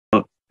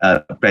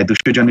প্রায়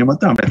 200 জনের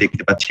মতো আমরা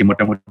দেখতে পাচ্ছি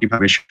মোটামুটি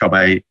ভাবে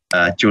সবাই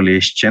চলে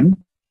এসছেন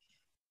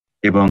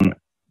এবং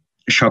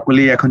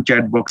সকলেই এখন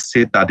চ্যাট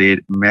বক্সে তাদের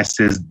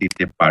মেসেজ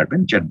দিতে পারবেন।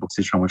 চ্যাট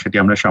বক্সের সমস্যাটি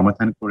আমরা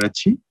সমাধান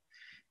করেছি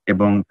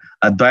এবং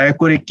দয়া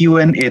করে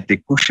Q&A তে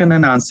কোশ্চেন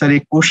এন্ড আনসারে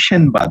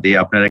কোশ্চেন বাদে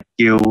আপনারা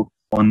কেউ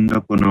অন্য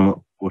কোনো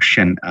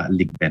কোশ্চেন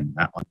লিখবেন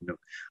না,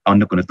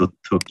 অন্য কোনো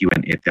তথ্য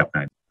Q&A তে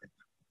আপনারা লিখবেন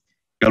না।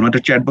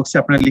 কেবলমাত্র চ্যাট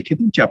বক্সে আপনারা লিখে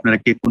দিন যে আপনারা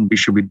কে কোন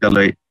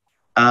বিশ্ববিদ্যালয়ে।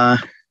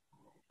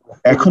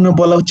 এখনো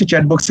বলা হচ্ছে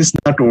chat box is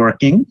not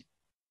working.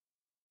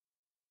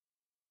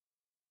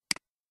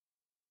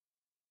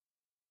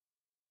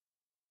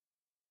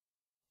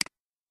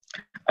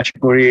 আশা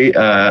করি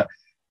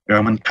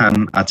রহমান খান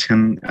আছেন,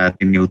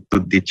 তিনি উত্তর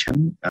দিচ্ছেন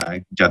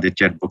যাদের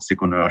চ্যাট বক্সে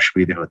কোনো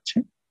অসুবিধা হচ্ছে।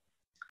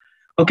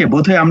 ওকে,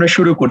 বোধহয় আমরা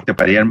শুরু করতে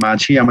পারি। আর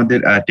মাঝে আমাদের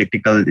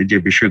টেকনিক্যাল যে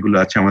বিষয়গুলো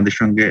আছে, আমাদের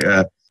সঙ্গে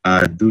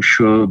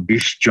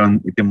 220 জন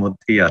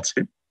ইতিমধ্যেই আছে।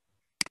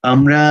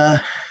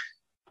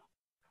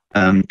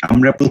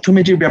 আমরা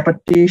প্রথমে যে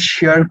ব্যাপারটি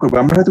শেয়ার করবো,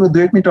 আমরা হয়তো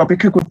 2-1 মিনিট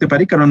অপেক্ষা করতে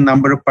পারি কারণ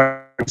নাম্বার অফ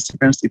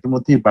পার্টিসিপেন্টস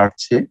ইতিমধ্যেই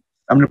বাড়ছে।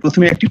 আমরা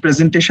প্রথমে একটি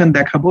প্রেজেন্টেশন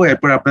দেখাবো,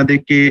 এরপর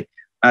আপনাদেরকে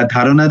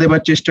ধারণা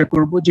দেবার চেষ্টা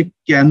করব যে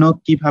কেন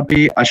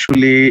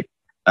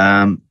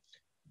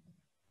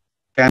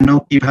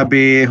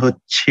কিভাবে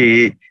হচ্ছে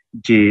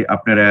যে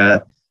আপনারা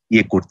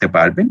করতে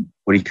পারবেন,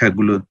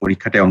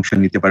 পরীক্ষাটায় অংশ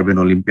নিতে পারবেন,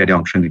 অলিম্পিয়াডে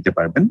অংশ নিতে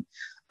পারবেন।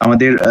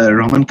 আমাদের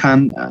রহমান খান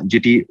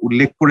যেটি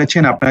উল্লেখ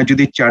করেছেন, আপনারা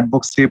যদি চ্যাট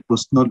বক্সে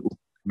প্রশ্ন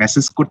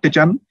মেসেজ করতে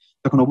চান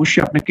তখন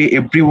অবশ্যই আপনাকে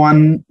এভরিওয়ান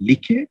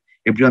লিখে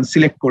এভরিওয়ান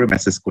সিলেক্ট করে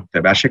মেসেজ করতে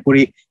হবে। আশা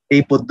করি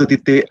এই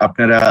পদ্ধতিতে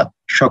আপনারা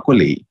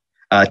সকলেই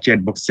চ্যাট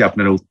বক্সে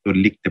আপনারা উত্তর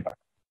লিখতে পারেন।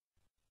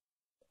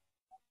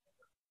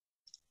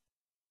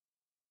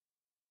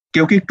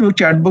 কেউ কি একটু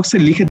চ্যাট বক্সে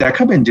লিখে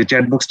দেখাবেন যে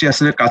চ্যাট বক্সটি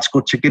আসলে কাজ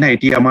করছে কিনা?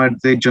 এটি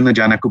আমাদের জন্য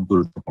জানা খুব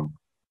গুরুত্বপূর্ণ।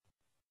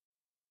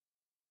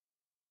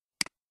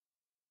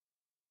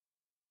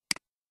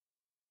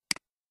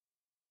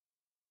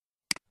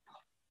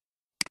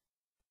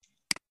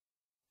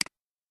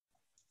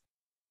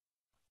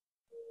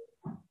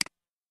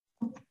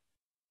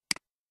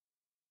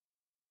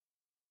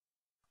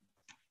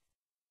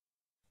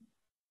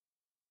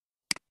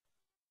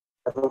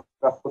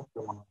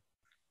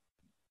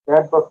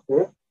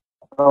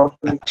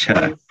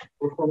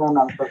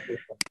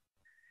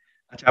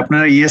 আচ্ছা,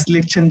 আপনারা ইয়েস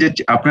লিখছেন যে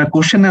আপনার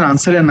কোশ্চেন এর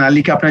আনসারে না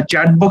লিখে আপনার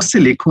চ্যাট বক্সে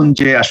লিখুন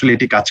যে আসলে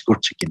এটি কাজ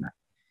করছে কিনা।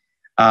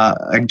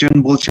 একজন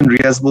বলছেন,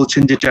 রিয়াজ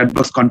বলছেন যে chat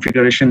box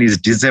configuration is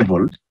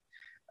disabled,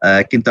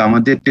 কিন্তু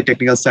আমাদের যে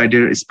টেকনিক্যাল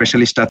সাইডের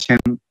স্পেশালিস্ট আছেন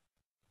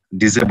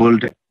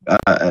ডিসেবলড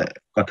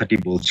কথাটি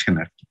বলছেন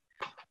আর কি।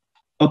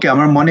 ওকে,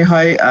 আমার মনে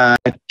হয়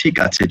ঠিক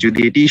আছে। যদি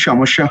এটি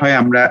সমস্যা হয়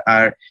আমরা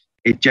আর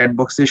এই চ্যাট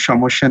বক্সের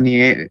সমস্যা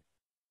নিয়ে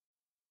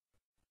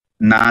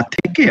না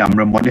থেকে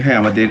আমরা মনে হয়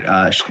আমাদের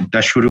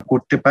শুরু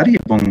করতে পারি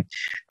এবং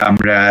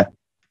আমরা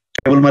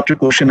কেবলমাত্র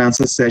কোশ্চেন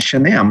আনসার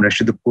সেশনে আমরা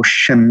শুধু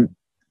কোশ্চেন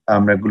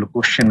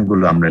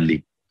গুলো আমরা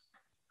লিখি।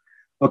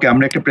 ওকে,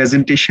 আমরা একটা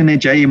প্রেজেন্টেশনে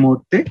যাই এই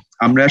মুহূর্তে।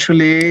 আমরা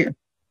আসলে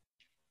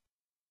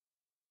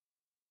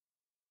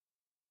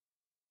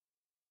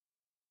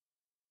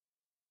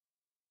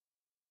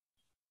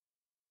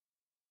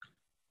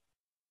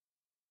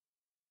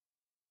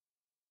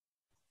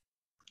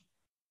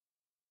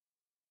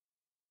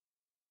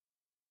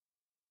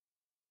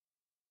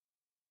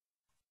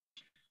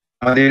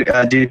আমাদের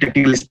যে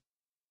টেকনিক্যাল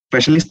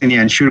স্পেশালিস্ট তিনি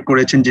এনশিওর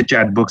করেছেন যে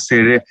চ্যাট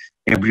বক্সের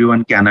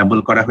এভরিওয়ানকে অ্যানাবল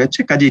করা হয়েছে।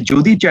 কাজে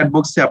যদি চ্যাট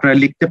বক্সে আপনারা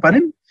লিখতে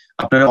পারেন,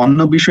 আপনারা অন্য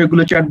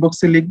বিষয়গুলো চ্যাট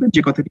বক্সে লিখবেন,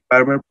 যে কথাটি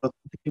বারবার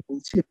প্রথম থেকে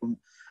বলছি, এবং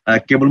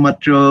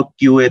কেবলমাত্র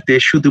কিউএ তে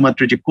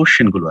শুধুমাত্র যে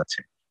কোশ্চেন গুলো আছে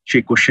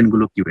সেই কোশ্চেন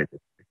গুলো কিউএ তে।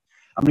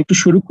 আমরা একটু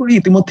শুরু করি।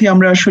 ইতিমধ্যে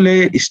আমরা আসলে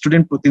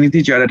স্টুডেন্ট প্রতিনিধি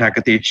যারা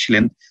ঢাকাতে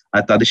এসেছিলেন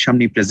তাদের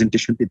সামনে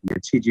প্রেজেন্টেশনটি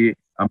দিয়েছি যে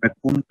আমরা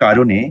কোন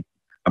কারণে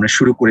আমরা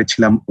শুরু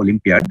করেছিলাম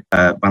অলিম্পিয়াড,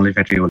 বাংলাদেশ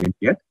ভেটেরিনারি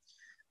অলিম্পিয়াড।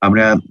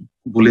 আমরা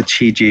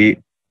বলেছি যে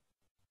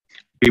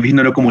বিভিন্ন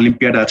রকম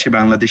অলিম্পিয়াড আছে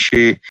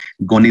বাংলাদেশে,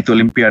 গণিত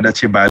অলিম্পিয়াড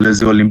আছে,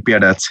 বায়োলজি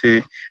অলিম্পিয়াড আছে,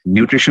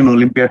 নিউট্রিশন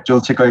অলিম্পিয়াড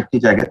চলছে কয়েকটি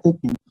জায়গাতে,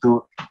 কিন্তু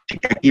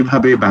ঠিক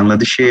একইভাবে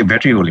বাংলাদেশে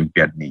ভেটেরিনারি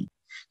অলিম্পিয়াড নেই।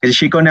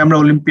 সেই কারণে আমরা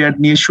অলিম্পিয়াড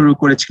নিয়ে শুরু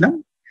করেছিলাম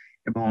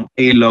এবং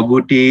এই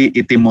লগোটি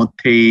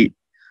ইতিমধ্যেই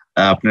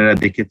আপনারা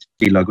দেখেছেন।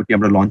 এই লগোটি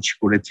আমরা লঞ্চ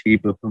করেছি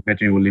প্রথম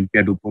ভেটেরিনারি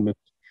অলিম্পিয়াড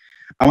উপলক্ষে।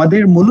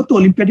 আমাদের মূলত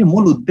অলিম্পিয়াডের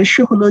মূল উদ্দেশ্য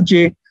হলো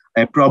যে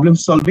problem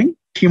solving,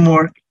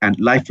 teamwork and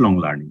life long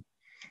learning.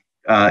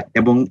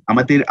 এবং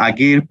আমাদের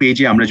আগের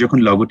পেজে আমরা যখন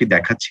লগোটি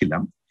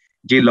দেখাচ্ছিলাম,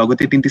 যে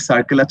লগোতে 3টি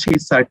সার্কেল আছে,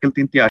 এই সার্কেল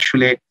 3টি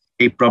আসলে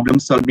এই প্রবলেম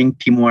সলভিং,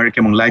 টিমওয়ার্ক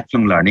এবং লাইফ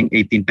লং লার্নিং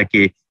এই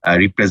 3টাকে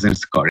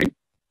রিপ্রেজেন্টস করে।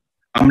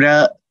 আমরা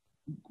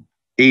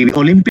এই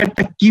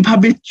অলিম্পিয়াডটা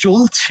কিভাবে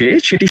চলছে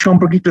সেটি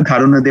সম্পর্কে একটু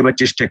ধারণা দেওয়ার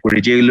চেষ্টা করি,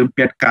 যে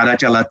অলিম্পিয়াড কারা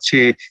চালাচ্ছে,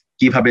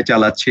 কিভাবে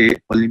চালাচ্ছে,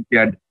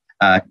 অলিম্পিয়াড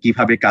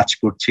কিভাবে কাজ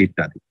করছে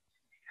ইত্যাদি।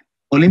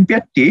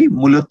 অলিম্পিয়াডটি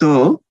মূলত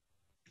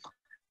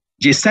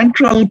যে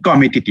সেন্ট্রাল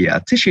কমিটিটি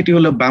আছে সেটি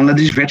হলো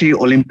Bangladesh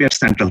veterinary olympiad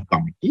central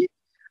committee.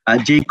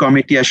 যে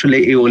কমিটি আসলে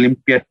এই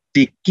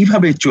অলিম্পিয়াডটি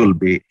কিভাবে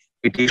চলবে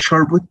এটি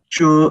সর্বোচ্চ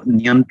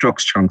নিয়ন্ত্রক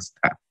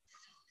সংস্থা,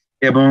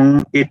 এবং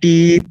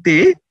এটিতে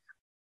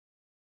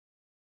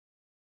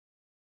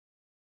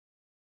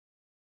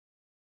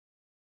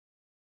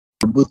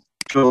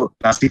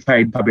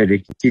ক্লাসিফাইড ভাবে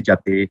রেখেছি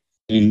যাতে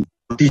এই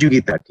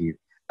প্রতিযোগিতাটির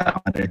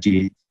আমাদের যে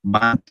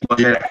মান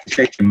বজায় রাখতে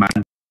চাইছে, মান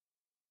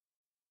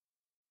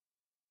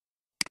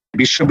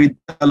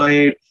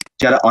বিশ্ববিদ্যালয়ের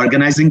যারা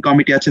অর্গানাইজিং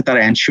কমিটি আছে তারা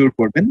এনশিওর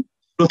করবেন।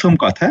 প্রথম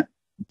কথা,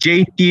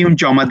 যেই টিম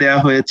জমা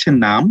দেওয়া হয়েছে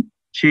নাম,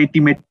 সেই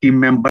টিমের টিম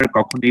মেম্বার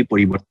কখনোই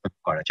পরিবর্তন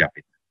করা যাবে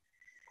না।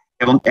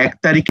 এবং 1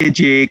 তারিখে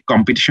যে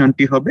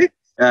কম্পিটিশনটি হবে,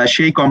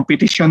 সেই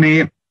কম্পিটিশনে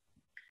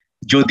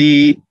যদি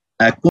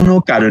কোনো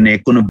কারণে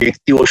কোনো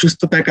ব্যক্তি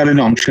অসুস্থতার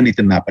কারণে অংশ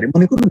নিতে না পারে,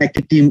 মনে করুন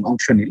একটা টিম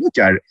অংশ নিল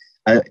যার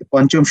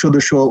 5ম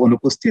সদস্য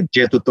অনুপস্থিত,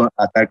 যেহেতু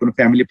তার কোনো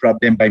ফ্যামিলি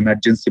প্রবলেম বা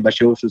ইমার্জেন্সি বা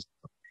সে অসুস্থ,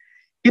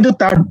 কিন্তু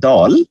তার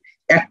দল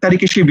 1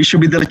 তারিখে সেই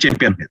বিশ্ববিদ্যালয়ের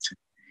চ্যাম্পিয়ন হয়েছে,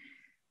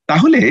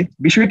 তাহলে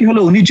বিষয়টি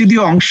হলো উনি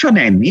যদিও অংশ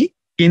নেননি,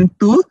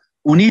 কিন্তু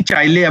উনি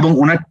চাইলে এবং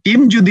ওনার টিম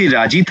যদি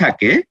রাজি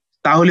থাকে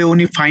তাহলে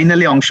উনি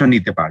ফাইনালে অংশ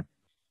নিতে পারবেন,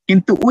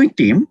 কিন্তু ওই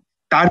টিম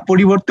তার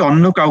পরিবর্তে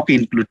অন্য কাউকে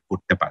ইনক্লুড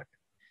করতে পারবে,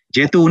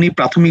 যেহেতু উনি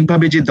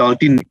প্রাথমিকভাবে যে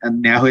দলটি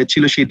নেওয়া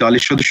হয়েছিল সেই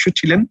দলের সদস্য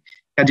ছিলেন।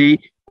 কাজেই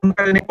কোনো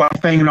কারণে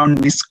কোয়ালিফাইং রাউন্ড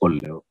মিস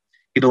করলেও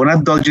কিন্তু ওনার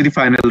দল যদি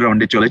ফাইনাল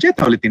রাউন্ডে চলে যায়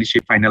তাহলে তিনি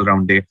সেই ফাইনাল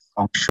রাউন্ডে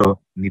অংশ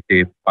নিতে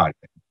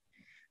পারবেন।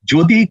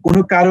 যদি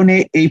কোনো কারণে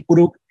এই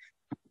পুরো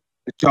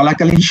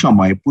চলাকালীন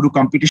সময়, পুরো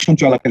কম্পিটিশন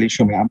চলাকালীন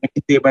সময়, আমরা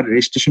কিন্তু এবার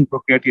রেজিস্ট্রেশন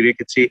প্রক্রিয়াটি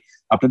রেখেছি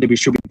আপনাদের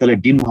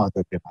বিশ্ববিদ্যালয়ের ডিন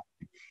মহোদয়দের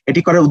মাধ্যমে। এটি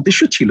করার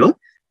উদ্দেশ্য ছিল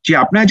যে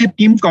আপনারা যে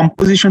টিম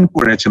কম্পোজিশন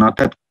করেছেন,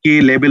 অর্থাৎ কে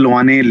লেভেল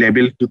 1-এ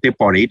লেভেল 2-তে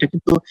পড়ে, এটা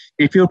কিন্তু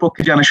এফইউর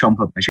পক্ষে জানা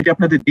সম্ভব না, সেটা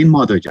আপনাদের ডিন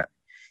মহোদয় জানেন।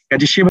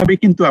 কাজে সেভাবে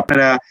কিন্তু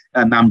আপনারা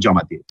নাম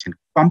জমা দিয়েছেন।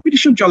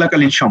 কম্পিটিশন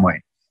চলাকালীন সময়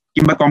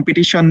কিংবা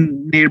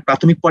কম্পিটিশনের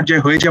প্রাথমিক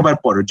পর্যায়ে হয়ে যাবার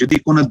পর যদি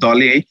কোনো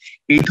দলে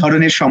এই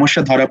ধরনের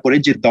সমস্যা ধরা পড়ে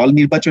যে দল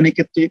নির্বাচনের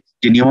ক্ষেত্রে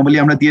যে নিয়মাবলী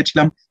আমরা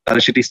দিয়েছিলাম তারা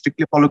সেটা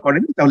স্ট্রিক্টলি ফলো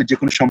করেন, তাহলে যে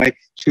কোনো সময়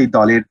সেই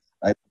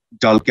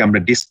দলকে আমরা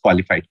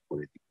ডিসকোয়ালিফাইড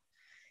করে দিই।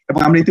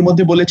 এবং আমরা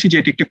ইতিমধ্যে বলেছি যে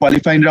এটি একটি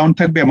কোয়ালিফাইং রাউন্ড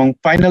থাকবে এবং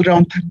ফাইনাল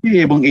রাউন্ড থাকবে,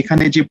 এবং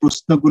এখানে যে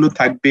প্রশ্নগুলো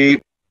থাকবে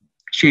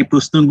সেই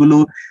প্রশ্নগুলো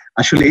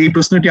আসলে, এই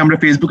প্রশ্নটি আমরা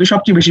ফেসবুকে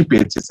সবচেয়ে বেশি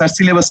পেয়েছি, স্যার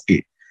সিলেবাস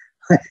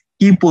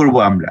কি পড়বো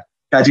আমরা।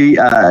 কাজেই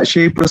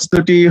সেই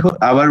প্রশ্নটি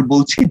আবার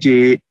বলছি যে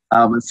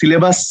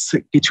সিলেবাস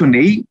কিছু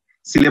নেই,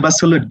 সিলেবাস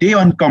হলো ডে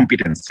ওয়ান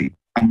কম্পিটেন্সি।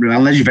 আমরা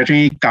বাংলাদেশ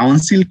ভেটেরিনারি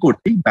কাউন্সিল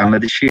কর্তৃক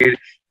বাংলাদেশের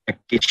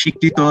একটি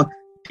স্বীকৃত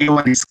ডে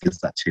ওয়ান স্কিলস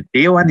আছে।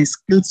 ডে ওয়ান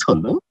স্কিলস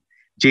হলো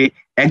যে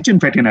একজন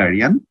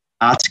ভেটেরিনারিয়ান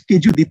আজকে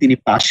যদি তিনি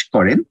পাশ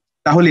করেন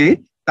তাহলে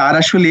তার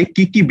আসলে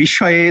কি কি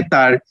বিষয়ে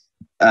তার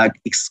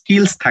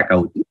স্কিলস থাকা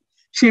উচিত,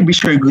 সেই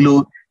বিষয়গুলো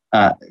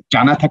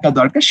জানা থাকা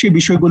দরকার, সেই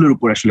বিষয়গুলোর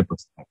উপর আসলে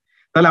প্রশ্ন।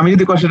 তাহলে আমি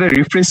যদি কথাটা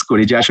রিফ্রেশ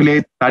করি যে আসলে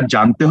তার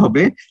জানতে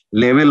হবে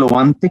লেভেল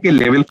 1 থেকে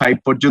লেভেল 5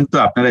 পর্যন্ত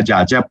আপনারা যা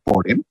যা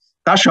পড়েন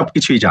তার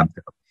সবকিছুই জানতে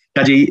হবে।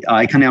 কাজেই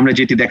এখানে আমরা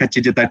যেটি দেখাচ্ছি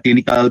যে তার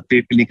clinical,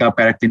 preclinical,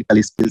 প্যারাক্লিনিক্যাল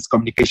skills,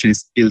 communication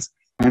skills,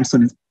 hands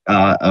on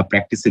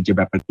প্র্যাকটিসের যে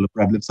ব্যাপারগুলো,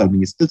 প্রবলেম সলভিং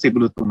স্কিলস,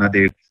 এগুলো তো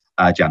ওনাদের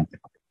জানতে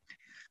হবে।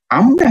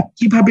 আমরা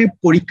কিভাবে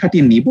পরীক্ষাটি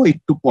নিব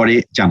একটু পরে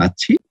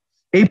জানাচ্ছি।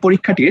 এই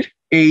পরীক্ষাটির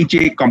এই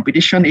যে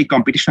কম্পিটিশন, এই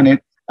কম্পিটিশনের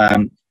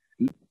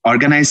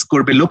অর্গানাইজ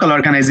করবে লোকাল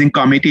অর্গানাইজিং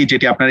কমিটি,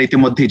 যেটি আপনারা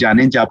ইতিমধ্যেই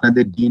জানেন যে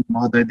আপনাদের ডিন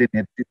মহোদয়দের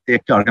নেতৃত্বে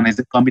একটা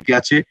অর্গানাইজিং কমিটি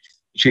আছে,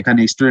 সেখানে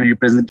স্টুডেন্ট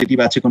রিপ্রেজেন্টেটিভ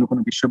আছে কোনো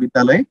কোনো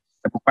বিশ্ববিদ্যালয়ে,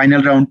 এবং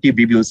ফাইনাল রাউন্ডটি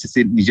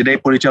বিবিওসিসি নিজেরাই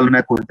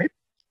পরিচালনা করবে।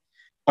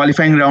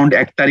 কোয়ালিফাইং রাউন্ড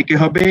 1 তারিখে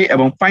হবে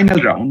এবং ফাইনাল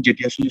রাউন্ড,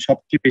 যেটি আসলে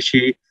সবচেয়ে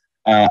বেশি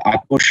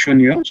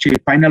আকর্ষণীয়, সেই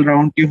ফাইনাল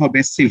রাউন্ডটি হবে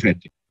সিভেট,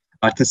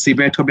 অর্থাৎ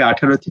সিভেট হবে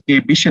 18 থেকে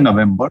 20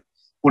 নভেম্বর,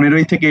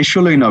 15 থেকে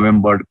 16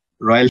 নভেম্বর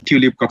রয়্যাল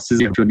টিউলিপ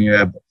কক্সবাজার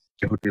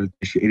যে হোটেল,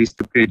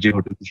 এরিস্টোক্রেট যে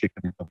হোটেল,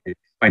 সেখানে হবে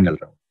ফাইনাল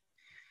রাউন্ড।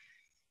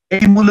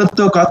 এই মূলত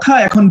কথা।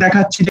 এখন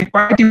দেখাচ্ছি যে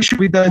কয়টি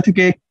বিশ্ববিদ্যালয়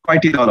থেকে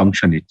কয়টি দল অংশ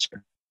নিচ্ছে।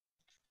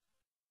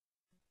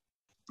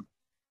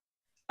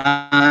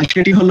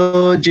 সেটি হলো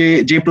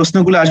যে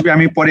প্রশ্নগুলো আসবে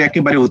আমি পরে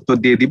একেবারে উত্তর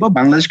দিয়ে দিব।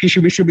 বাংলাদেশ কৃষি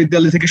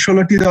বিশ্ববিদ্যালয় থেকে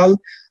 16টি দল,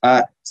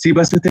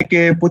 সিবাসি থেকে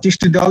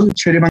 25টি দল,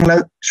 শেরে বাংলা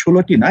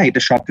 16টি না,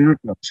 এটা 17টি দল,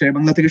 শেরে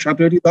বাংলা থেকে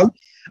 17টি দল,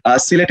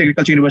 সিলেট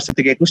এগ্রিকালচার ইউনিভার্সিটি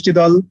থেকে 21টি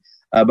দল,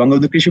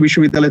 বঙ্গবন্ধু কৃষি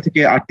বিশ্ববিদ্যালয়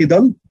থেকে 8টি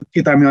দল,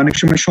 দুঃখিত আমি অনেক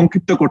সময়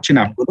সংক্ষিপ্ত করছি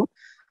নামগুলো,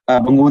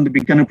 বঙ্গবন্ধু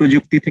বিজ্ঞান ও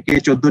প্রযুক্তি থেকে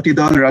 14টি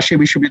দল, রাজশাহী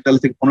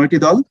বিশ্ববিদ্যালয় থেকে 15টি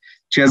দল,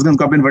 সিরাজগঞ্জ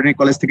গভর্নমেন্ট ভেটেরিনারি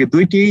কলেজ থেকে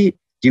 2টি,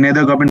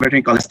 ঝিনাইদহ গভর্নমেন্ট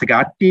ভেটেরিনারি কলেজ থেকে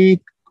 8টি,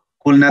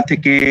 খুলনা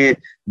থেকে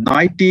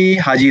 9টি,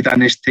 হাজী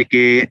দানেশ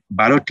থেকে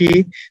 12টি,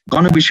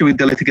 গণ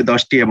বিশ্ববিদ্যালয় থেকে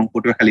 10টি এবং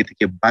পটুয়াখালী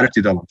থেকে 12টি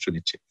দল অংশ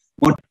নিচ্ছে।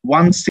 মোট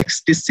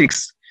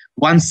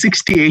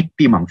 168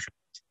 টিম অংশ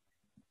নিচ্ছে।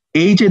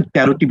 এই যে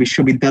 13টি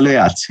বিশ্ববিদ্যালয়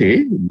আছে,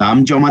 নাম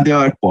জমা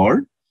দেওয়ার পর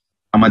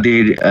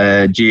আমাদের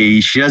যে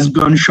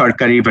সিরাজগঞ্জ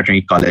সরকারি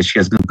veterinary college,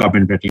 Sirajganj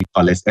government veterinary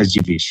college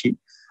SGVC,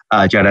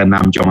 যারা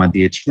নাম জমা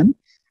দিয়েছিলেন,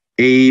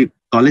 এই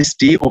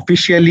কলেজটি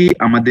অফিসিয়ালি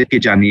আমাদেরকে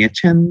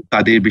জানিয়েছেন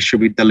তাদের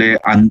বিশ্ববিদ্যালয়ে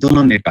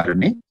আন্দোলনের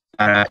কারণে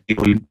তারা এই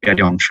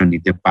অলিম্পিয়াডে অংশ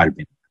নিতে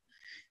পারবেন।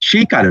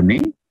 সেই কারণে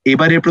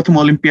এবারের প্রথম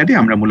অলিম্পিয়াডে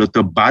আমরা মূলত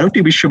 12টি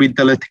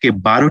বিশ্ববিদ্যালয় থেকে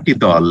 12টি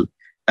দল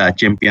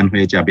চ্যাম্পিয়ন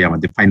হয়ে যাবে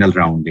আমাদের ফাইনাল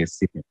রাউন্ডে,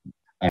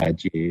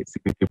 যে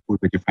সিপিএফের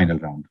পূর্বে যে ফাইনাল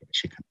রাউন্ড হবে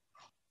সেখানে।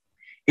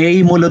 এই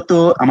মূলত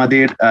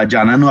আমাদের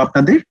জানানো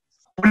আপনাদের।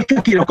 পরীক্ষা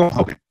কিরকম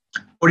হবে?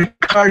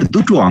 পরীক্ষার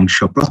দুটো অংশ।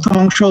 প্রথম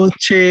অংশ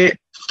হচ্ছে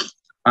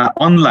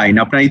অনলাইন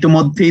আপনারা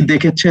ইতিমধ্যেই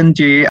দেখেছেন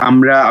যে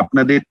আমরা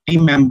আপনাদের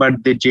টিম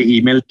মেম্বারদের যে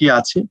ইমেলটি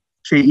আছে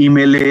সেই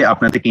ইমেলে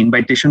আপনাদেরকে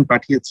ইনভাইটেশন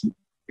পাঠিয়েছি।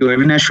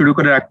 ওয়েবিনার শুরু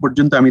করার আগ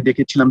পর্যন্ত আমি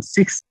দেখেছিলাম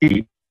 60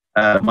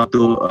 মতো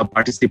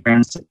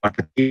পার্টিসিপেন্টস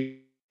অর্থাৎ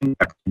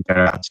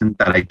যারা আছেন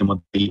তারা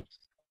ইতিমধ্যেই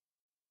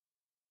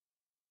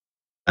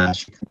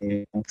সেখানে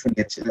অংশ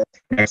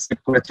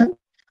অ্যাকসেপ্ট করেছেন।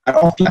 আর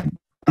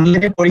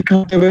অনলাইনে পরীক্ষা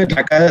হতে হবে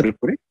ঢাকার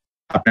উপরে,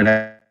 আপনারা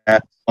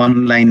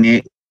অনলাইনে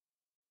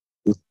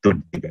উত্তর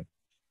দিবেন।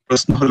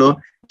 প্রশ্ন হলো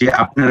যে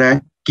আপনারা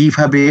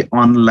কিভাবে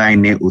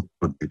অনলাইনে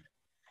উত্তর দেবেন।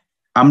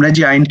 আমরা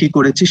যে আইনটি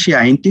করেছি সেই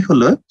আইনটি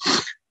হলো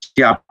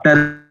যে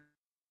আপনারা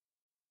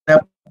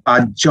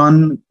 5 জন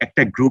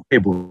একটা গ্রুপে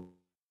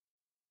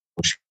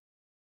বসে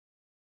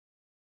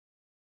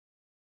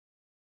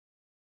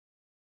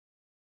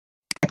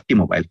একটি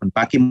মোবাইল ফোন,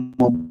 বাকি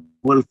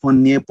মোবাইল ফোন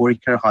নিয়ে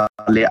পরীক্ষার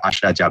হলে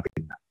আসা যাবে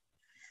না।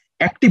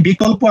 একটি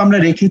বিকল্প আমরা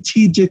রেখেছি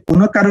যে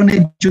কোনো কারণে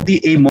যদি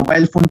এই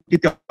মোবাইল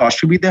ফোনটিতে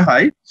অসুবিধা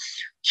হয়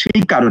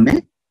সেই কারণে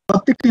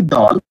প্রত্যেকটি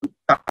দল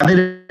তাদের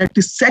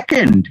একটি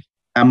সেকেন্ড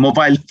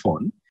মোবাইল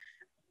ফোন,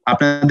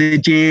 আপনাদের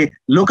যে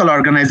লোকাল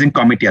অর্গানাইজিং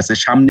কমিটি আছে,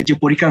 সামনে যে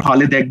পরীক্ষার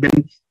হলে দেখবেন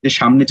যে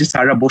সামনে যে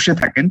স্যাররা বসে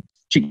থাকেন,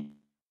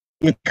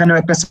 এখানেও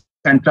একটা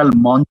সেন্ট্রাল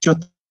মঞ্চ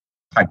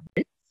থাকবে,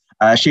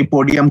 সেই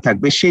পোডিয়াম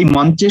থাকবে, সেই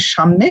মঞ্চের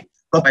সামনে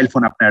মোবাইল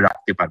ফোন আপনারা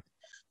রাখতে পারবেন।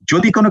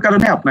 যদি কোনো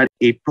কারণে আপনার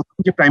এই প্রথম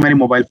যে প্রাইমারি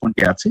মোবাইল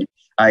ফোনটি আছে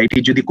এটি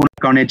যদি কোনো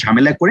কারণে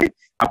ঝামেলা করে,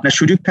 আপনার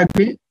সুযোগ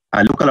থাকবে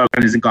লোকাল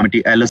অর্গানাইজিং কমিটি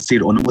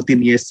এলওসির অনুমতি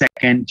নিয়ে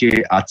সেকেন্ড যে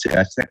আছে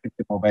সেকেন্ড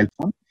মোবাইল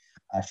ফোন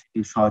সেটি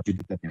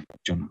সহযোগিতা দেওয়ার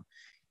জন্য।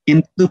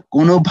 কিন্তু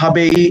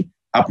কোনোভাবেই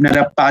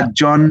আপনারা 5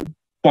 জন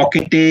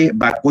পকেটে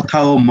বা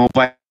কোথাও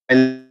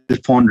মোবাইল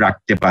ফোন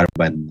রাখতে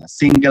পারবেন না,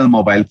 সিঙ্গেল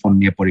মোবাইল ফোন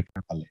নিয়ে পরীক্ষা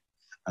হলে।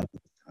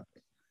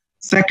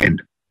 সেকেন্ড,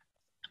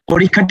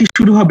 পরীক্ষাটি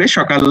শুরু হবে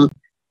সকাল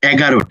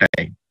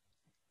 11টায়,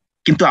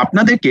 কিন্তু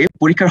আপনাদেরকে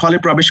পরীক্ষার হলে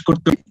প্রবেশ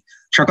করতে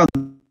সকাল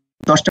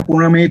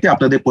 10:15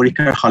 আপনাদের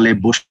পরীক্ষার হলে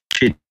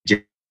বসে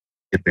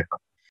যেতে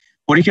হবে।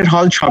 পরীক্ষার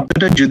হল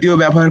শব্দটা যদিও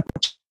ব্যবহার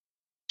করছে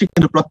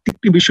কিন্তু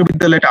প্রত্যেকটি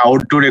বিশ্ববিদ্যালয় এটা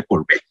আউটডোরে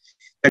করবে,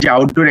 কাজে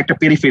আউটডোর একটা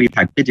পেরিফেরি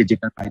থাকবে যে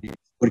যেটার বাইরে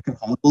পরীক্ষার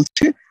হল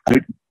বলছে, আর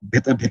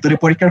ভেতরে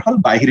পরীক্ষার হল,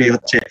 বাইরে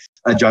হচ্ছে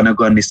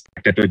জনগণ,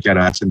 স্পেক্টেটর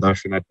যারা আছেন,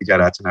 দর্শনার্থী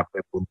যারা আছেন,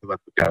 আপনার বন্ধু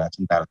বান্ধব যারা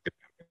আছেন তারা।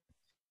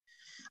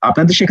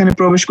 আপনাদের সেখানে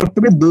প্রবেশ করতে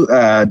হবে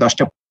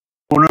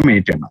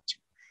 10:15 মাঝে,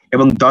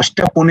 এবং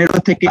 10:15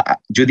 থেকে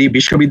যদি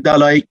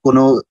বিশ্ববিদ্যালয়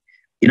কোনো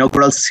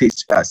ইনঅগুরাল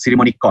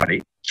সেরিমনি করে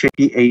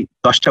সেটি এই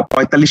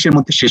 10:45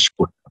 মধ্যে শেষ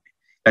করতে হবে।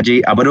 কাজে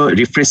আবারও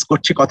রিফ্রেশ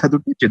করছি কথা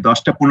দুটো, যে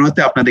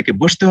 10:15 আপনাদেরকে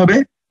বসতে হবে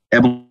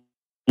এবং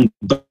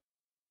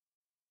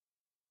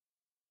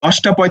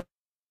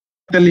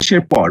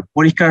 10:45 পর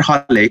পরীক্ষার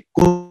হলে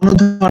কোন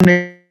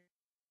ধরনের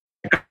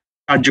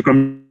কার্যক্রম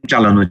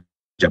চালানো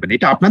যাবে না।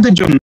 এটা আপনাদের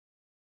জন্য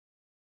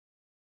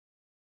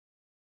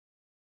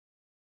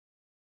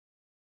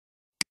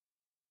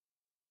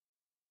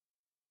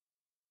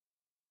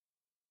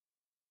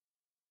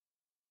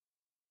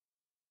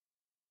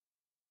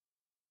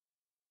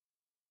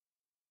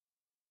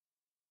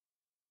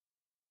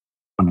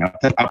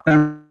অর্থাৎ আপনার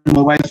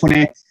মোবাইল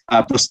ফোনে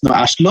প্রশ্ন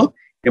আসলো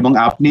এবং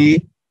আপনি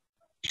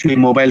সেই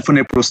মোবাইল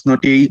ফোনের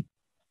প্রশ্নটি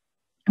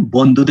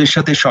বন্ধুদের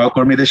সাথে,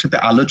 সহকর্মীদের সাথে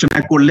আলোচনা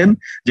করলেন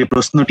যে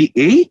প্রশ্নটি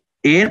এই,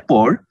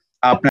 এরপর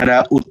আপনারা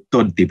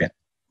উত্তর দিবেন।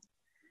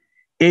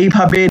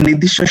 এইভাবে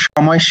নির্দিষ্ট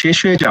সময় শেষ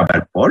হয়ে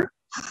যাবার পর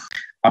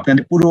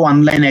আপনাদের পুরো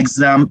অনলাইন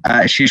এক্সাম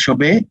শেষ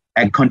হবে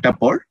 1 ঘন্টা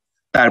পর,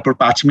 তারপর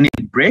 5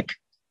 মিনিট ব্রেক,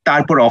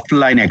 তারপর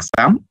অফলাইন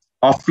এক্সাম।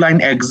 অফলাইন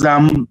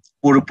এক্সাম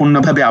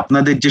পরিপূর্ণভাবে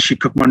আপনাদের যে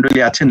শিক্ষক মন্ডলী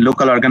আছেন,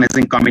 লোকাল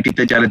অর্গানাইজিং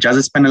কমিটিতে যারা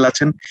জাজেস প্যানেল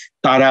আছেন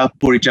তারা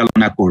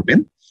পরিচালনা করবেন।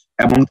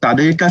 এবং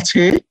তাদের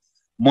কাছে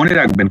মনে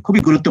রাখবেন,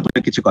 খুবই গুরুত্বপূর্ণ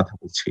কিছু কথা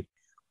বলছি,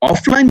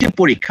 অফলাইন যে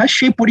পরীক্ষা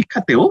সেই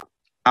পরীক্ষাতেও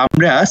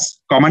আমরা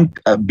command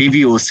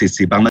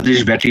বিভিওসিসি, Bangladesh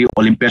battery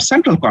olympiad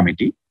central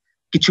committee,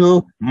 কিছু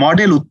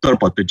মডেল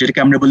উত্তরপত্র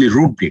যেটাকে আমরা বলি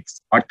রুব্রিক্স,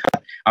 অর্থাৎ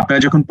আপনারা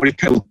যখন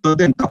পরীক্ষায় উত্তর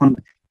দেন তখন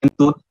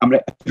কিন্তু আমরা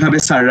কিভাবে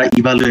স্যাররা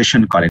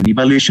ইভালুয়েশন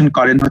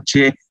করেন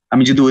হচ্ছে,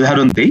 আমি যদি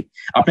উদাহরণ দেই,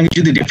 আপনাকে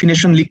যদি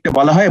ডেফিনেশন লিখতে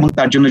বলা হয় এবং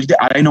তার জন্য যদি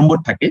 2.5 নম্বর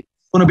থাকে,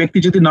 কোনো ব্যক্তি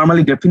যদি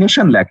নর্মালি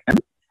ডেফিনেশন লেখেন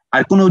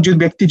আর কোনো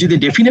ব্যক্তি যদি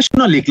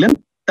ডেফিনেশনও লিখলেন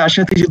তার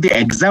সাথে যদি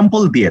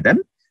এক্সাম্পল দিয়ে দেন,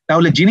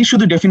 তাহলে যিনি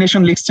শুধু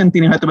ডেফিনেশন লিখছেন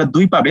তিনি হয়তো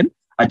 2 পাবেন,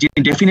 আর যিনি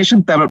ডেফিনেশন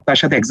তার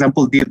সাথে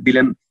এক্সাম্পল দিয়ে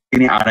দিলেন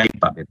তিনি 2.5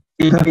 পাবেন।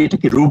 এইভাবে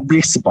এটাকে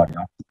রুব্রিক্স বলে।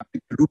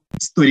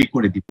 রুব্রিক্স তৈরি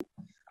করে দিব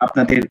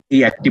আপনাদের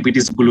এই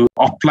অ্যাক্টিভিটিস গুলো।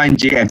 অফলাইন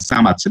যে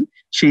এক্সাম আছেন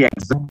সেই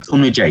এক্সাম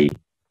অনুযায়ী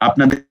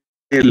আপনাদের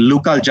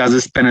লোকাল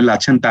জাজেস প্যানেল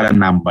আছেন তারা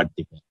নাম্বার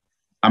দিবে।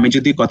 আমি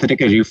যদি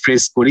কথাটাকে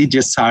রিফ্রেশ করি,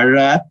 যে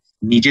স্যাররা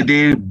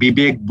নিজেদের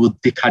বিবেক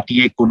বুদ্ধি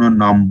খাটিয়ে কোনো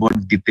নম্বর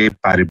দিতে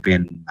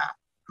পারবেন না।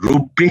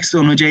 রুব্রিক্স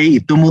অনুযায়ী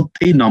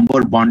ইতিমধ্যেই নম্বর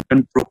বন্টন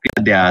প্রক্রিয়া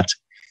দেওয়া আছে,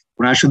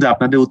 ওনারা শুধু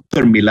আপনাদের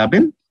উত্তর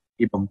মিলাবেন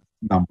এবং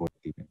নম্বর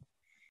দিবেন।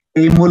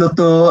 এই মূলত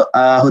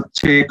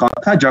হচ্ছে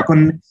কথা। যখন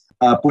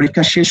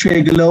পরীক্ষা শেষ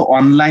হয়ে গেল,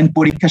 অনলাইন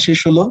পরীক্ষা শেষ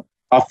হলো,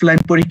 অফলাইন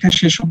পরীক্ষা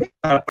শেষ হবে,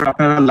 তারপর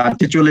আপনারা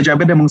লাঞ্চে চলে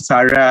যাবেন এবং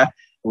স্যাররা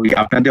ওই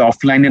আপনাদের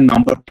অফলাইনের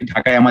নম্বরটি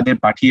ঢাকায় আমাদের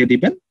পাঠিয়ে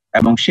দিবেন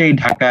এবং সেই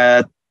ঢাকা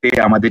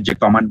আমাদের যে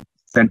কমান্ড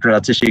সেন্টার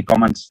আছে সেই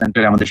কমান্ড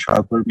সেন্টারে আমাদের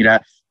সহকর্মীরা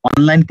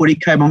অনলাইন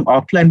পরীক্ষা এবং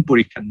অফলাইন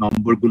পরীক্ষার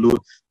নম্বরগুলো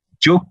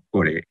যোগ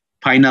করে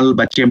ফাইনাল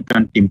বা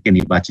চ্যাম্পিয়ন টিমকে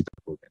নির্বাচিত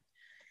করবেন।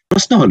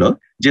 প্রশ্ন হলো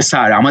যে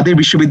স্যার আমাদের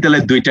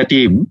বিশ্ববিদ্যালয়ের দুইটা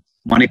টিম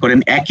মনে করেন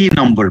একই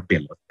নম্বর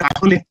পেল,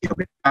 তাহলে কি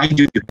হবে? টাই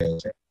যদি হয়ে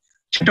যায়,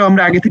 সেটাও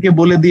আমরা আগে থেকে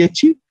বলে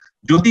দিয়েছি।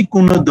 যদি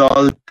কোনো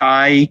দল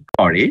টাই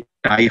করে,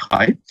 টাই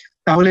হয়,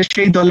 তাহলে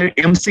সেই দলের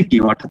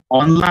এমসিকিউ অর্থাৎ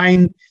অনলাইন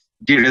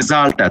যে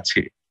রেজাল্ট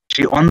আছে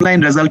সেই অনলাইন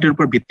রেজাল্টের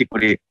উপর ভিত্তি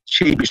করে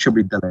সেই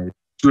বিশ্ববিদ্যালয়ের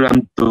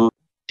চূড়ান্ত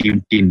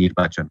টিমটি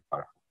নির্বাচন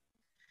করা।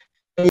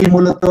 এই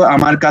মূলত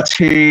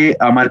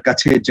আমার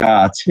কাছে যা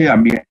আছে,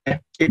 আমি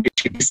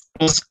বেশি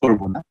ডিসক্লোজ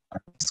করবো না,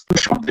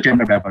 শব্দটি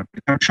আমরা ব্যবহার করি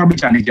কারণ সবই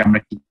জানি যে আমরা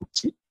কি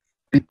করছি,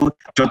 কিন্তু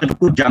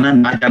যতটুকু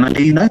না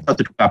জানালেই নয়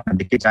ততটুকু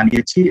আপনাদেরকে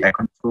জানিয়েছি।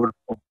 এখন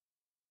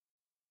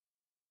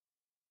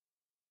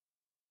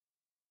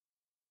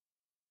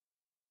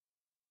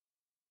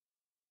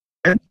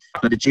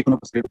আপনাদের যে কোনো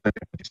প্রশ্নের উত্তর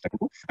দেওয়ার চেষ্টা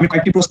করবো। আমি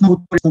কয়েকটি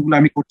প্রশ্নগুলো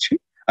আমি করছি,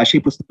 আর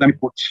সেই প্রশ্নগুলো আমি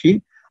করছি।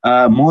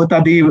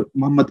 মোহতাবি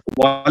মোহাম্মদ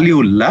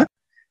ওয়ালিউল্লাহ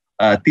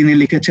তিনি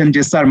লিখেছেন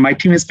যে sir, my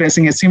team is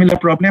facing a similar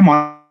problem,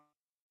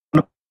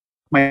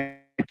 my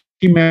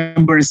team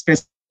member is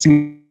facing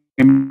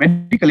a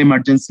medical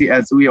emergency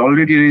as we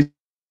already registered.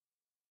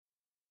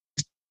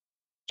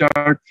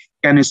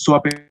 Can you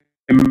swap a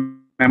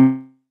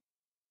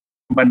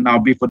member now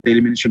before the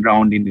elimination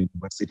round in the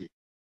university?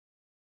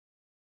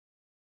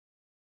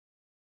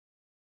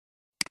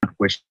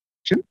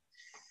 Question.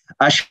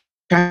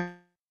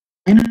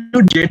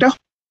 যেটা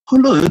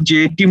হলো যে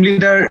team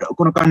leader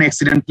কোনো কারণে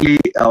accidentally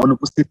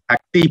অনুপস্থিত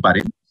থাকতেই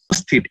পারেন,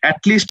 উপস্থিত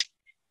at least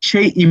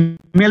সেই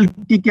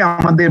ইমেলটিকে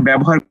আমাদের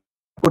ব্যবহার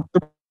করতে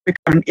হবে,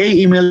 কারণ এই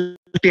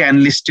ইমেলটি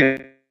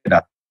অ্যানালিস্টের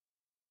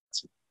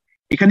আছে।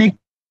 এখানে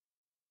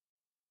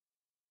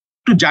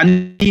একটু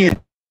জানিয়ে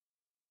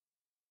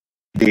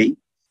দেই,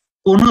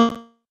 কোন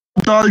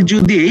দল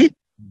যদি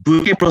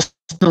দুইকে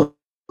প্রশ্ন,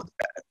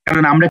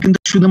 কারণ আমরা কিন্তু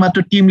শুধুমাত্র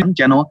টিম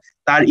যেন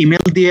তার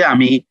ইমেল দিয়ে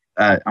আমি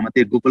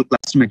আমাদের গুগল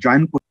ক্লাসরুমে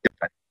জয়েন করতে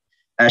পারি,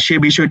 সে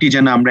বিষয়টি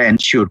যেন আমরা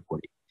এনশিওর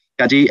করি।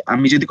 কাজেই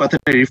আমি যদি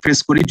কথাটা রিফ্রেশ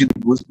করি, যদি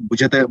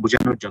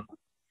বোঝানোর জন্য,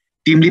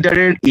 টিম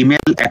লিডারের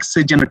ইমেল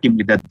অ্যাক্সেস যেন টিম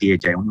লিডার দিয়ে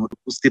যায়, উনি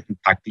উপস্থিত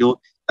থাকলেও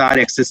তার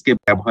অ্যাক্সেসকে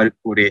ব্যবহার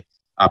করে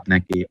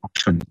আপনাকে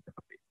অংশ নিতে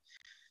হবে।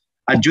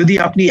 আর যদি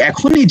আপনি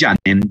এখনই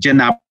জানেন যে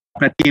না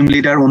আপনার টিম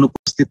লিডার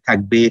অনুপস্থিত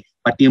থাকবে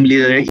বা টিম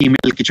লিডারের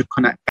ইমেল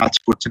কিছুক্ষণ কাজ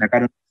করছে না,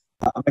 কারণ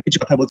আমরা কিছু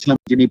কথা বলছিলাম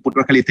যিনি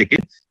পটুয়াখালী থেকে,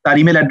 তার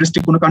ইমেল অ্যাড্রেসটি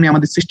কোনো কারণে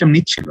আমাদের সিস্টেম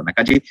নিচ্ছিল না,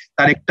 কাজে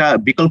তার একটা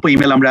বিকল্প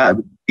ইমেল আমরা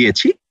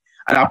দিয়েছি।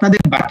 আর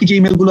আপনাদের বাকি যে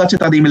ইমেল গুলো আছে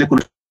তাদের ইমেলে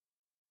কোনো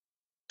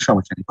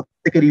সমস্যা নেই,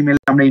 প্রত্যেকের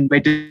ইমেলে আমরা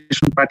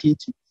ইনভাইটেশন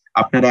পাঠিয়েছি,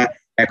 আপনারা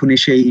এখনই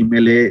সেই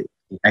ইমেলে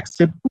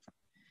accept.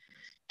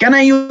 Can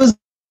I use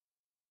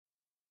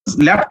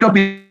laptop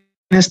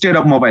instead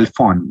of mobile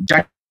phone?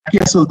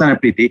 Zakia Sultana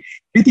প্রীতি,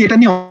 এটা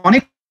নিয়ে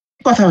অনেক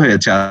কথা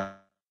হয়েছে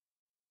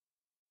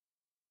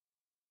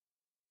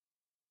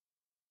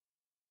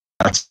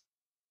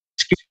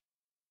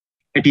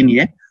এটি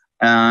নিয়ে,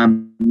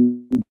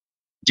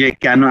 যে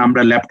কেন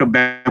আমরা ল্যাপটপ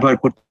ব্যবহার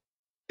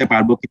করতে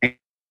পারবো কিনা,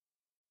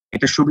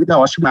 এটা সুবিধা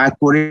অসুবিধা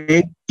করে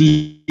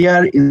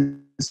ক্লিয়ার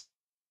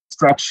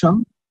ইনস্ট্রাকশন,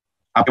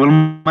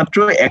 কেবলমাত্র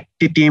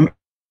একটি টিম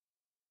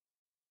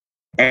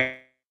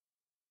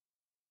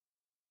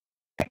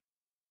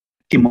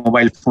একটি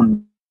মোবাইল ফোন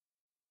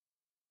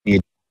নিয়ে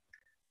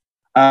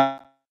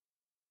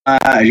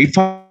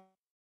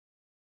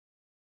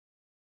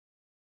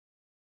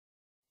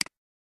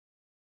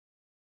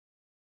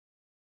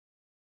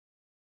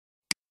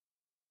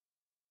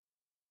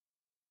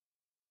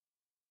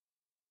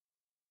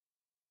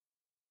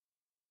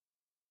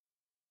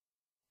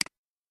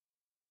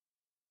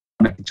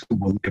কিছু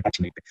বলতে পারছি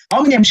না। How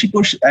many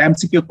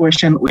MCQ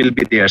question will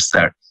be there,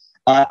 sir?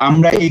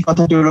 আমরা এই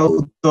কথাটার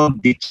উত্তর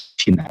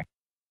দিচ্ছি না,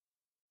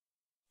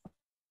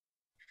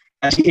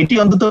 এটি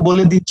অন্তত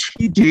বলে দিচ্ছি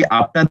যে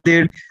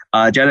আপনাদের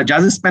যারা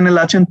জাজেস প্যানেল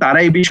আছেন তারা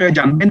এই বিষয়ে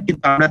জানবেন,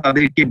 কিন্তু আমরা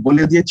তাদেরকে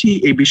বলে দিয়েছি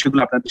এই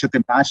বিষয়গুলো আপনাদের সাথে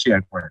না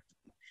শেয়ার করার।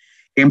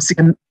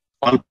 এমসিকিউ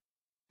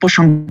অল্প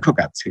সংখ্যক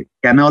আছে।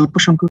 কেন অল্প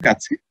সংখ্যক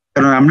আছে?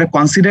 কারণ আমরা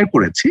কনসিডার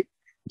করেছি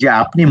যে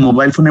আপনি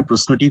মোবাইল ফোনের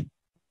প্রশ্নটি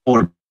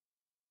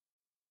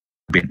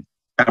পড়বেন,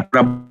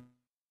 তারপর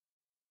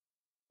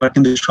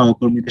কিন্তু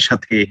সহকর্মীদের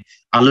সাথে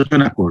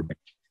আলোচনা করবেন,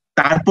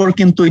 তারপর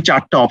কিন্তু ওই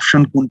চারটা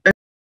অপশন কোনটা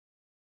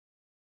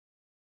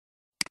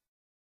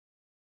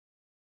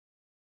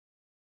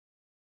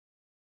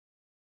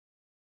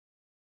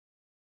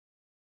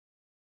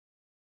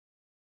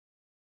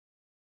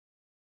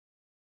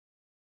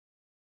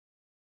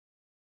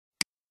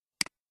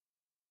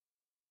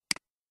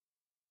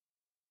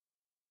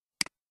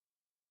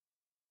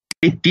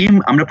এই টিম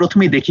আমরা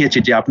প্রথমেই দেখিয়েছি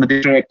যে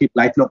আপনাদের একটি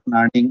life long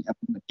learning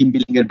team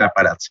building এর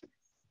ব্যাপার আছে।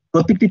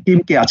 প্রত্যেকটি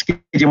টিমকে আজকে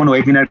যেমন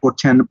ওয়েবিনার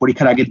করছেন,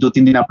 পরীক্ষার আগে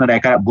 2-3 দিন আপনারা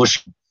একা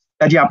বসে,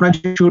 কাজে আপনার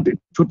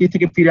ছুটি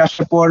থেকে ফিরে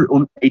আসার পর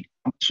এই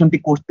কম্পিটিশনটি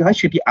করতে হয়,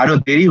 সেটি আরো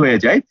দেরি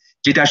হয়ে যায়,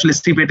 যেটা আসলে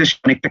সিপেটের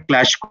অনেকটা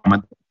ক্ল্যাশ।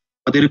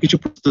 আমাদেরও কিছু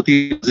প্রস্তুতি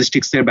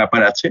লজিস্টিক্স এর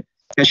ব্যাপার আছে,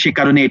 সে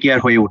কারণে এটি আর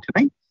হয়ে ওঠে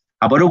নাই।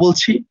 আবারও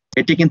বলছি,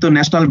 এটি কিন্তু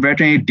ন্যাশনাল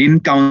ভেটেরিনারি ডিন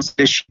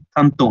কাউন্সিলের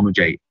সিদ্ধান্ত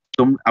অনুযায়ী।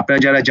 তো আপনারা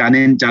যারা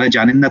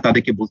জানেন না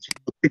তাদেরকে বলছি,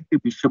 প্রত্যেকটি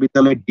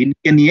বিশ্ববিদ্যালয়ের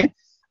ডিনকে নিয়ে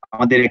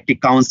আমাদের একটি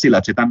কাউন্সিল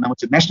আছে, তার নাম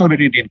হচ্ছে ন্যাশনাল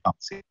ভেটেরিনারি ডিন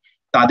কাউন্সিল।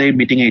 তাদের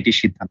মিটিং এ এটি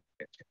সিদ্ধান্ত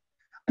হয়েছে।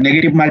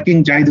 Negative marking,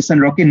 Zahid Hossain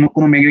Rocky,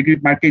 কোনো নেগেটিভ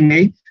মার্কিং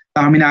নেই।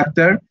 Tahmina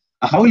Akter,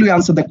 how will we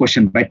answer the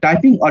question, by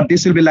typing or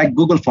this will be like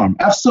Google form?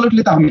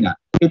 Absolutely Tahmina,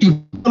 এটি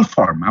গুগল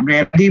ফর্ম। আমরা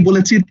আগেই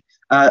বলেছি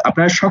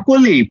আপনারা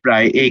সকলেই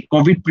প্রায় এই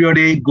কোভিড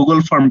পিরিয়ডে গুগল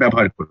ফর্ম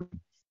ব্যবহার করবেন।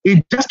 এই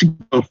জাস্ট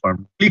গুগল ফর্ম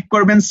ক্লিক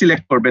করবেন,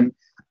 সিলেক্ট করবেন,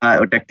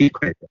 ওটা ক্লিক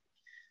হয়ে যাবে।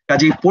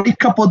 কাজে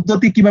পরীক্ষা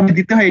পদ্ধতি কিভাবে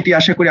দিতে হয় এটি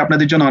আশা করি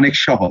আপনাদের জন্য অনেক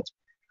সহজ।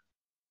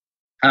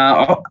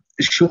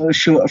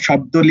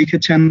 শব্দ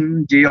লিখেছেন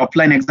যে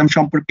অফলাইন এক্সাম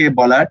সম্পর্কে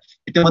বলার,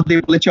 এটার মধ্যে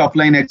বলেছি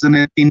অফলাইন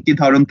এক্সামের 3টি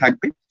ধরন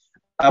থাকবে।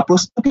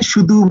 প্রশ্ন কি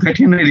শুধু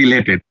veterinary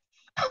related?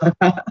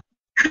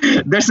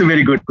 That's a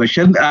very good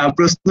question.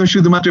 প্রশ্ন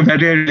শুধুমাত্র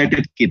ভেটেরিনারি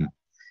রিলেটেড কিনা?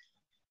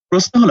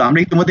 প্রশ্ন হলো, আমরা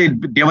ইতিমধ্যে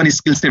ডে1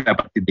 স্কিলস এর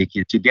ব্যাপারটি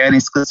দেখিয়েছি। ডে1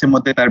 স্কিলস এর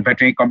মধ্যে তার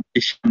ভেটেরিনারি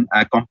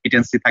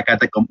কম্পিটেন্সি থাকা,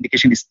 তার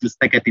কমিউনিকেশন স্কিলস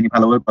থাকে, তিনি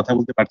ভালোভাবে কথা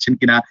বলতে পারছেন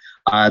কিনা,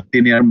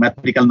 তিনি আর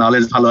ম্যাথমেটিক্যাল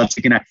নলেজ ভালো আছে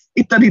কিনা,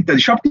 ইত্যাদি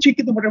ইত্যাদি সবকিছুই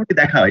কিন্তু মোটামুটি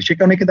দেখা হয়। সে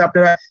কারণে কিন্তু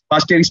আপনারা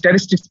ফার্স্ট ইয়ার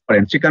স্ট্যাটিস্টিক্স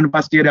পড়েন, সে কারণে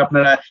ফার্স্ট ইয়ারে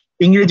আপনারা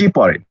ইংরেজি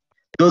পড়েন।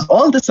 Those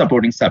all the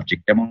supporting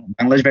subject এবং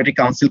বাংলাদেশ ভেটেরিনারি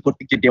কাউন্সিল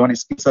কর্তৃক যে ডে1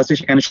 স্কিলস আছে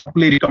সেখানে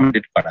সকলেই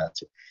রিকমেন্ডেড করা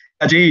আছে।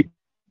 কাজেই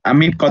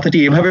আমি কথাটি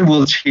এভাবে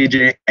বলছি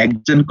যে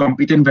একজন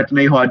কম্পিটেন্ট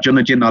ভেটেরিনারি হওয়ার জন্য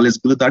যে নলেজ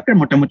গুলো দরকার,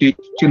 মোটামুটি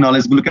সেই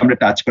নলেজ গুলোকে আমরা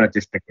টাচ করার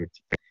চেষ্টা করেছি।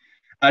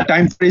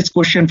 Time for each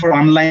question for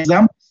online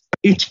exam,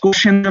 each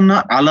question জন্য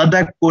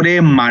আলাদা করে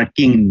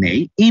মার্কিং নেই।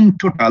 ইন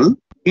টোটাল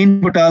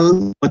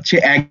হচ্ছে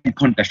 1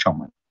 ঘন্টা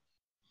সময়।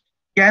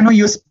 Can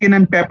use pen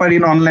and paper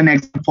in online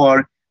exam for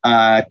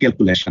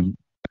calculation?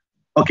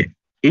 ওকে,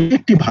 এটা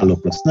একটি ভালো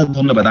প্রশ্ন,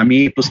 ধন্যবাদ। আমি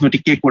এই প্রশ্নটি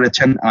কে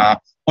করেছেন?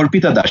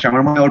 অর্পিতা দাস।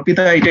 আমার মনে হয়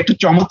অর্পিতা, এটা একটা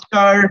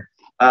চমৎকার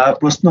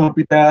প্রশ্ন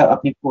অর্পিতা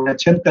আপনি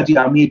করেছেন। কাজে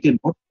আমি এটি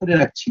নোট করে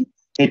রাখছি।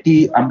 এটি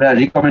আমরা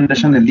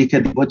রিকমেন্ডেশনে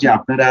লিখে দিব যে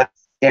আপনারা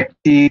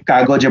একটি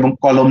কাগজ এবং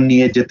কলম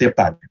নিয়ে যেতে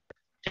পারবেন,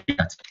 ঠিক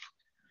আছে,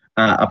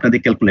 আপনাদের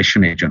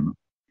ক্যালকুলেশনের জন্য।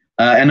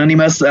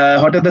 Anonymous,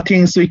 what are the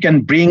things we can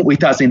bring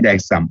with us in the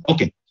exam?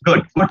 Okay,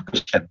 good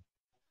question.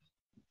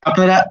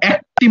 আপনারা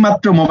একটি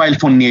মাত্র মোবাইল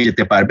ফোন নিয়ে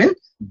যেতে পারবেন।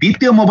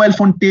 দ্বিতীয় মোবাইল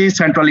ফোনটি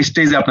সেন্ট্রাল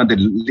স্টেজে আপনাদের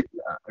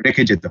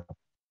রেখে যেতে হবে।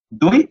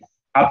 2,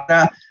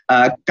 আপনারা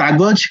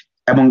কাগজ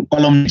এবং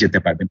কলম নিয়ে যেতে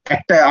পারবেন।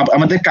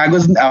 আপনাকে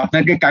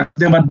কাগজ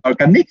দেওয়ার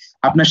দরকার নেই,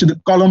 আপনার শুধু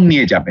কলম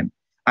নিয়ে যাবেন।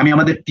 আমি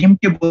আমাদের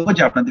টিমকে বলবো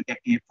যে আপনাদেরকে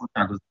একটি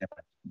কাগজ দেওয়া।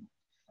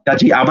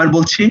 কাজেই আবার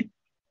বলছি,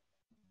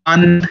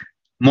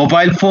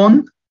 মোবাইল ফোন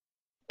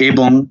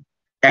এবং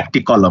একটি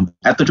কলম,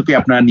 এতটুকুই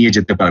আপনারা নিয়ে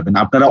যেতে পারবেন।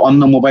 আপনারা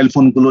অন্য মোবাইল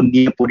ফোন গুলো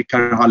নিয়ে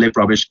পরীক্ষার হলে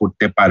প্রবেশ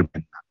করতে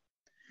পারবেন না।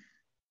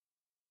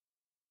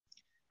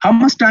 How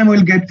much time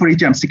will get for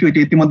each MCQ?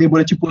 এটা ইতিমধ্যে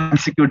বলেছি, পুরো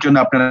MCQ এর জন্য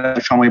আপনারা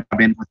সময়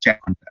পাবেন হচ্ছে 1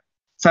 ঘন্টা।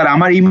 স্যার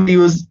আমার ইমেল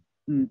ইউজ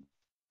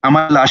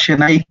আমার আসে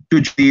না, একটু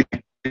যদি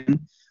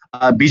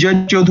বিজয়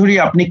চৌধুরী,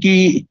 আপনি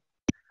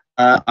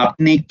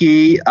কি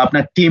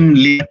আপনার টিম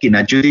লিডার কিনা?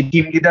 যদি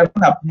টিম লিডার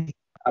হন, আপনি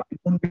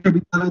কোন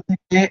বিশ্ববিদ্যালয়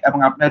থেকে এবং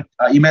আপনার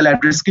ইমেল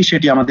অ্যাড্রেস কি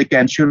সেটি আমাদেরকে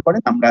এনশিওর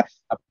করেন। আমরা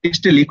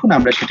টেক্সটে লিখুন,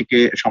 আমরা সেটিকে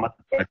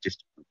সমাধান করার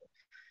চেষ্টা করব।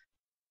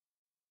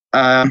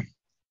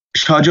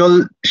 সজল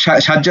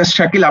সাজ্জাদ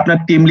শাকিল, আপনার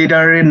টিম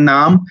লিডারের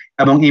নাম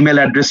এবং ইমেল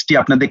অ্যাড্রেসটি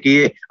আপনাদেরকে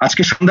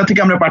আজকে সন্ধ্যা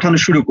থেকে আমরা পাঠানো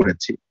শুরু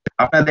করেছি।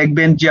 আপনারা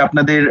দেখবেন যে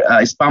আপনাদের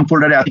স্প্যাম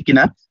ফোল্ডারে আছে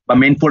কিনা বা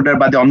মেইন ফোল্ডার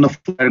বাদে অন্য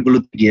ফোল্ডার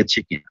গুলোতে গিয়েছে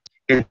কিনা।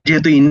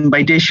 যেহেতু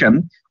ইনভাইটেশন,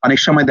 অনেক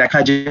সময় দেখা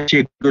যায়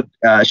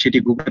সেটি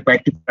গুগলে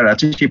কয়েকটি ফোল্ডার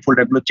আছে, সেই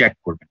ফোল্ডার গুলো চেক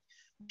করবেন।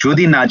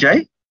 যদি না যায়,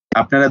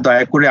 আপনারা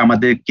দয়া করে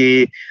আমাদেরকে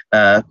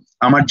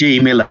আমার যে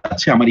ইমেল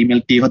আছে, আমার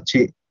ইমেলটি হচ্ছে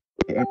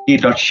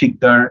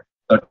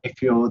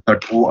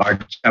md.shikdar.fo.org,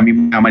 আমি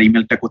আমার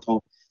ইমেলটা কোথাও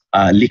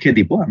লিখে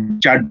দিব, আমি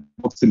চ্যাট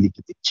বক্সে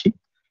লিখে দিচ্ছি।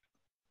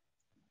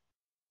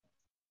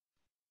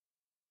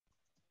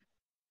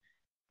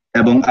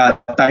 এবং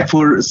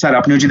তাইফুর স্যার,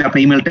 আপনিও যদি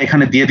আপনার ইমেলটা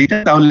এখানে দিয়ে দিতেন,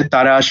 তাহলে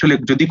তারা আসলে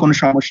যদি কোনো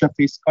সমস্যা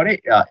ফেস করে,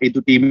 এই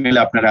দুটো ইমেল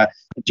আপনারা,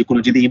 যে কোনো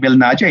যদি ইমেল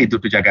না যায়, এই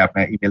দুটো জায়গায়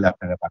আপনার ইমেল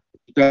আপনারা পাঠাবেন।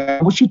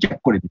 অবশ্যই চেক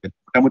করে দিবেন।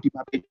 মোটামুটি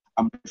ভাবে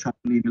আমরা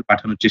সকলে ইমেল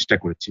পাঠানোর চেষ্টা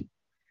করেছি।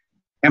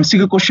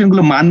 এমসিকিউ কোশ্চেন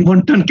গুলো মান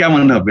বন্টন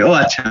কেমন হবে? ও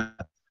আচ্ছা,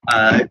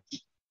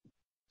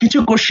 কিছু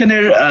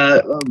কোশ্চেনের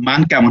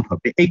মান কেমন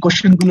হবে, এই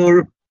কোশ্চেন গুলোর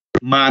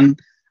মান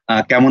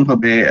কেমন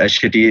হবে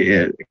সেটি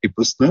একটি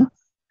প্রশ্ন।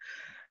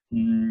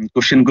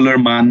 কোশ্চেন গুলোর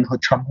মান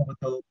হচ্ছে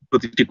সম্ভবত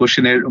প্রতিটি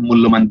কোশ্চেনের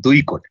মূল্যমান 2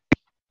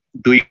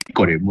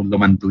 করে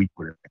মূল্যমান 2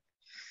 করে।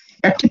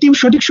 একটা টিম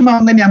সঠিক সময়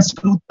অনলাইন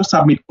এমসিকিউর উত্তর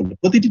সাবমিট করলো,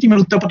 প্রতিটি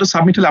টিমের উত্তরপত্র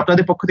সাবমিট হলে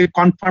আপনাদের পক্ষ থেকে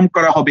কনফার্ম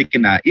করা হবে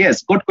কিনা? Yes,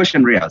 good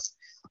question Riaz.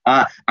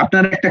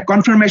 আপনারা একটা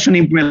কনফার্মেশন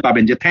ইমেল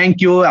পাবেন যে থ্যাংক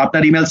ইউ,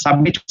 আপনার ইমেল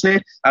সাবমিট হচ্ছে,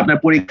 আপনার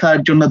পরীক্ষার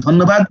জন্য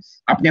ধন্যবাদ,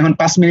 আপনি এখন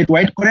 5 মিনিট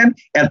ওয়েট করেন,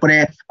 এরপরে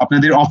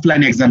আপনাদের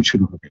অফলাইন এক্সাম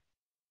শুরু হবে।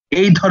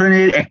 এই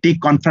ধরনের একটি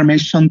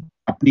কনফার্মেশন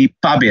আপনি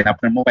পাবেন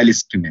আপনার মোবাইল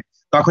স্ক্রিনে,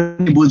 তখন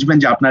বুঝবেন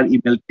যে আপনার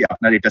ইমেলটি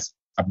আপনার এটা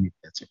সাবমিট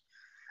হয়েছে।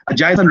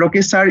 Jayathan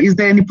Rokesh sir, is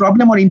there any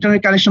problem or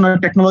internet connection or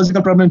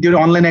technological problem during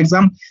online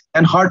exam,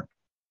 and what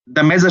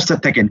the measures are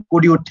taken?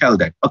 Could you tell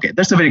that? Okay,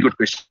 that's a very good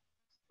question.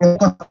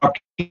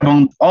 এবং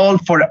all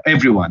for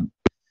everyone.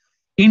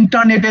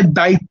 ইন্টারনেটের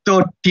দায়িত্ব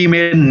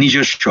টিমের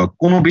নিজস্ব।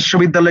 কোন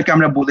বিশ্ববিদ্যালয়কে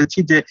আমরা বলেছি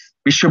যে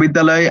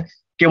বিশ্ববিদ্যালয়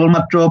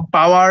কেবলমাত্র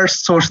পাওয়ার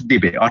সোর্স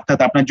দিবে, অর্থাৎ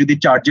আপনার যদি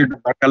চার্জের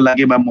দরকার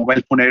লাগে বা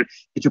মোবাইল ফোনের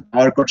কিছু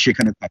পাওয়ার কট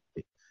সেখানে থাকবে,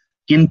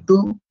 কিন্তু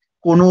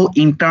কোনো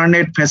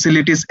ইন্টারনেট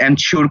ফ্যাসিলিটিস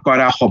এনশিওর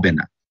করা হবে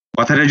না।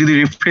 কথাটা যদি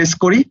রিফ্রেশ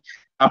করি,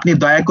 আপনি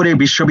দয়া করে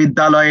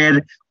বিশ্ববিদ্যালয়ের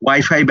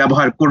ওয়াইফাই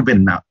ব্যবহার করবেন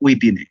না ওই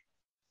দিনে।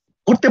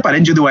 করতে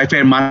পারেন যদি ওয়াইফাই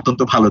এর মান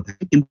অত্যন্ত ভালো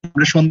থাকে, কিন্তু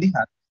আমরা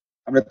সন্দিহান।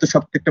 আমরা তো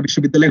প্রত্যেকটা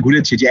বিশ্ববিদ্যালয়ে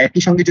ঘুরেছি যে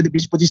একই সঙ্গে যদি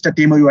 20-25টা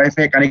টিম ওই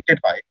ওয়াইফাই কানেক্টেড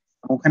হয়,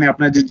 ওখানে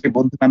আপনার যে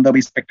বন্ধু বান্ধব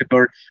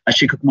স্পেক্টেটর আর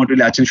শিক্ষক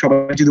মন্ডলী আছেন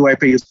সবাই যদি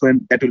ওয়াইফাই ইউজ করেন,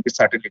 that will be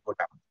certainly good.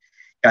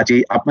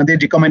 কাজেই আপনাদের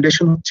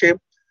রিকমেন্ডেশন হচ্ছে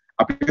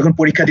আপনি যখন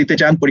পরীক্ষা দিতে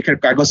চান,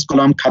 পরীক্ষার কাগজ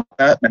কলম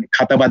খাতা মানে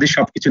খাতা বাদে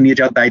সবকিছু নিয়ে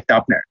যাওয়ার দায়িত্ব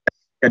আপনার।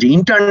 কাজে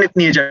ইন্টারনেট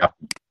নিয়ে যান,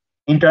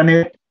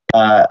 ইন্টারনেট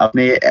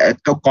আপনি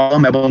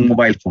কলম এবং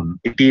মোবাইল ফোন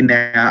এটি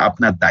নেওয়া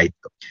আপনার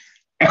দায়িত্ব।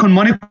 এখন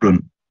মনে করুন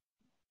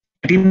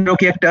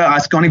কি একটা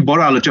আজকে অনেক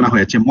বড় আলোচনা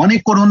হয়েছে, মনে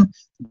করুন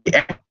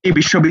একটি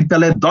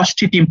বিশ্ববিদ্যালয়ে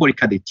 10টি টিম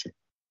পরীক্ষা দিচ্ছে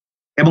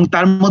এবং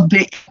তার মধ্যে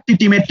একটি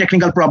টিমের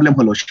টেকনিক্যাল প্রবলেম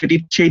হলো, সেটি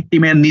সেই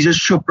টিমের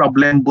নিজস্ব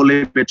প্রবলেম বলে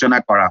বিবেচনা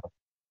করা হবে।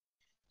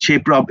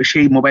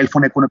 সেই মোবাইল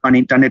ফোনে কোনো কারণে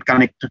ইন্টারনেট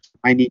কানেক্ট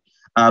হয়নি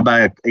বা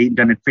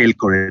ইন্টারনেট ফেল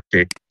করেছে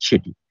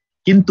সেটি।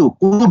 কিন্তু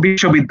কোন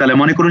বিশ্ববিদ্যালয়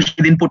মনে করুন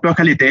সেদিন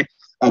পটুয়াখালীতে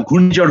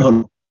ঘূর্ণিঝড়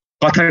হলো,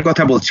 কথার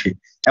কথা বলছি,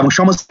 এবং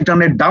সমস্ত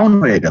ইন্টারনেট ডাউন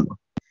হয়ে গেল।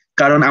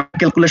 কারণ আমি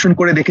ক্যালকুলেশন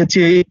করে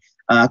দেখেছি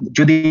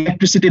যদি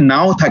ইলেকট্রিসিটি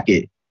নাও থাকে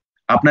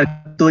আপনার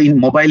তো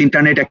মোবাইল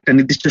ইন্টারনেট একটা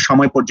নির্দিষ্ট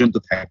সময় পর্যন্ত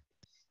থাকে।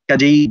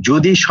 কাজেই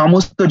যদি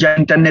সমস্ত যা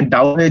ইন্টারনেট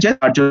ডাউন হয়ে যায়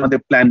তার জন্য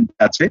আমাদের প্ল্যান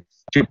আছে,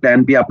 সেই প্ল্যান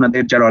বি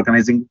আপনাদের যারা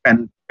অর্গানাইজিং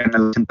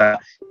প্যানেল আছেন তা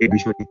এই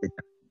বিষয়টিতে।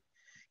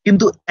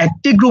 কিন্তু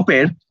একটি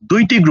গ্রুপের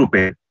 2টি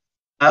গ্রুপের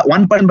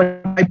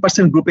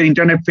 1.5% গ্রুপের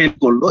ইন্টারনেট ফেল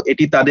করলো,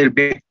 এটি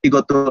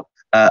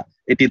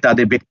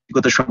তাদের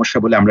ব্যক্তিগত সমস্যা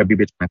বলে আমরা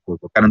বিবেচনা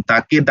করব। কারণ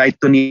তাকে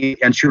দায়িত্ব নিয়ে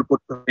এনশিওর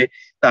করতে হবে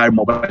তার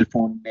মোবাইল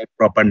ফোনে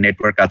প্রপার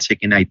নেটওয়ার্ক আছে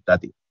কিনা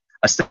ইত্যাদি।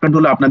 আর সেকেন্ড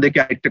হলো আপনাদেরকে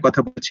আরেকটা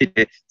কথা বলছি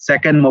যে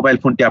সেকেন্ড মোবাইল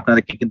ফোনটি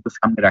আপনাদেরকে কিন্তু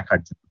সামনে রাখার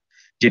জন্য,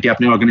 যেটি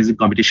আপনি অর্গানাইজিং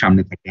কমিটির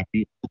সামনে থাকে। আপনি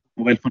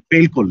মোবাইল ফোন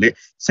ফেল করলে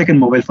সেকেন্ড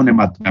মোবাইল ফোনের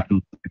মাধ্যমে আপনি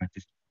উত্তর দেওয়ার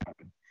চেষ্টা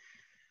করবেন।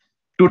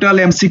 টোটাল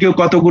এমসিকিউ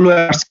কতগুলো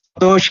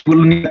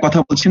সেগুলো নিয়ে কথা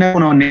বলছি না,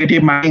 কোনো নেগেটিভ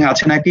মার্কিং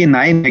আছে নাকি?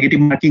 নাই, নেগেটিভ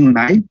মার্কিং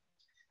নাই।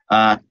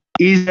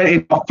 Is there any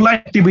offline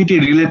activity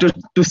related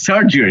to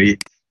surgery?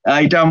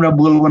 এটা আমরা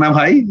বলবো না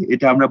ভাই,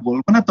 এটা আমরা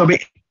বলবো না। তবে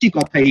একটি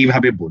কথা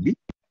এইভাবে বলি,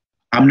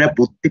 আমরা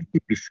প্রত্যেকটি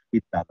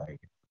বিশ্ববিদ্যালয়ে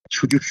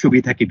সুযোগ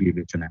সুবিধাকে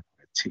বিবেচনা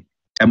করেছি,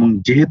 এবং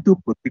যেহেতু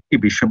প্রত্যেকটি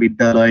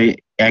বিশ্ববিদ্যালয়ে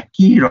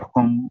একই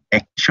রকম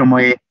একই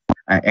সময়ে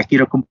একই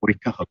রকম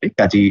পরীক্ষা হবে,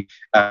 কাজেই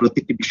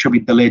প্রত্যেকটি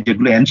বিশ্ববিদ্যালয়ে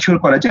যেগুলো এনশিওর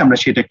করা যায় আমরা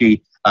সেটাকেই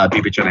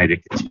বিবেচনায়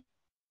রেখেছি।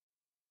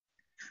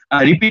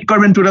 রিপিট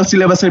করবেন টোটাল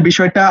সিলেবাসের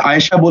বিষয়টা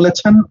আয়েশা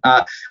বলেছেন।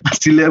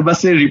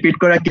 সিলেবাসে রিপিট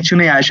করা কিছু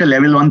নেই আয়েশা,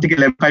 লেভেল 1 থেকে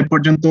লেভেল 5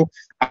 পর্যন্ত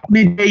আপনি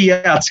যে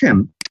আছেন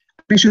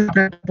আপনি শুধু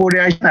পড়ে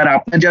আসেন, আর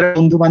আপনার যারা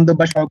বন্ধু বান্ধব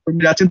বা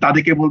সহকর্মীরা আছেন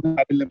তাদেরকে বলবেন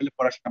তাদের লেভেলে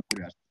পড়াশোনা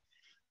করে আসেন।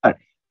 আর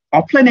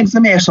অফলাইন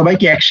এক্সামে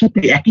সবাইকে একসাথে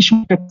একই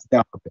সময়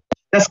দেওয়া হবে,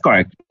 দ্যাটস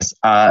কারেক্ট।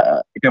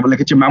 এটা বলে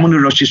লিখেছে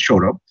মামুনুর রশিদ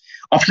সৌরভ।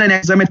 অফলাইন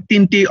এক্সামের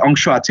 3টি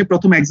অংশ আছে।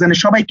 প্রথম এক্সামে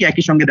সবাইকে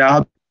একই সঙ্গে দেওয়া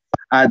হবে,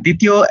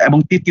 দ্বিতীয় এবং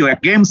তৃতীয়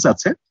গেমস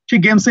আছে,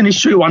 সেই গেমসে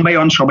নিশ্চয়ই 1 বাই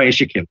 1 সবাই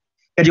এসে খেলবে।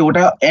 কাজে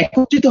ওটা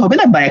একত্রিত হবে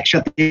না বা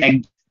একসাথে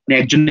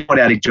একজনের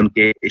পরে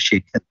আরেকজনকে এসে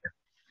খেলবে।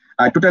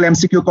 টোটাল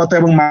এমসিকিউ কত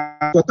এবং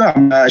কত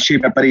আমরা সেই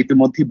ব্যাপারে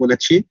ইতিমধ্যেই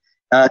বলেছি।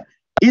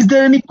 Is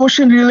there any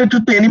question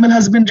related to animal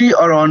husbandry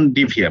or on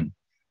DVM?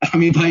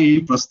 আমি ভাই এই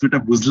প্রশ্নটা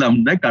বুঝলাম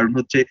না, কারণ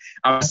হচ্ছে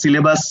আমার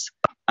সিলেবাস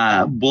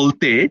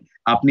বলতে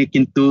আপনি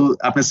কিন্তু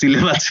আপনার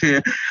সিলেবাসে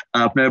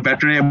আপনার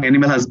ভেটেরিনারি এবং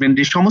অ্যানিমাল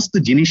হাজবেন্ডারি সমস্ত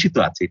জিনিসই তো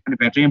আছে, এখানে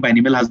ভেটেরিনারি বা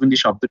অ্যানিমাল হাজবেন্ডারি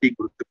শব্দটি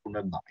গুরুত্বপূর্ণ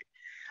নয়।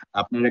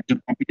 আপনার একজন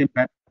কম্পিটেন্ট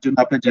জন্য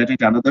আপনার যা যা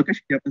জানা দরকার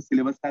সেটি আপনার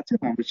সিলেবাসে আছে,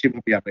 এবং আমরা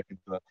সেভাবে আমরা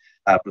কিন্তু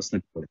প্রশ্ন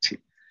করেছি।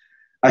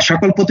 আর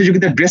সকল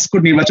প্রতিযোগিতার ড্রেস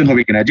কোড নির্বাচন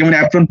হবে কিনা, যেমন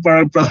অ্যাপ্রন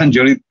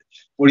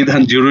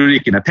পরিধান জরুরি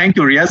কিনা? থ্যাংক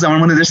ইউ রিয়াজ, আমার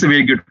মনে হয় that's a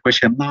very good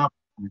question. না,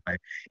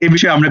 এই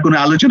বিষয়ে আমরা কোনো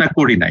আলোচনা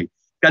করি নাই,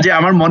 কাজে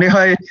আমার মনে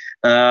হয়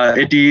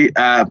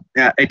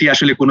এটি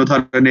আসলে কোনো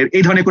ধরনের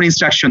এই ধরনের কোনো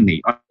ইনস্ট্রাকশন নেই,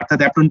 অর্থাৎ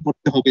অ্যাপ্রন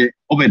পড়তে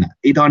হবে না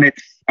এই ধরনের,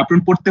 অ্যাপ্রন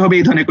পড়তে হবে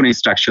এই ধরনের কোনো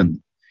ইনস্ট্রাকশন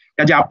নেই।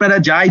 কাজে আপনারা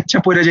যা ইচ্ছা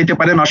পড়ে যেতে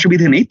পারেন,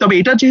 অসুবিধা নেই। তবে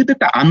এটা যেহেতু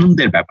একটা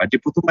আনন্দের ব্যাপার যে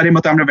প্রথমবারের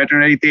মতো আমরা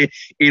ভেটেরিনারিতে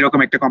এইরকম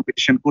একটা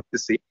কম্পিটিশন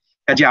করতেছি,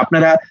 কাজে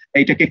আপনারা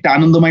এটাকে একটা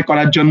আনন্দময়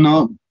করার জন্য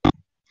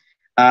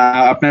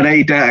আপনারা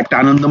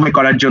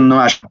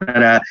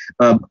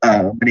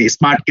মানে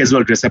স্মার্ট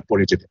ক্যাজুয়াল ড্রেস আপ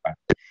পরে যেতে পারেন।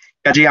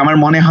 কাজে আমার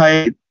মনে হয়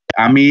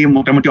আমি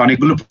মোটামুটি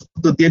অনেকগুলো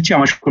প্রশ্ন দিয়েছি,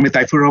 আমার সহকর্মী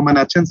তাইফুর রহমান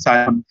আছেন, স্যার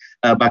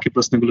বাকি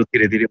প্রশ্নগুলো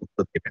ধীরে ধীরে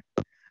উত্তর দেবেন।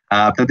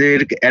 আপনাদের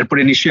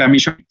এরপরে নিশ্চয়ই আমি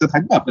সংযুক্ত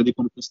থাকবো, আপনাদের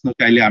কোনো প্রশ্ন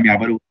চাইলে আমি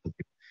আবারও উত্তর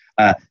দেব।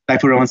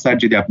 তাইফুর রহমান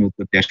স্যার যদি আপনি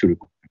উত্তর দেওয়া শুরু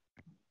করেন।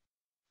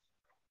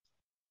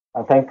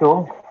 Thank you.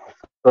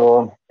 তো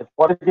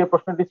পরে যে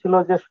প্রশ্নটি ছিল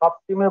যে সব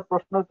টিমের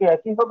প্রশ্ন কি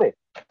একই হবে?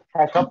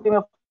 হ্যাঁ, সব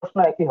টিমের প্রশ্ন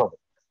একই হবে,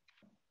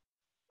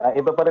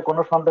 এ ব্যাপারে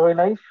কোনো সন্দেহই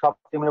নাই। সব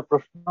টিমের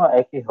প্রশ্ন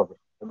একই হবে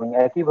এবং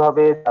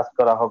একইভাবে কাজ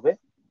করা হবে।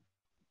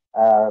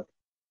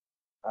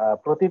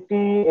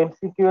 প্রতিটি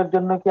এমসিকিউ এর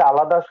জন্য কি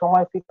আলাদা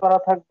সময় ফিক্স করা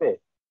থাকবে?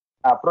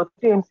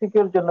 প্রতিটি এমসিকিউ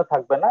এর জন্য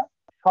থাকবে না,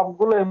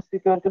 সবগুলো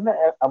এমসিকিউ এর জন্য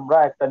আমরা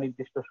একটা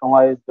নির্দিষ্ট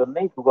সময়ের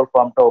জন্যই গুগল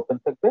ফর্মটা ওপেন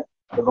থাকবে,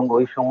 এবং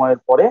ওই সময়ের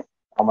পরে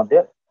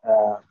আমাদের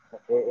আহ,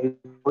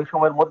 ওই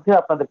সময়ের মধ্যে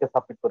আপনাদেরকে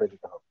সাবমিট করে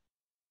দিতে হবে।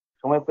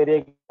 সময়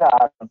পেরিয়ে গেলে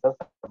আর আনসার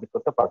সাবমিট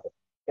করতে পারবে।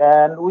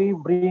 Can we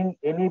bring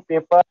any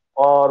paper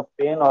or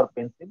pen or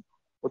pencil?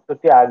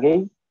 উত্তরটি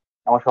আগেই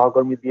আমার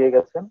সহকর্মী দিয়ে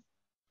গেছেন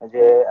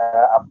যে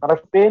আপনারা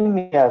পেন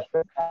নিয়ে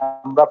আসবেন,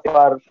 আমরা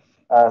পেপার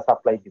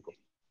সাপ্লাই দিব।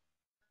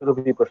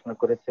 রুবি প্রশ্ন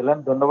করেছিলেন,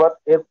 ধন্যবাদ।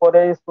 এরপরে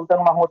সুলতান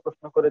মাহমুদ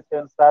প্রশ্ন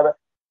করেছেন, sir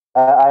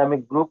I M A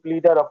group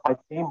leader of my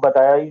team but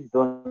I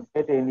don't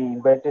get any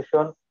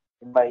invitation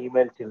in my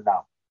email till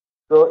now.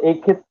 তো এই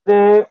ক্ষেত্রে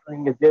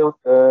যে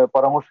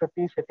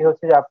পরামর্শটি সেটি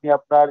হচ্ছে যে আপনি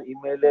আপনার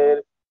ইমেলের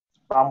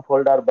স্পাম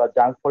ফোল্ডার বা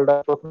জাঙ্ক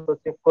ফোল্ডার প্রথমত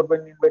চেক করবেন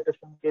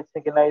ইনভাইটেশন গিয়েছে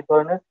কিনা এই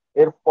ধরনের।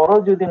 এরপরও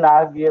যদি না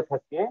গিয়ে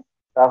থাকে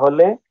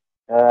তাহলে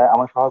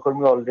আমার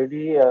সহকর্মী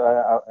অলরেডি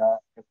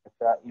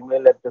একটা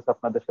ইমেল অ্যাড্রেস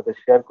আপনাদের সাথে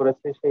শেয়ার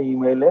করেছে, সেই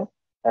ইমেইলে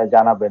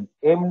জানাবেন।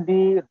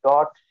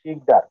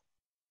 md.শিকদার,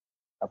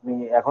 আপনি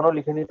এখনো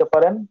লিখে নিতে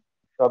পারেন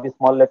সবই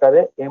স্মল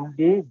লেটারে,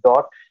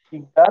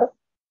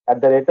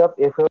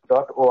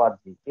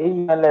 md.শিকদার@ff.org, এই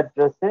ইমেল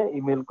অ্যাড্রেসে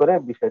ইমেল করে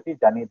বিষয়টি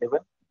জানিয়ে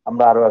দেবেন,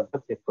 আমরা আরো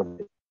একবার চেক করে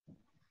দেব।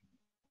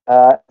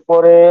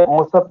 পরে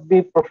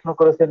মোসাব্বির প্রশ্ন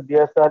করেছেন,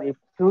 dear sir, if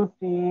two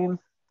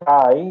teams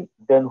tie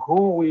then who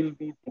will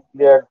be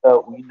declare the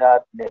winner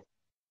next,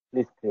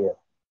 please clear.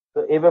 তো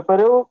এই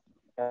ব্যাপারেও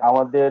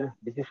আমাদের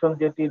ডিসিশন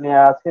যেটি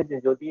নেওয়া আছে যে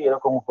যদি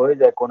এরকম হয়ে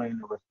যায় কোনো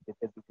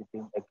ইউনিভার্সিটিতে দুটি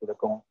টিম একই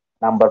রকম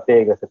নাম্বার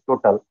পেয়ে গেছে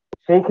টোটাল,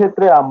 সেই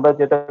ক্ষেত্রে আমরা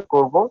যেটা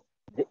করব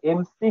যে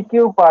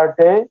এমসিকিউ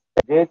পার্টে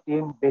যে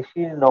টিম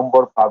বেশি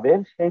নম্বর পাবে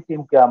সেই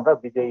টিমকে আমরা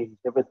বিজয়ী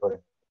হিসেবে ধরে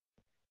নেব।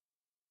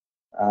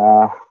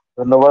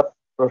 ধন্যবাদ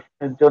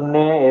প্রশ্নের জন্য।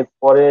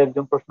 এরপরে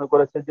একজন প্রশ্ন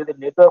করেছে, যদি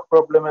নেটওয়ার্ক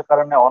প্রবলেমের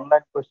কারণে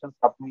অনলাইন কোয়েশ্চেন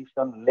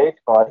সাবমিশন লেট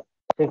হয়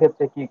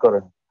সেক্ষেত্রে কি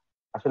করেন?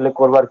 আসলে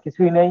করবার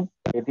কিছুই নেই,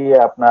 এটি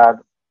আপনার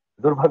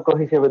দুর্ভাগ্য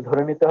হিসেবে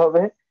ধরে নিতে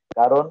হবে,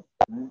 কারণ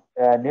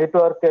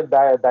নেটওয়ার্কের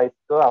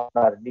দায়িত্ব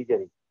আপনার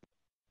নিজেরই।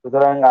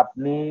 সুতরাং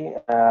আপনি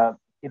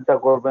চিন্তা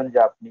করবেন যে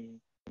আপনি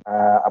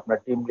আপনার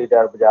টিম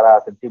লিডার যারা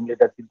আছেন, টিম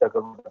লিডার চিন্তা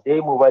করবেন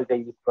যেই মোবাইলটা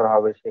ইউজ করা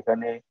হবে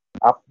সেখানে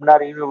আপনার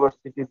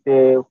ইউনিভার্সিটিতে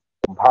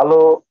ভালো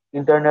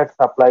ইন্টারনেট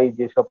সাপ্লাই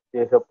যেসব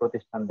যেসব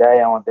প্রতিষ্ঠান দেয়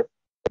আমাদের,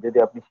 যদি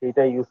আপনি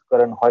সেইটা ইউজ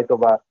করেন হয়তো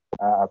বা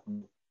আপনি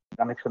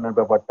কানেকশনের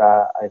ব্যাপারটা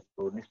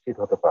একটু নিশ্চিত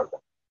হতে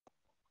পারবেন।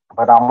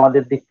 বাট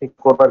আমাদের দিক থেকে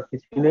করবার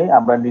কিছুই নেই,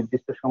 আমরা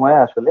নির্দিষ্ট সময়ে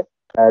আসলে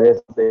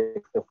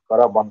রেসপেক্ট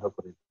করা বন্ধ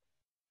করে দিই।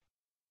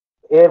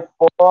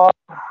 এরপর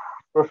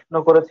প্রশ্ন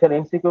করেছেন,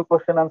 এমসিকিউ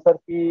কোশ্চেন আনসার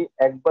কি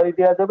একবারই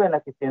দেওয়া যাবে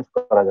নাকি চেঞ্জ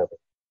করা যাবে?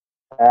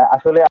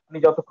 আসলে আপনি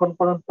যতক্ষণ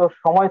পর্যন্ত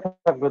সময়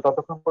থাকবে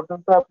ততক্ষণ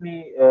পর্যন্ত আপনি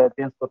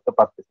চেঞ্জ করতে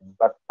পারতেছেন,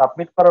 বাট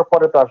সাবমিট করার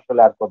পরে তো আসলে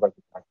আর করবার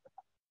কিছু থাকবে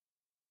না।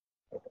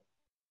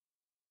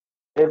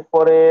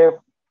 এরপরে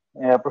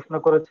প্রশ্ন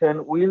করেছেন,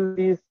 will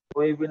this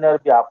webinar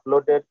be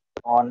uploaded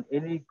on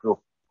any group?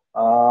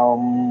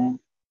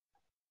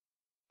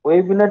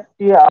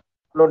 ওয়েবিনারটি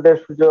আপলোডের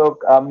সুযোগ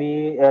আমি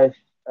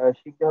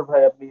শিকদার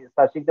ভাই, আপনি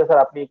স্যার শিকদার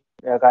স্যার, আপনি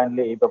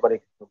কাইন্ডলি এই ব্যাপারে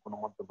কিছু কোনো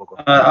মন্তব্য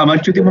করুন। আমার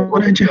যদি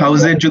মনে হয় যে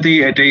হাউসের যদি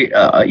এটাই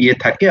ইয়ে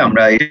থাকে,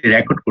 আমরা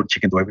রেকর্ড করছি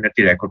কিন্তু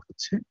ওয়েবিনারটি রেকর্ড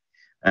হচ্ছে,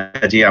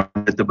 যে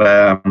আমাদের তো বা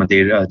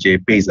আমাদের যে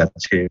পেজ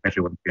আছে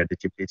olympiad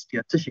যে পেজটি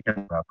আছে সেখানে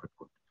আমরা আপলোড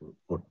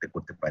করতে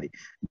করতে পারি,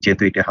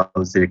 যেহেতু এটা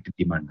হাউসের একটি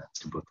ডিমান্ড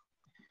আছে।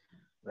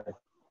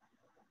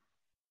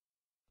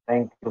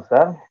 Thank you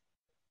sir.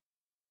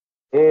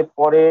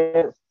 এরপরে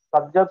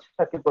সাজ্জাদ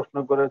সাকিব প্রশ্ন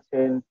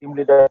করেছেন, team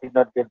leader did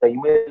not get the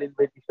email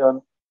invitation.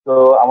 তো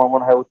আমার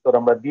মনে হয় উত্তর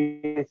আমরা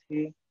দিয়েছি।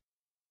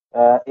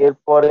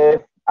 এরপরে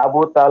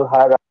আবু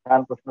তালহা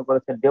রাহান প্রশ্ন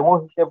করেছেন, ডেমো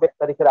হিসেবে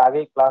তারিখের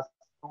আগেই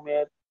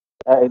ক্লাসরুমের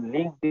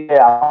লিংক দিয়ে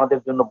আমাদের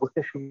জন্য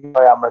বুঝতে সুবিধা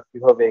হয়, আমরা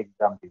কিভাবে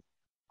এক্সাম দিব?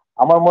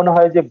 আমার মনে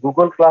হয় যে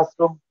গুগল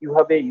ক্লাসরুম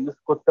কিভাবে ইউজ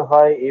করতে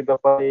হয় এই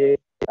ব্যাপারে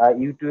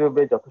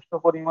ইউটিউবে যথেষ্ট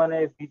পরিমাণে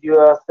ভিডিও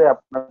আছে,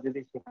 আপনারা যদি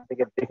সেখান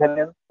থেকে দেখে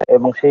নেন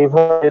এবং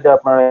সেইভাবে যদি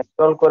আপনারা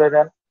ইনস্টল করে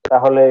নেন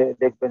তাহলে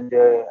দেখবেন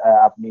যে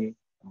আপনি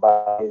বা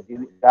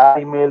যার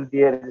ইমেল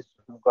দিয়ে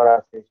রেজিস্ট্রেশন করা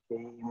আছে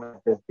সেই ইমেল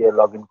দিয়ে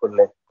লগ ইন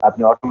করলে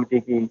আপনি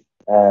অটোমেটিকই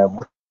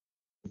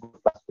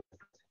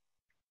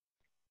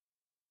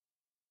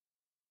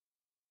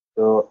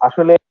তো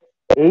আসলে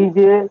এই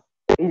যে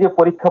এই যে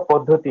পরীক্ষা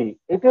পদ্ধতি,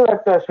 এটাও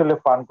একটা আসলে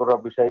ফান করার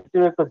বিষয়,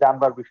 এটাও একটু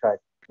জানবার বিষয়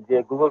যে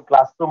গুগল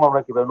ক্লাসরুম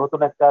আমরা কিভাবে,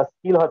 নতুন একটা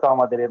স্কিল হয়তো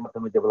আমাদের এর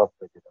মাধ্যমে ডেভেলপ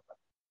হয়ে যেতে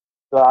পারে।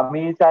 তো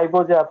আমি চাইবো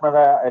যে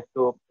আপনারা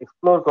একটু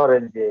এক্সপ্লোর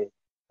করেন যে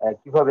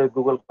কিভাবে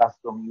গুগল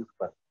ক্লাসরুম ইউজ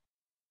করেন।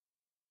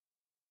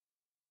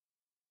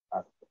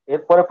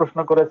 এরপরে প্রশ্ন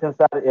করেছেন,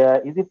 sir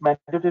is it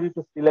mandatory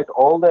to select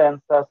all the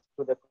answers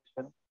to the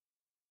question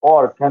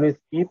or can you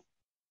skip?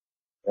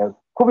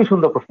 খুবই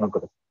সুন্দর প্রশ্ন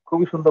করেছেন,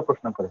 খুবই সুন্দর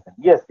প্রশ্ন করেছেন।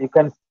 Yes, you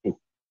can skip.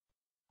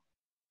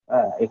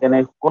 এখানে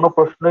কোনো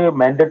প্রশ্নই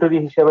ম্যান্ডেটরি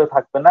হিসেবে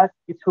থাকবে না,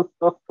 কিছু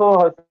তথ্য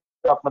হয়তো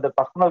আপনাদের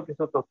পার্সোনাল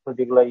কিছু তথ্য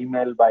যেগুলো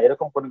ইমেল বা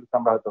এরকম কোনো কিছু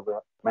আমরা হয়তো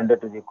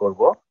ম্যান্ডেটরি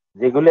করব,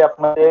 যেগুলি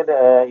আপনাদের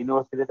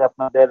ইউনিভার্সিটিতে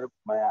আপনাদের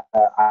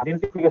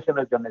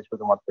আইডেন্টিফিকেশনের জন্য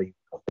শুধুমাত্র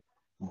ইউজ হবে,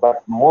 বাট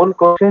মূল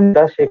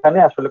কোশ্চেনটা সেখানে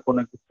আসলে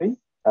কোনো কিছুই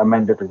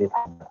ম্যান্ডেটরি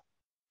থাকবে না।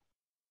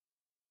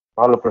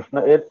 ভালো প্রশ্ন।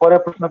 এরপরে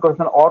প্রশ্ন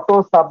করেছেন অটো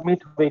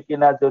সাবমিট হবে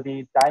কিনা যদি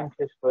টাইম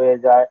শেষ হয়ে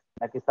যায়,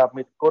 নাকি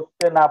সাবমিট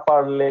করতে না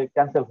পারলে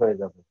ক্যান্সেল হয়ে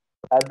যাবে?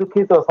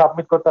 দুঃখিত,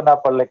 সাবমিট করতে না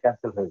পারলে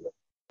ক্যান্সেল হয়ে যাবে।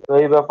 তো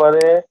এই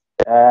ব্যাপারে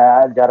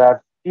যারা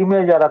টিমে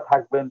যারা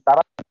থাকবেন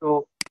তারা একটু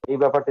এই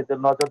ব্যাপারটিতে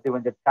নজর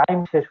দিবেন যে টাইম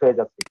শেষ হয়ে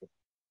যাচ্ছে কিনা।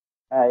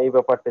 হ্যাঁ, এই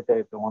ব্যাপারটিতে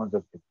একটু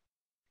মনোযোগ দিবেন।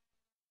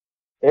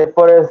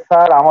 এরপরে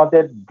স্যার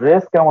আমাদের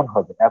ড্রেস কেমন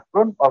হবে,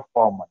 অ্যাপ্রন অর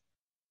ফর্মাল?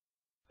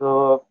 তো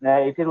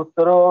এটির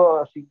উত্তরও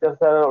শিকদার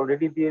স্যার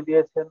অলরেডি দিয়ে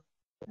দিয়েছেন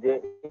যে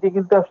এটি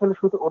কিন্তু আসলে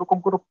শুধু ওরকম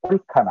কোনো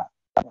পরীক্ষা না।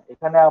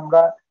 এখানে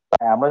আমরা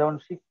আমরা যেমন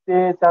শিখতে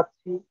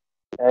চাচ্ছি,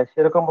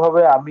 সেরকম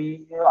ভাবে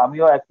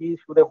আমিও একই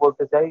সুরে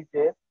বলতে চাই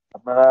যে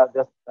আপনারা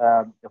জাস্ট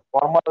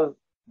ফর্মাল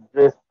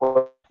ড্রেস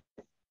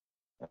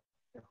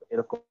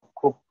এরকম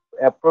খুব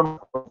অ্যাপ্রন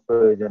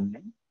প্রয়োজন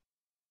নেই।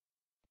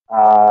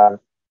 আর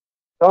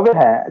তবে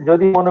হ্যাঁ,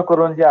 যদি মনে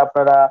করুন যে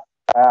আপনারা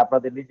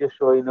আপনাদের নিজস্ব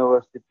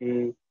ইউনিভার্সিটি,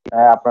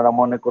 আপনারা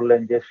মনে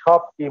করলেন যে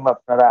সব টিম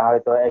আপনারা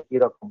হয়তো একই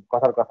রকম,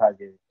 কথার কথা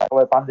যে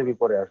সবাই পাঞ্জাবি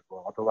পরে আসবো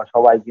অথবা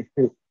সবাই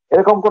কিছু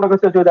এরকম কোনো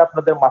কিছু যদি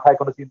আপনাদের মাথায়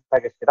কোনো চিন্তা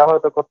থাকে সেটা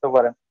হয়তো করতে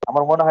পারেন।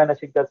 আমার মনে হয় না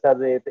শিক্ষা স্যার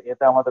যে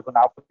এতে আমাদের কোনো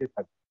আপত্তি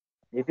থাকবে,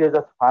 এটিও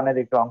জাস্ট ফানের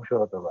একটু অংশ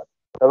হতে পারে।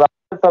 তবে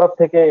আমাদের তরফ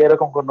থেকে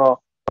এরকম কোনো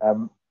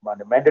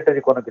মানে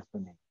ম্যান্ডেটরি কোনো কিছু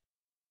নেই।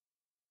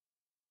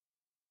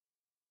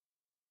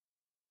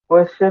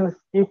 কোয়েশ্চেন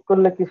স্কিপ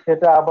করলে কি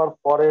সেটা আবার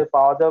পরে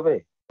পাওয়া যাবে?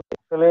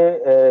 আসলে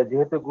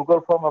যেহেতু গুগল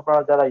ফর্ম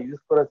আপনারা যারা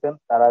ইউজ করেছেন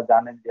তারা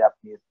জানেন যে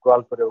আপনি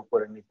স্ক্রল করে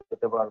উপরে নিচে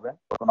যেতে পারবেন,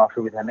 কোনো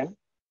অসুবিধা নেই।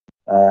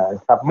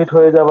 সাবমিট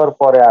হয়ে যাওয়ার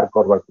পরে আর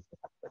করবার কিছু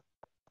থাকবে।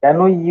 Can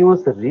we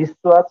use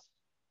wrist watch?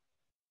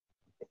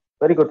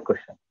 Very good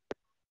question.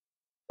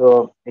 তো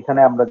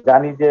এখানে আমরা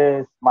জানি যে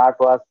স্মার্ট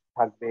ওয়াচ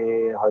থাকবে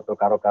হয়তো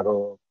কারো কারো।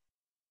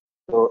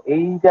 তো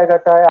এই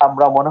জায়গাটায়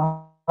আমরা মনে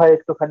হয়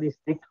একটুখানি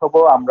স্ট্রিক্ট হব।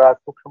 আমরা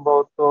খুব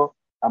সম্ভবত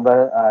আমরা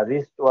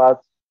রিস্ট ওয়াচ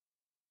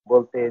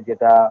বলতে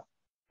যেটা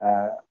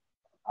আহ,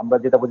 আমরা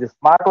যেটা বুঝি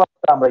স্মার্ট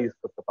ওয়াচটা আমরা ইউজ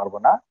করতে পারবো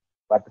না,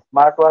 বাট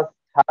স্মার্ট ওয়াচ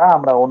ছাড়া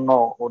আমরা অন্য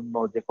অন্য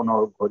যে কোনো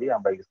ঘড়ি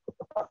আমরা ইউজ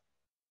করতে পারবো।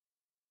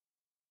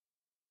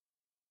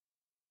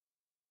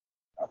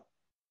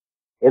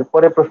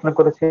 এরপরে প্রশ্ন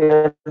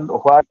করেছেন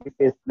what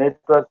is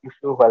network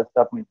issue while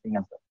submitting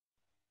answer?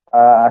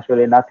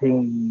 আসলে নাথিং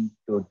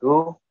টু ডু।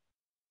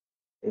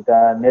 এটা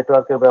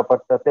নেটওয়ার্কের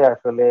ব্যাপারটাতে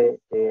আসলে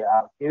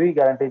কেউই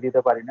গ্যারান্টি দিতে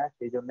পারি না,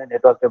 সেই জন্য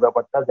নেটওয়ার্কের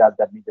ব্যাপারটা যার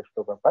যার নিজস্ব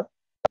ব্যাপার।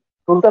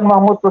 সুলতান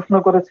মাহমুদ প্রশ্ন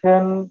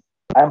করেছেন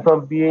I am from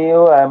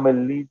বিএও, I M a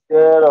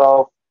leader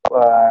of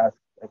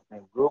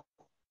group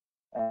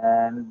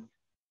and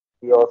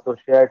he also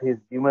shared his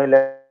Gmail.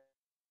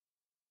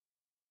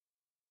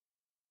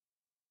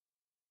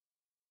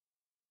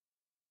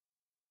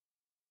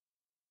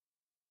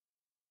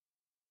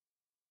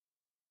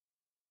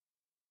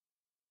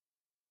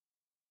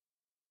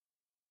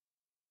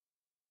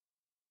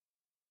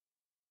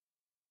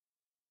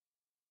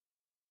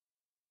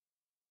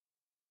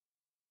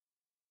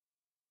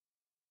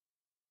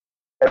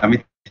 আমি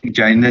ঠিক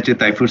জানি না যে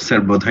তাইফুর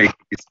স্যার বোধহয়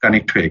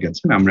ডিসকানেক্ট হয়ে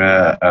গেছেন।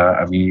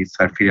 আমি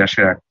স্যার ফিরে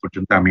আসার আগ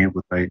পর্যন্ত আমিও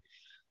বোধহয়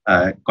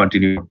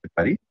কন্টিনিউ করতে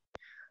পারি।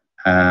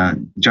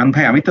 জন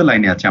ভাই, আমি তো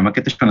লাইনে আছি, আমাকে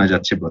তো শোনা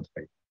যাচ্ছে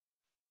বোধহয়।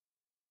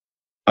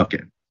 ওকে,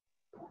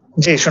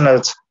 জি শোনা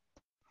যাচ্ছে।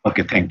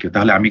 ওকে, থ্যাংক ইউ।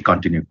 তাহলে আমি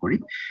কন্টিনিউ করি।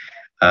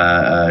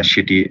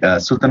 সেটি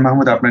সুলতান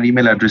মাহমুদ, আপনার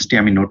ইমেল অ্যাড্রেসটি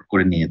আমি নোট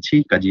করে নিয়েছি,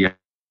 কাজী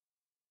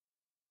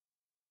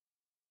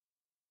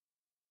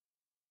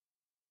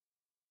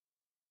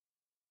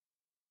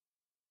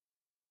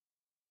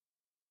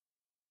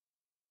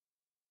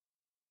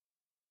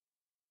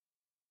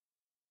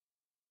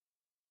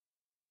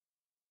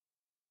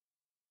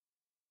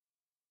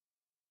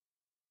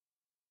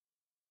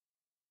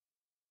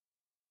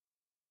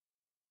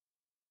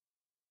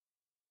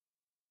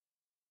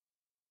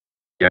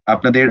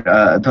আপনাদের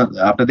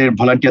আপনাদের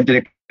ভলান্টিয়ারদের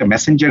একটা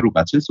মেসেঞ্জার গ্রুপ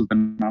আছে, সুলতান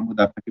মাহমুদ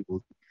আপনাকে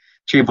বলছি।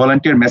 সেই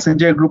ভলান্টিয়ার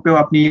মেসেঞ্জার গ্রুপেও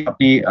আপনি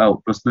আপনি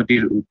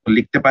প্রশ্নটির উত্তর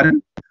লিখতে পারেন,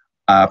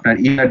 আপনার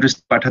ইমেল অ্যাড্রেস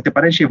পাঠাতে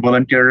পারেন। সেই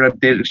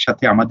ভলান্টিয়ারদের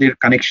সাথে আমাদের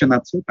কানেকশন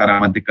আছে, তারা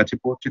আমাদের কাছে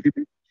পৌঁছে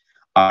দিবে।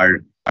 আর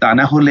তা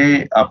না হলে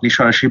আপনি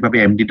সরাসরি ভাবে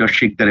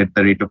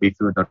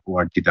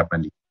md.shiকদার@afo.org তে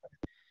আপনার লিখতে পারেন।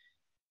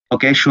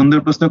 ওকে, সুন্দর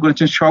প্রশ্ন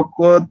করেছেন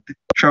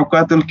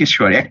শওকতুল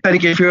কিশোর। 1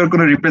 তারিখে এফিওর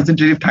কোনো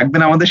রিপ্রেজেন্টেটিভ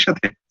থাকবেন আমাদের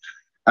সাথে?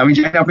 আমি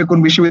জানি আপনি কোন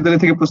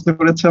বিশ্ববিদ্যালয় থেকে প্রশ্ন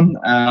করেছেন।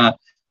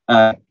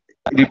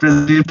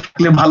 রিপ্রেজেন্টেটিভ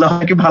থাকলে ভালো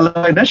হয় কি ভালো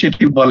হয় না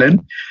সেটি বলেন।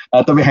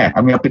 তবে হ্যাঁ,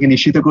 আমি আপনাকে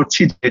নিশ্চিত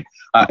করছি যে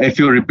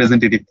এফিও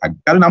রিপ্রেজেন্টেটিভ থাকবে।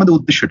 কারণ আমাদের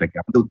উদ্দেশ্যটা কি?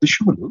 আমাদের উদ্দেশ্য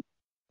হলো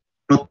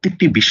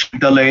প্রত্যেকটি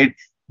বিশ্ববিদ্যালয়ের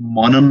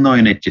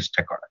মনোন্নয়নের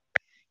চেষ্টা করা।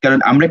 কারণ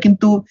আমরা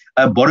কিন্তু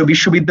বড়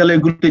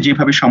বিশ্ববিদ্যালয়গুলোতে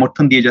যেভাবে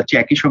সমর্থন দিয়ে যাচ্ছি,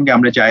 একই সঙ্গে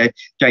আমরা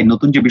চাই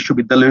নতুন যে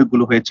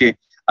বিশ্ববিদ্যালয়গুলো হয়েছে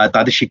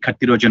তাদের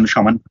শিক্ষার্থীরাও যেন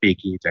সমানভাবে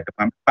এগিয়ে যায়।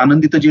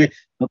 আনন্দিত যে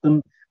নতুন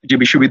যে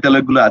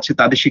বিশ্ববিদ্যালয়গুলো আছে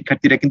তাদের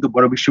শিক্ষার্থীরা কিন্তু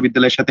বড়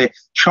বিশ্ববিদ্যালয়ের সাথে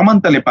সমান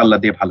তালে পাল্লা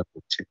দিয়ে ভালো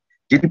করছে,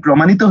 যেটি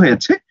প্রমাণিত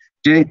হয়েছে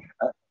যে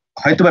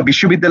হয়তোবা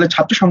বিশ্ববিদ্যালয়ের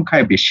ছাত্র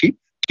সংখ্যায় বেশি,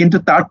 কিন্তু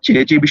তার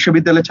চেয়ে যে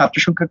বিশ্ববিদ্যালয়ের ছাত্র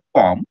সংখ্যা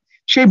কম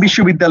সেই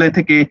বিশ্ববিদ্যালয়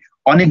থেকে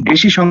অনেক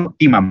বেশি সংখ্যক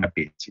টিম আমরা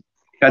পেয়েছি।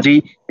 কাজেই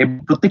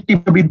প্রত্যেকটি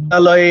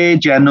বিশ্ববিদ্যালয়ে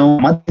যেন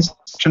আমাদের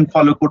ইনস্ট্রাকশন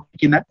ফলো করছে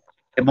কিনা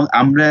এবং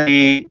আমরা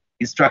এই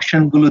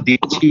ইনস্ট্রাকশন গুলো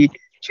দিচ্ছি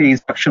সেই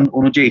ইনস্ট্রাকশন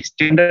অনুযায়ী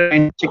স্ট্যান্ডার্ড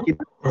হচ্ছে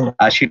কিনা,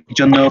 আর সেটার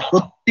জন্য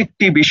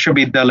প্রত্যেকটি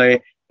বিশ্ববিদ্যালয়ে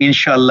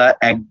ইনশাআল্লাহ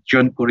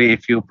একজন করে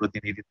এফইউ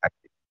প্রতিনিধি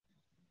থাকবে।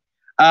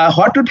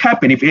 What would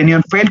happen if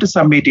anyone failed to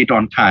submit it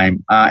on time?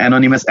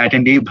 Anonymous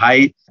attendee, ভাই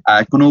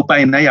কোনো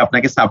উপায় নাই,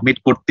 আপনাকে সাবমিট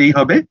করতেই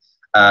হবে,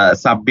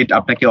 সাবমিট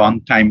আপনাকে অন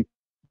টাইম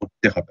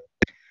করতে হবে।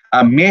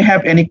 May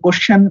have any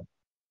question?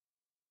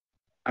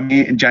 আমি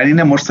জানি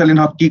না মোরসালিন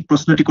হক কি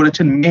প্রশ্নটি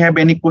করেছেন। May have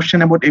any question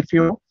about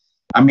FAO?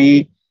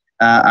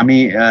 আমি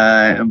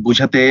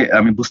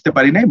বুঝতে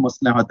পারি নাই,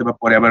 মোসলিন হয়তো বা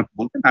পরে আবার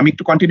বলবেন। আমি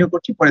একটু কন্টিনিউ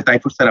করছি, পরে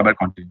তাইফুর স্যার আবার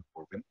কন্টিনিউ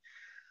করবেন।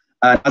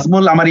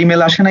 নাজমুল, আমার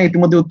ইমেল আসে না,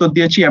 ইতিমধ্যে উত্তর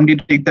দিয়েছি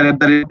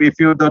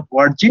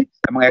md@fao.org,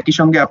 এবং একই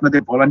সঙ্গে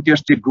আপনাদের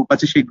ভলান্টিয়ার্স যে গ্রুপ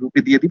আছে সেই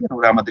গ্রুপে দিয়ে দিবেন,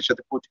 ওরা আমাদের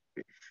সাথে পৌঁছবে।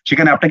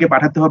 সেখানে আপনাকে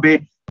পাঠাতে হবে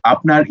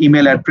আপনার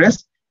ইমেল অ্যাড্রেস,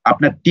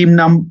 আপনার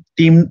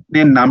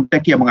টিমের নামটা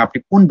কি এবং আপনি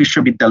কোন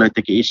বিশ্ববিদ্যালয়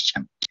থেকে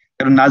এসেছেন।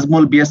 কারণ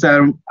নাজমুল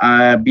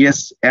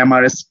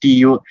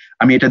BSMRSTU,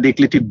 আমি এটা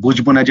দেখলে ঠিক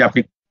বুঝবো না যে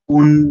আপনি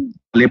কোন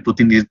দলে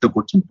প্রতিনিধিত্ব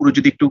করছেন। পুরো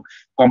যদি একটু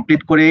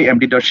কমপ্লিট করে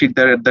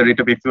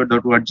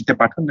md.shikdar@fao.org তে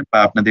পাঠান, বা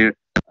আপনাদের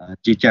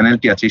যে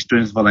চ্যানেলটি আছে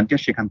স্টুডেন্টস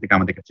ভলান্টিয়ার, সেখান থেকে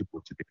আমাদের কাছে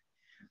পৌঁছে দেবে।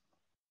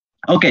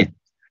 ওকে,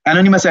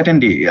 অ্যানোনিমাস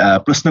অ্যাটেন্ডি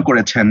প্রশ্ন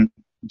করেছেন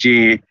যে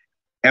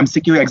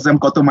এমসিকিউ এক্সাম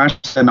কত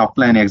মার্কস,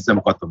 অফলাইন এক্সাম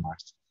কত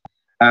মার্কস।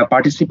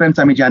 পার্টিসিপেন্টস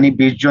আমি জানি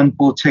 20 জন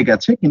পৌঁছে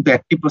গেছে, কিন্তু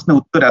একটি প্রশ্নের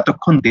উত্তর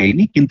এতক্ষণ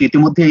দেয়নি। কিন্তু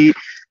ইতিমধ্যেই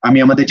আমি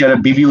আমাদের যারা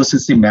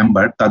BVOCC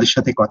মেম্বার তাদের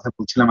সাথে কথা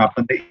বলছিলাম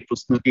আপনাদের এই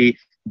প্রশ্নটি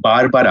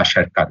বারবার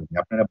আসার কারণে।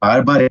 আপনারা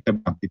বারবার এটা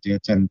ভাবতে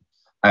চেয়েছেন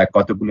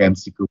কতগুলো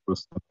এমসিকিউ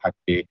প্রশ্ন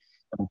থাকবে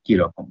এবং কি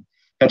রকম।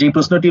 কাজে এই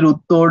প্রশ্নটির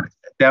উত্তর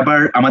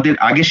দেবার আমাদের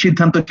আগের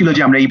সিদ্ধান্ত ছিল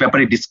যে আমরা এই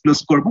ব্যাপারে ডিসক্লোজ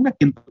করব না,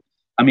 কিন্তু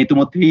আমি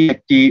ইতিমধ্যেই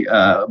একটি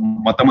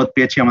মতামত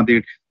পেয়েছি আমাদের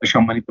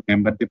সম্মানিত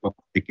মেম্বারদের পক্ষ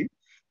থেকে।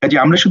 কাজে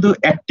আমরা শুধু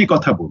একটি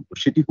কথা বলবো,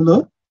 সেটি হলো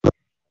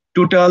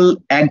টোটাল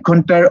 1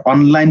 ঘন্টার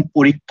অনলাইন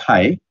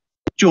পরীক্ষায়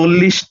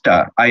 40টা,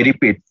 আই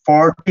রিপিট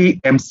 40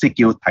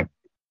 এমসিকিউ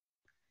থাকবে,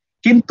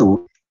 কিন্তু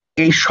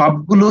এই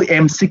সবগুলো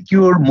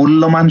এমসিকিউর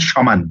মূল্যমান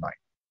সমান নয়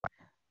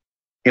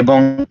এবং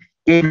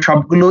এই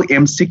সবগুলো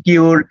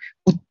এমসিকিউর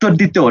উত্তর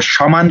দিতেও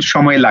সমান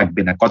সময়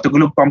লাগবে না।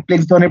 কতগুলো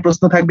কমপ্লেক্স ধরনের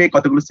প্রশ্ন থাকবে,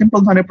 কতগুলো সিম্পল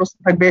ধরনের প্রশ্ন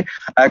থাকবে,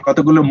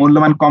 কতগুলো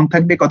মূল্যমান কম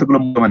থাকবে, কতগুলো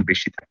মূল্যমান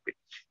বেশি থাকবে।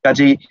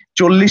 কাজেই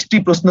 40টি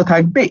প্রশ্ন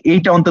থাকবে,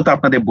 এইটা অন্তত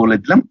আপনাদের বলে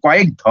দিলাম।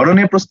 কয়েক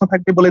ধরনের প্রশ্ন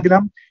থাকবে বলে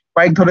দিলাম,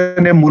 কয়েক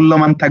ধরনের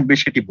মূল্যমান থাকবে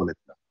সেটি বলে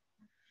দিলাম।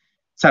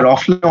 স্যার,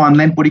 অফলাইন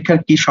অনলাইন পরীক্ষার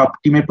কি সব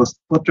টিমের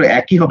প্রশ্নপত্র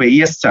একই হবে?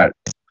 ইয়েস স্যার,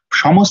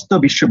 সমস্ত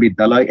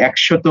বিশ্ববিদ্যালয়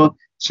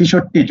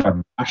 166 জন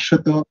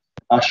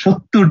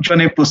 870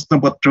 জনের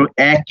প্রশ্নপত্র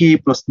একই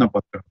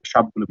প্রশ্নপত্র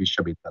সবগুলো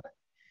বিশ্ববিদ্যালয়।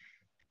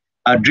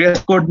 আর ড্রেস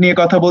কোড নিয়ে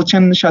কথা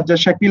বলছেন সাজ্জাদ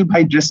শাকিল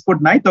ভাই, ড্রেস কোড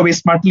নাই, তবে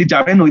স্মার্টলি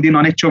যাবেন, ওই দিন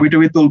অনেক ছবি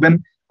তুলবেন,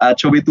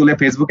 ছবি তুলে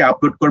ফেসবুকে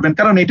আপলোড করবেন,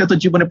 কারণ এটা তো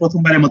জীবনে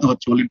প্রথমবারের মতো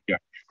হচ্ছে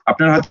অলিম্পিয়াড।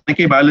 আপনারা হয়তো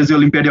অনেকেই বায়োলজি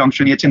অলিম্পিয়াডে অংশ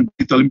নিয়েছেন,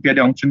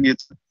 অলিম্পিয়াডে অংশ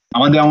নিয়েছেন,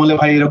 আমাদের আমলে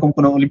ভাই এরকম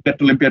কোনো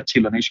অলিম্পিয়াড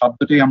ছিল না, এই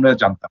শব্দটাই আমরা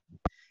জানতাম।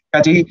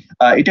 কাজেই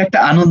এটা একটা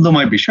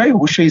আনন্দময় বিষয়,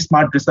 অবশ্যই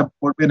স্মার্ট ড্রেস আপ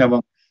করবেন এবং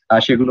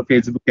সেগুলো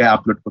ফেসবুকে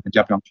আপলোড করবেন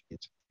যে আপনি অংশ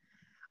নিয়েছেন।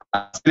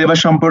 সিলেবাস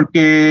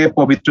সম্পর্কে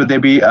পবিত্র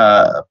দেবী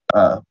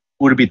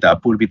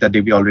পূর্বিতা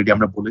দেবী অলরেডি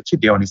আমরা বলেছি,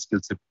 ডে অন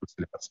স্কিলস এর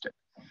সিলেবাসটা।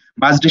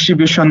 মাস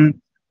ডিস্ট্রিবিউশন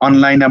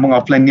অনলাইন এবং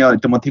অফলাইন নিয়ে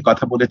ইতিমধ্যে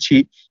কথা বলেছি।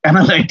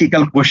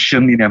 অ্যানালাইটিক্যাল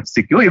কোশ্চেন ইন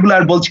এমসিকিউ, এগুলো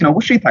আর বলছি না,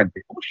 অবশ্যই থাকবে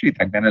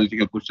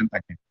অ্যানালাইটিক্যাল কোশ্চেন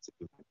থাকবে।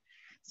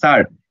 স্যার,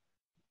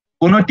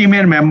 কোন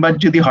টিমের মেম্বার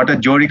যদি হঠাৎ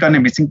জরুরি কারণে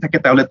মিসিং থাকে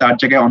তাহলে তার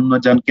জায়গায় অন্য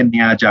জনকে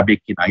নেওয়া যাবে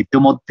কিনা?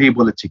 ইতিমধ্যেই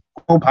বলেছি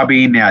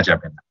কোনোভাবেই নেওয়া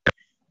যাবে না।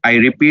 আই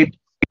রিপিট,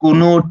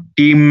 কোনো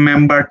টিম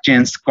মেম্বার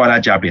চেঞ্জ করা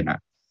যাবে না।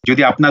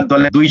 যদি আপনার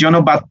দলে 2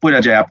 জনও বাদ পড়ে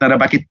যায়, আপনারা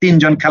বাকি 3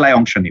 জন খেলায়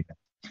অংশ নেবেন,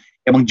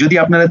 এবং যদি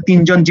আপনারা 3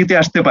 জন জিতে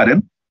আসতে পারেন,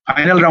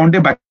 ফাইনাল রাউন্ডে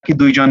বাকি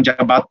 2 জন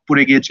যারা বাদ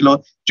পড়ে গিয়েছিল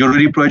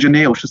জরুরি প্রয়োজনে,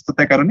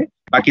 অসুস্থতার কারণে,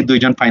 বাকি 2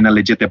 জন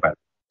ফাইনালে যেতে পারে।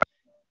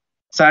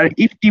 Sir,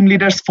 if team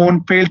leaders phone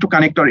fail to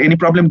connect or any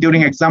problem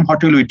during exam,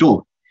 what will we do?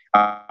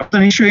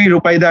 আপনার নিশ্চয়ই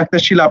রূপাইদা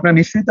আক্তার ছিল, আপনার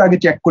নিশ্চয়ই তো আগে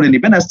চেক করে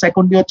নেবেন। আর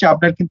সেকেন্ডলি হচ্ছে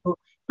আপনার কিন্তু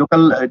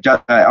লোকাল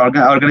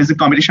অর্গানাইজিং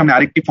কমিটির সামনে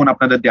আরেকটি ফোন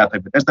আপনাদের দেওয়া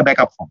থাকবে, দ্যাটস দ্য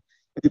ব্যাকআপ ফোন।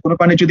 যদি কোনো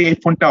কারণে যদি এই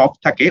ফোনটা অফ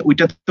থাকে,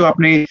 ওইটা তো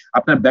আপনি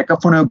আপনার ব্যাকআপ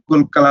ফোনে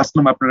গুগল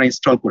ক্লাসরুম আপনারা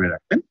ইনস্টল করে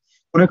রাখবেন।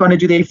 কোনো কারণে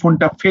যদি এই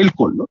ফোনটা ফেল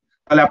করলো,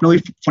 তাহলে আপনি ওই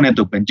ফোনে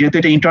দেখবেন, যেহেতু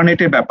এটা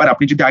ইন্টারনেটের ব্যাপার,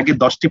 আপনি যদি আগে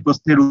 10টি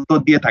প্রশ্নের উত্তর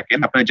দিয়ে থাকেন,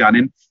 আপনারা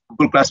জানেন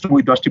গুগল ক্লাসরুম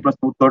ওই 10টি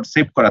প্রশ্নের উত্তর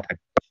সেভ করা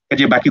থাকে,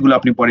 যে বাকিগুলো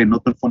আপনি পরে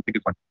নতুন ফোন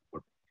থেকে কন্টিনিউ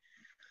করবেন।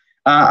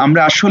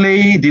 আমরা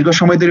আসলেই দীর্ঘ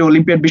সময় ধরে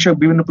অলিম্পিয়াড বিষয়ক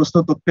বিভিন্ন প্রশ্ন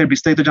তথ্যের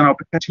বিস্তারিত জানার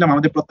অপেক্ষা ছিলাম।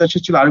 আমাদের প্রত্যাশা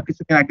ছিল আরো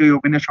কিছুদিন আগে ওই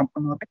ওয়েবিনার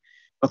সম্পন্ন হবে।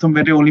 প্রথম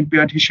ব্যাটে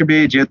অলিম্পিয়াড হিসেবে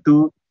যেহেতু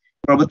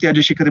পরবর্তী আজ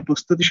শিক্ষার্থী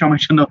প্রস্তুতি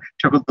সময়ের জন্য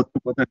সকল তথ্য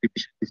পদ্ধতি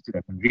বিশেষ দৃষ্টি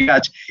রাখুন।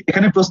 রিয়াজ,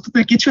 এখানে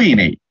প্রস্তুতির কিছুই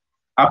নেই।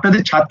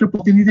 আপনাদের ছাত্র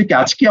প্রতিনিধিকে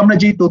আজকে আমরা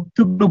যে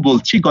তথ্যগুলো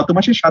বলছি, গত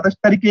মাসের 27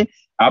 তারিখে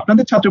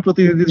আপনাদের ছাত্র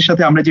প্রতিনিধিদের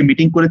সাথে আমরা যে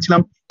মিটিং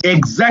করেছিলাম,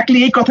 এক্স্যাক্টলি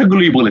এই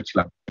কথাগুলোই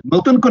বলেছিলাম,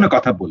 নতুন কোনো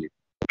কথা বলি।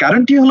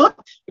 কারণটি হলো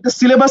এটা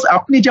সিলেবাস,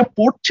 আপনি যা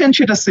পড়ছেন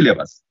সেটা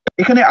সিলেবাস,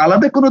 এখানে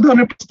আলাদা কোনো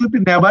ধরনের প্রস্তুতি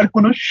নেওয়ার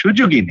কোনো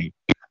সুযোগই নেই।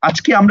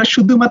 আজকে আমরা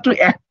শুধুমাত্র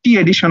একটি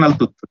এডিশনাল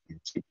তথ্য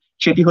দিয়েছি,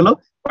 সেটি হলো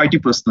কয়টি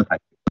প্রশ্ন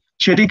থাকবে।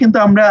 সেটি কিন্তু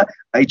আমরা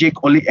এই যে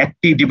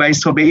একটি ডিভাইস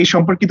হবে এই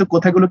সম্পর্কিত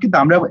কথাগুলো কিন্তু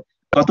আমরা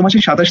গত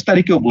মাসের 27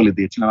 তারিখেও বলে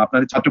দিয়েছিলাম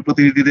আপনাদের ছাত্র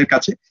প্রতিনিধিদের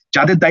কাছে,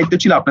 যাদের দায়িত্ব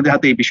ছিল আপনাদের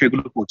হাতে এই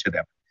বিষয়গুলো পৌঁছে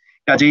দেওয়া।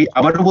 কাজেই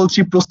আবারও বলছি,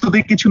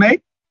 প্রস্তুতির কিছু নাই।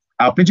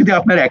 আপনি যদি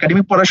আপনার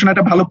একাডেমিক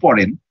পড়াশোনাটা ভালো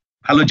পড়েন,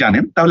 ভালো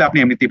জানেন, তাহলে আপনি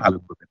এমনিতেই ভালো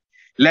করবেন।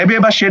 ল্যাবে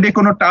বা শেডে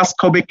কোনো টাস্ক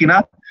হবে কিনা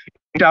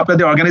এটা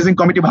আপনাদের অর্গানাইজিং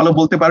কমিটি ভালো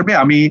বলতে পারবে,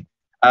 আমি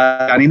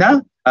জানি না।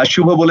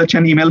 শুভ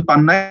বলেছেন ইমেল পান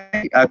নাই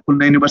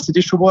খুলনা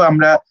ইউনিভার্সিটি। শুভ,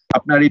 আমরা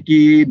আপনার এটি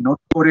নোট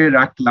করে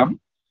রাখলাম।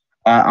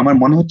 আমার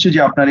মনে হচ্ছে যে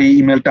আপনার এই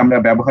ইমেলটা আমরা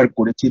ব্যবহার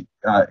করেছি,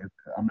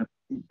 আমরা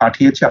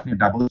পাঠিয়েছি, আপনি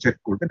ডাবল চেক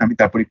করবেন। আমি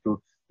তারপর একটু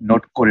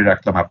নোট করে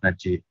রাখলাম আপনার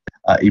যে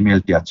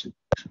ইমেলটি আছে।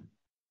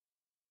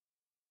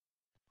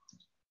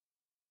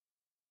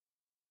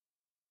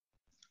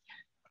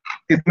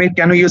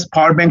 Can we use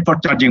power bank for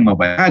charging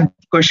mobile?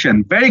 Good question.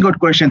 Very good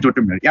question,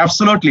 Tutumir.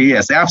 Absolutely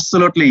yes.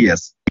 Absolutely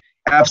yes.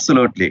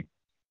 Absolutely.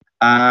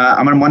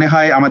 আমার মনে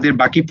হয় আমাদের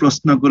বাকি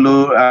প্রশ্নগুলো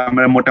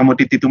আমরা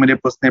মোটামুটি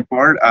তিতুমিরের প্রশ্নের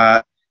পর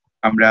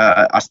আমরা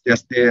আস্তে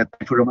আস্তে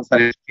তাইফুর রহমান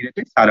স্যারের ফিরে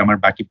যাই। স্যার আমার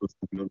বাকি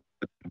প্রশ্নগুলো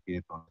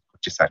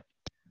করছি স্যার।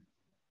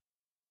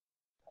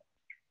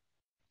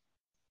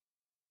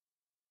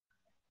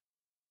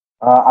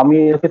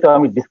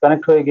 আমি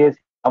ডিসকানেক্ট হয়ে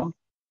গিয়েছিলাম।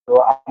 তো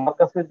আমার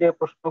কাছে যে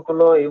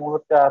প্রশ্নগুলো এই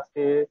মুহূর্তে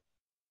আছে,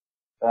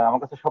 আমার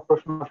কাছে সব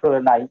প্রশ্ন আসলে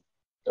নাই,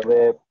 তবে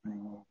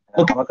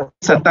আমার কাছে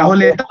স্যার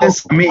তাহলে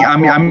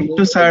আমি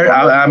একটু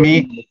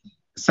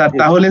স্যার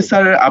তাহলে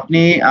স্যার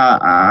আপনি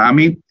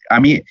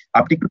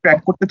আপনি একটু ট্র্যাক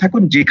করতে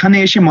থাকুন, যেখানে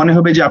এসে মনে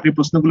হবে যে আপনি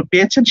প্রশ্নগুলো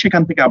পেয়েছেন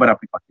সেখান থেকে আবার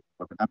আপনি কন্টিনিউ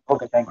করবেন।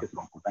 ওকে, থ্যাংক ইউ।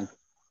 Thank you.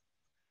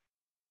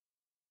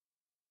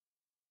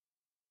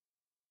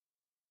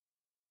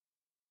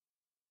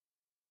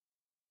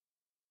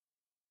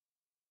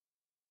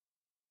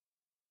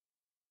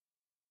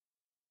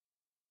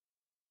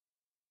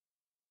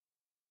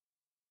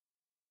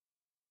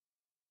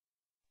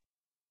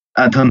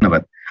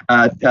 ধন্যবাদ।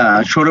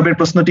 সৌরভের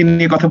প্রশ্নটি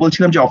নিয়ে কথা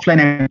বলছিলাম যে অফলাইন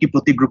কি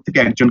প্রতি গ্রুপ থেকে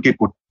একজনকে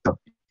করতে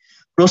হবে।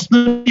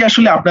 প্রশ্নটি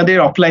আসলে আপনাদের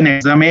অফলাইন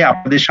এক্সামে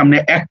আপনাদের সামনে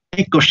একটি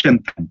কোশ্চেন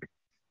থাকবে,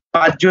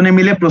 5 জনে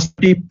মিলে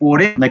প্রশ্নটি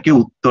পড়ে নাকি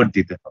উত্তর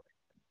দিতে হবে।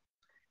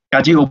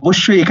 কাজে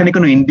অবশ্যই এখানে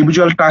কোনো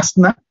ইন্ডিভিজুয়াল টাস্ক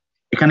না,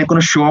 এখানে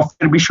কোনো শো অফ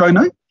এর বিষয়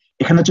নয়,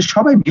 এখানে হচ্ছে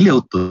সবাই মিলে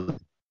উত্তর।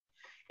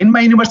 In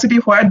my university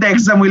where the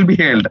exam will be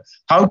held,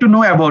 how to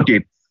know about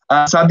it?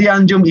 Sadia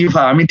Anjum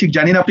Eva, আমি ঠিক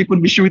জানি না আপনি কোন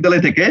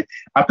বিশ্ববিদ্যালয় থেকে।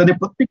 আপনাদের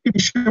প্রত্যেকটি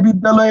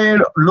বিশ্ববিদ্যালয়ের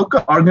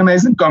লোকাল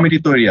অর্গানাইজিং কমিটি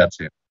তৈরি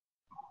আছে,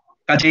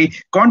 কাজেই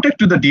contact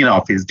to the dean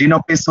office. Dean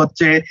office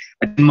হচ্ছে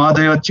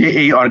মহোদয় হচ্ছে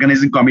এই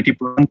অর্গানাইজিং কমিটি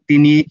প্রধান,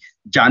 তিনি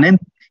জানেন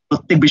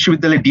প্রত্যেক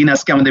বিশ্ববিদ্যালয়ের ডিন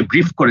আজকে আমাদের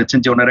ব্রিফ করেছেন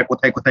যে ওনারা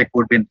কোথায় কোথায়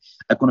করবেন,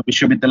 কোন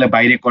বিশ্ববিদ্যালয়ে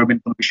বাইরে করবেন,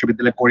 কোন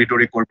বিশ্ববিদ্যালয়ে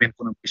করিডোরে করবেন,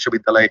 কোন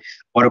বিশ্ববিদ্যালয়ে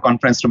বড়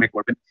কনফারেন্স রুমে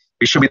করবেন।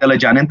 বিশ্ববিদ্যালয়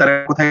জানেন তারা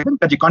কোথায় করবেন,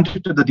 কাজে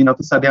contact to the dean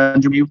office Sadia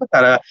Anjum Eva,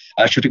 তারা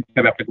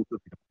সঠিকভাবে আপনাকে উত্তর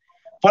দিতে।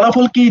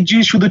 ফলাফল কি যে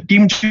শুধু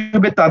টিম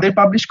হিসেবে তাদের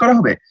পাবলিশ করা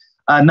হবে?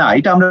 না,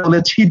 এটা আমরা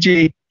বলেছি যে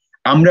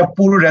আমরা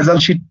পুরো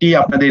রেজাল্ট শিটটি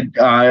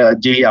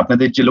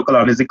আপনাদের যে লোকাল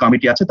অর্গানাইজিং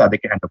কমিটি আছে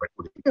তাদেরকে হ্যান্ড ওভার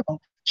করে দিব, এবং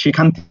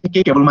সেখান থেকে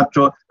কেবলমাত্র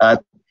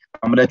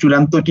আমরা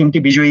চূড়ান্ত টিমটি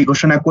বিজয়ী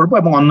ঘোষণা করব,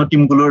 এবং অন্য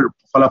টিমগুলোর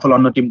ফলাফল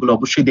অন্য টিমগুলো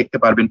অবশ্যই দেখতে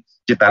পারবেন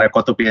যে তারা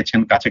কত পেয়েছেন,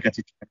 কাছাকাছি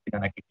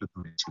নাকি একটু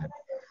দূরে ছিলেন।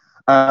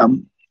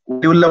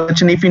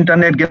 If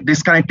internet get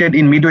disconnected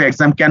in midway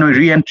exam, can we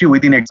re-entry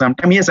within exam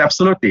time? Yes,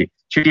 absolutely.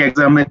 সেটি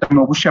এক্সামের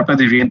টাইমে অবশ্যই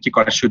আপনাদের রি-এন্ট্রি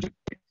করার সুযোগ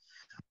দেবে।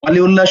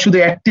 ওয়ালিউল্লাহ, শুধু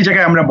একটি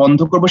জায়গায় আমরা বন্ধ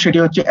করব, সেটি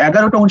হচ্ছে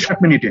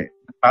 11:59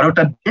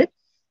 12টার দিকে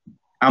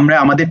আমরা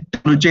আমাদের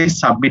অনুযায়ী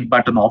সাবমিট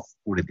বাটন অফ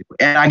করে দিব।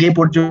 এর আগে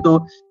পর্যন্ত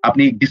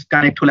আপনি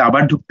ডিসকানেক্ট হলে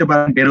আবার ঢুকতে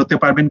পারবেন, বের হতে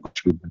পারবেন,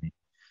 অসুবিধা নেই।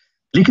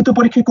 লিখিত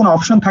পরীক্ষায় কোনো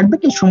অপশন থাকবে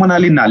কি? সুমন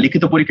আলী, না,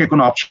 লিখিত পরীক্ষায়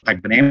কোনো অপশন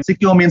থাকবে না।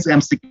 এমসিকিউ মিন্স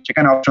এমসিকিউ,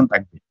 সেখানে অপশন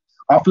থাকবে।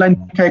 অফলাইন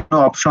পরীক্ষায় কোনো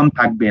অপশন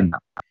থাকবে না।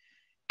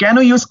 Can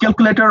you use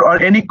calculator or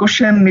any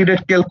question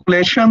needed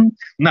calculation?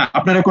 না,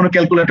 আপনারা কোনো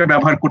ক্যালকুলেটর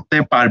ব্যবহার করতে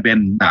পারবেন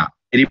না।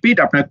 রিপিট,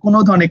 আপনারা কোনো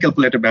ধরনের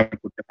ক্যালকুলেটর ব্যবহার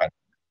করতে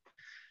পারবেন না।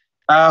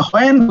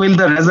 When will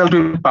the result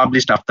be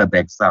published after the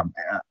exam?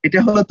 এটা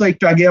হলো তো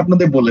একটু আগে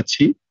আপনাদের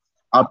বলেছি,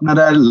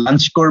 আপনারা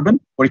লাঞ্চ করবেন,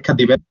 পরীক্ষা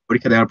দিবেন,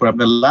 পরীক্ষা দেওয়ার পর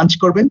আপনারা লাঞ্চ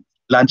করবেন,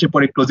 লাঞ্চের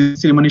পরে ক্লোজিং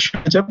সেরিমনি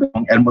শুরু যাবে,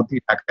 এবং এর মধ্যে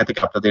ঢাকা থেকে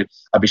আপনাদের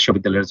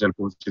বিশ্ববিদ্যালয়ের রেজাল্ট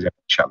পৌঁছে যাবে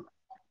ইনশাআল্লাহ।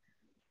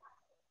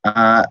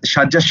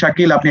 সাজ্জাদ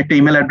শাকিল, আপনি একটা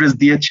ইমেল অ্যাড্রেস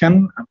দিয়েছেন,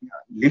 আমি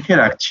লিখে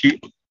রাখছি।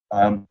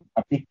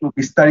 আপনি একটু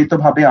বিস্তারিত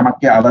ভাবে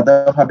আমাকে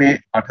আলাদাভাবে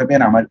পাঠাবেন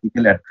আমার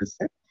ইমেল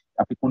অ্যাড্রেসে,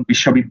 আপনি কোন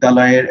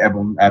বিশ্ববিদ্যালয়ের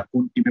এবং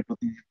কোন টিমে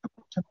প্রতিনিধিত্ব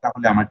করছেন,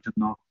 তাহলে আমার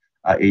জন্য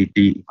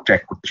এইটি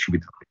ট্র্যাক করতে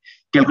সুবিধা হবে।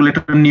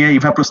 ক্যালকুলেটর নিয়ে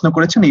ইভা প্রশ্ন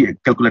করেছেন, এই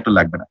ক্যালকুলেটর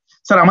লাগবে না।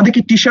 স্যার, আমাদের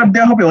কি টি শার্ট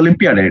দেওয়া হবে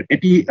অলিম্পিয়াডের?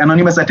 এটি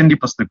অ্যানোনিমাস অ্যাটেন্ডি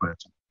প্রশ্ন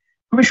করেছেন,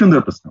 খুবই সুন্দর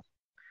প্রশ্ন।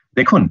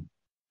 দেখুন,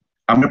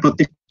 আমরা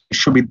প্রত্যেক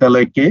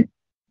বিশ্ববিদ্যালয়কে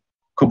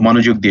খুব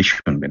মনোযোগ দিয়ে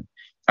শুনবেন।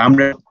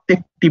 আমরা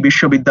প্রত্যেকটি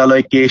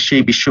বিশ্ববিদ্যালয়কে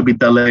সেই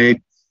বিশ্ববিদ্যালয়ে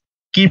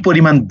কি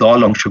পরিমাণ দল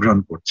অংশগ্রহণ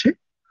করছে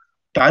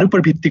তার উপর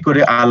ভিত্তি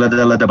করে আলাদা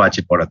আলাদা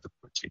বাজেট বরাদ্দ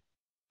করছি।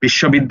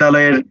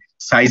 বিশ্ববিদ্যালয়ের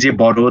সাইজে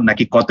বড়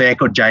নাকি কত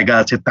একর জায়গা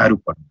আছে তার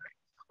উপর নয়,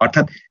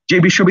 অর্থাৎ যে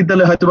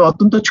বিশ্ববিদ্যালয় হয়তো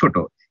অত্যন্ত ছোট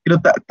কিন্তু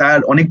তার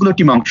অনেকগুলো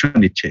টিম অংশ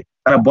নিচ্ছে,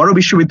 তারা বড়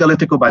বিশ্ববিদ্যালয়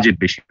থেকেও বাজেট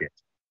বেশি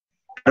পেয়েছে,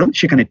 কারণ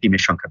সেখানে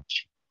টিমের সংখ্যা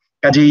বেশি।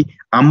 কাজেই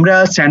আমরা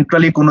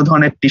সেন্ট্রালি কোনো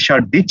ধরনের টি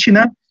শার্ট দিচ্ছি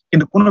না,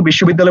 কিন্তু কোনো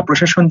বিশ্ববিদ্যালয়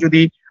প্রশাসন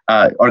যদি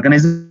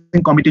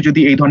অর্গানাইজিং কমিটি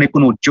যদি এই ধরনের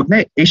কোনো উদ্যোগ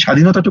নেয়, এই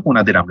স্বাধীনতাটুকু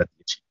ওনাদের আমরা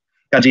দিয়েছি।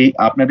 কাজেই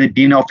আপনাদের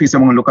ডিন অফিস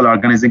এবং লোকাল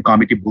অর্গানাইজিং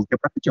কমিটি বলতে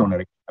পারে যে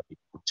ওনারা কি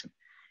করছেন।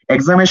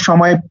 এক্সামের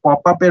সময়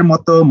পপ আপের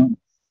মতো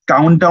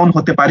কাউন্টডাউন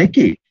হতে পারে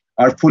কি,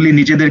 আর ফুলি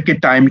নিজেদেরকে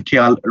টাইম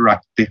খেয়াল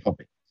রাখতে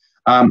হবে।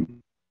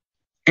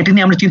 এটা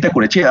নিয়ে আমরা চিন্তা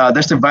করেছি,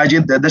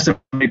 that's a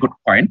very good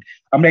point.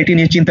 আমরা এটা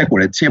নিয়ে চিন্তা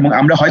করেছি এবং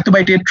আমরা হয়তো বা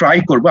এটা ট্রাই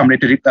করবো, আমরা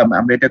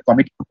এটা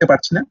কমিট করতে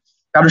পারছি না।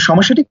 কারণ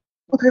সমস্যাটি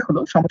কোথায় হলো,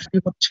 সমস্যাটি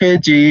হচ্ছে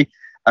যে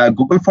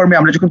গুগল ফর্মে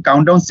আমরা যখন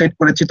কাউন্টডাউন সেট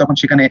করেছি তখন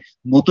সেখানে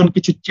নতুন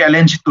কিছু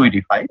চ্যালেঞ্জ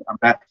তৈরি হয়।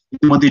 আমরা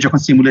ইতিমধ্যে যখন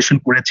সিমুলেশন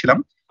করেছিলাম,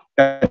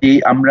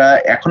 আমরা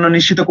এখনো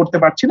নিশ্চিত করতে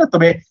পারছি না,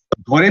 তবে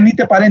ধরে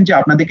নিতে পারেন যে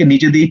আপনাদেরকে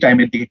নিজেদেরই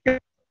টাইমের দিকে।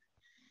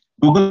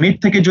 গুগল মিট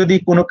থেকে যদি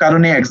কোনো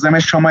কারণে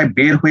এক্সামের সময়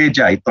বের হয়ে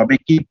যায় তবে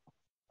কি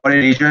পরে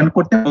রিজয়েন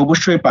করতে?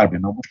 অবশ্যই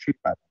পারবেন, অবশ্যই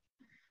পারবেন।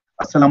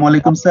 আসসালামু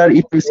আলাইকুম sir,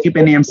 if you skip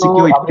any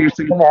MCQ it creates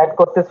add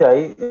করতে চাই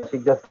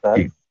শিকদার স্যার,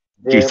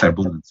 জি স্যার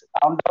বলুন।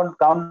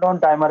 কাউন্টডাউন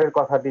টাইমারের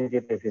কথাটি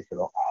যেটা এসেছিল,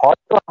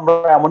 হয়তো আমরা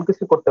এমন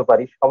কিছু করতে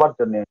পারি সবার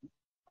জন্য,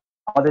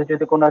 আমাদের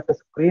যদি কোনো একটা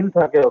স্ক্রিন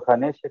থাকে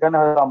ওখানে, সেখানে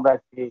হয়তো আমরা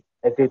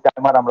একটি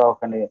টাইমার আমরা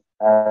ওখানে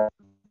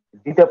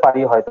দিতে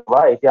পারি হয়তো,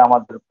 বা এটি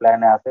আমাদের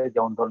প্ল্যানে আছে।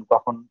 যেমন ধরুন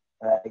কখন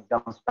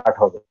এক্সাম স্টার্ট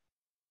হবে,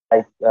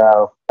 লাইক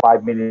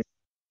 5 মিনিট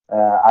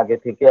আগে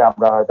থেকে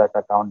আমরা হয়তো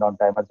একটা কাউন্টডাউন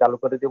টাইমার চালু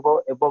করে দিব,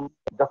 এবং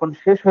যখন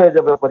শেষ হয়ে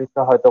যাবে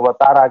পরীক্ষা হয়তো বা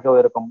তার আগেও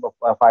এরকম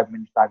 5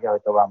 মিনিট আগে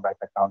হয়তো আমরা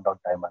একটা কাউন্টডাউন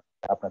টাইমার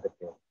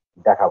আপনাদেরকে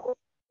দেখাবো।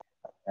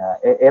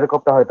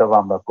 এরকমটা হয়তো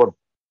আমরা করবো।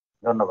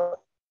 ধন্যবাদ।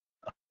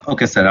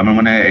 ওকে স্যার, আমার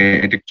মনে হয়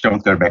এটা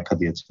চমৎকার ব্যাখ্যা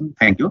দিয়েছেন,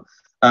 থ্যাংক ইউ।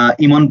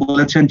 ইমন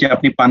বলেছেন যে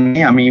আপনি পাননি,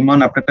 আমি ইমন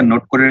আপনারটা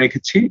নোট করে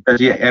রেখেছি।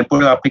 কাজে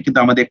এরপরে আপনি কিন্তু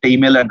আমাদের একটা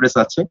ইমেল অ্যাড্রেস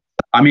আছে,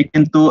 আমি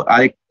কিন্তু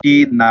আরেকটি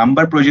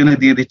নাম্বার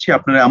প্রয়োজনে দিয়ে দিচ্ছি।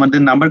 আপনারা আমাদের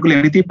নাম্বারগুলো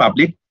এমনিতেই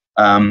পাবলিক।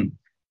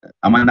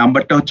 আমার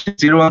নাম্বারটা হচ্ছে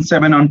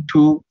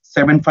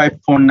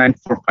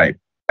 01712754945,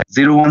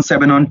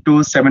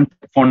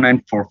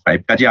 01712754945।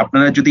 কাজে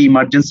আপনারা যদি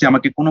ইমার্জেন্সি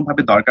আমাকে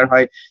কোনোভাবে দরকার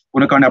হয়,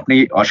 কোনো কারণে আপনি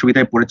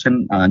অসুবিধায় পড়েছেন,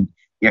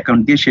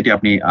 অ্যাকাউন্ট দিয়ে সেটি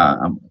আপনি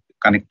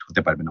কানেক্ট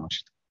হতে পারবেন আমার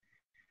সাথে।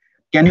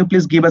 Can you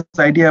please give us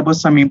idea about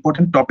some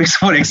important topics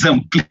for exam,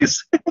 please?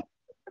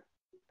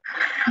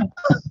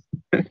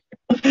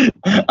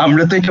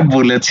 আমরা তো এটা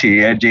বলেছি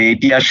যে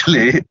এটি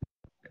আসলে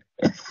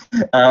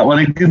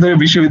অনেকদিন ধরে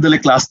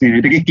বিশ্ববিদ্যালয়ে ক্লাস নিয়ে,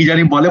 এটাকে কি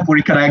জানি বলে,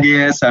 পরীক্ষার আগে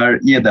স্যার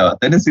দেওয়া,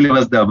 তাই না,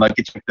 সিলেবাস দেওয়া বা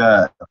কিছু একটা।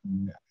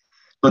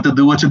 গত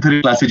 2 বছর ধরে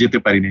ক্লাসে যেতে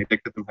পারি না, এটা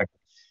একটা তো থাকে।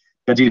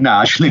 কাজে না,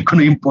 আসলে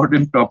কোনো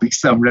ইম্পর্টেন্ট টপিকস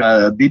আমরা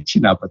দিচ্ছি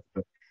না আপাতত।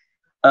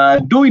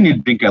 Do we need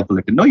bring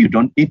calculator? No, you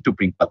don't need to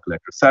bring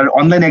calculator. Sir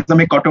online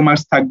এক্সামে কত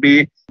মার্কস থাকবে,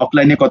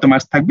 অফলাইনে কত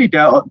মার্কস থাকবে,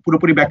 এটা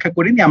পুরোপুরি ব্যাখ্যা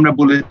করিনি। আমরা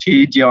বলেছি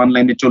যে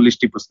অনলাইনে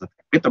 40টি প্রশ্ন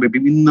থাকবে, তবে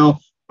বিভিন্ন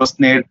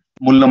প্রশ্নের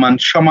মূল্যমান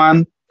সমান,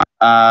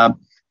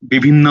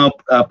 বিভিন্ন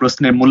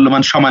প্রশ্নের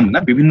মূল্যমান সমান না,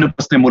 বিভিন্ন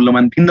প্রশ্নের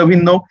মূল্যমান ভিন্ন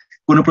ভিন্ন।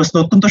 কোন প্রশ্ন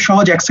অত্যন্ত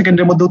সহজ, 1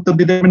 সেকেন্ডের মধ্যে উত্তর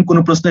দিতে পারবেন, কোন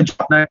প্রশ্নের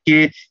আপনাকে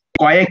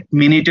কয়েক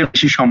মিনিটের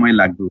বেশি সময়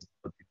লাগবে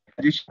উত্তর দিতে।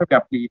 হিসাবে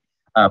আপনি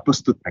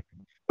প্রস্তুত থাকবেন।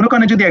 কোনো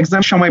কারণে যদি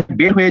এক্সাম সময়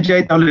বের হয়ে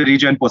যায় তাহলে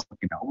রিজয়েন পসিবল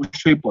কিনা?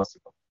 অবশ্যই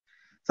possible.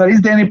 Sir, is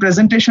there any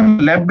presentation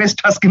lab based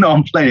task in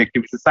offline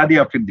activity?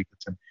 Sadia Afrin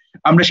লিখেছেন।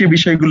 আমরা সেই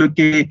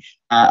বিষয়গুলোকে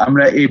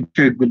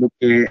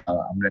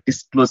আমরা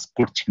ডিসক্লোজ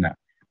করছি না।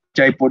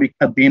 চাই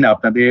পরীক্ষা দিন,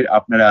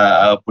 আপনারা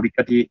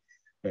পরীক্ষাটি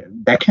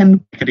দেখেন,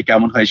 পরীক্ষাটি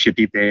কেমন হয়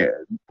সেটিতে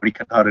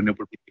পরীক্ষা ধরনের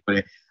উপর ভিত্তি করে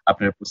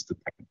আপনারা প্রস্তুত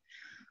থাকেন।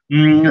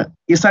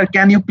 Sir,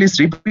 can you please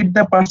repeat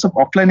the parts of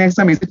offline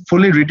exam? Is it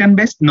fully written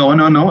based? No,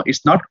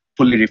 it's not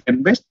fully written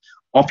based.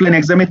 Offline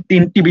এক্সামে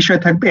 3টি বিষয়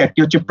থাকবে, একটি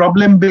হচ্ছে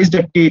প্রবলেম বেসড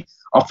একটি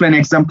অফলাইন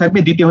এক্সাম থাকবে,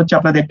 দ্বিতীয় হচ্ছে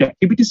আপনাদের একটা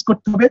অ্যাক্টিভিটিস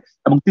করতে হবে,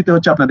 এবং তৃতীয়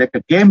হচ্ছে আপনাদের একটা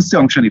গেমসে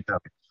অংশ নিতে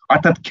হবে।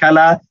 অর্থাৎ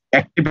খেলা,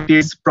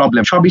 অ্যাক্টিভিটিস,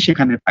 প্রবলেম সবই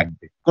সেখানে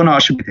থাকবে, কোনো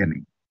অসুবিধা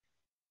নেই।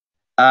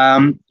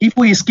 If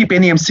we skip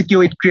any MCQ,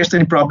 it creates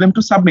any problem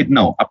to submit?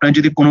 No, আপনারা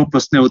যদি কোনো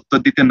প্রশ্নের উত্তর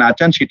দিতে না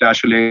চান সেটা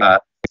আসলে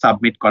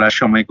সাবমিট করার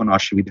সময় কোনো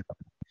অসুবিধা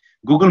হবে না।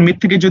 গুগল মিট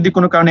থেকে যদি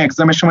কোনো কারণে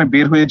এক্সামের সময়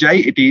বের হয়ে যায়,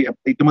 এটি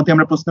ইতিমধ্যে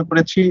আমরা প্রশ্ন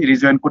করেছি,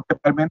 রিজয়েন করতে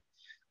পারবেন।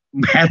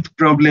 Math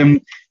problem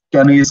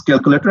can use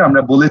calculator?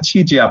 আমরা বলেছি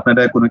যে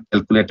আপনারা কোনো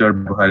ক্যালকুলেটর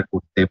ব্যবহার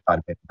করতে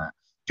পারবেন না।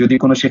 যদি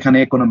কোনো সেখানে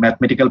কোনো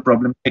ম্যাথমেটিক্যাল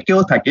প্রবলেম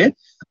থেকেও থাকে,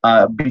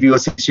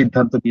 বিবিওসি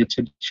সিদ্ধান্ত নিয়েছে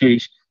সেই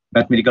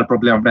ম্যাথমেটিক্যাল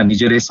প্রবলেম আমরা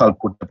নিজেরাই সলভ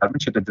করতে পারবেন,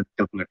 সেটার জন্য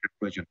ক্যালকুলেটর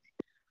প্রয়োজন নেই।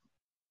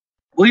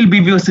 Will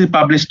বিবিওসি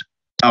published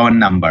hour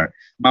number?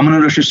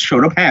 Mamunur Rashid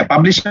Sourav, হ্যাঁ,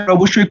 পাবলিশ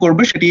অবশ্যই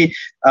করবে, সেটি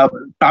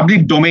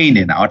পাবলিক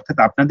ডোমেইনে না। অর্থাৎ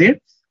আপনাদের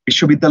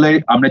বিশ্ববিদ্যালয়ে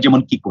আমরা যেমন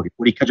কি করি,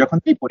 পরীক্ষা যখন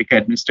দিই, পরীক্ষা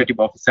অ্যাডমিনিস্ট্রেটিভ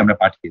অফিসে আমরা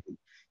পাঠিয়ে দিই।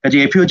 কাজে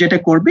এফইউ যেটা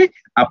করবে,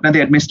 আপনাদের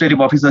অ্যাডমিনিস্ট্রেটিভ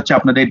অফিস হচ্ছে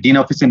আপনাদের ডিন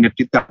অফিসের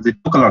নেতৃত্বে আমাদের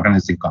লোকাল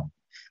অর্গানাইজিং কমিটি।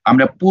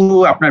 আমরা পুরো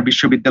আপনার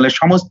বিশ্ববিদ্যালয়ের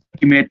সমস্ত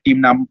টিম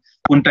নাম,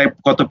 কোনটায়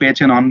কত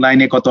পেয়েছেন,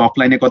 অনলাইনে কত,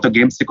 অফলাইনে কত,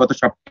 গেমসে কত,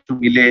 সবকিছু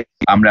মিলে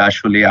আমরা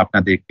আসলে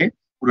আপনাদেরকে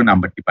পুরো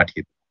নাম্বারটি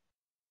পাঠিয়ে দিই।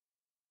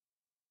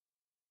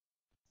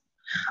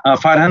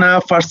 Farhana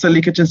first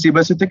লিখেছেন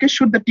সিবাসি থেকে,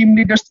 should the team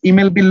leaders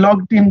email be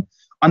logged in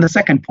on the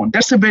second phone?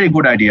 That's a very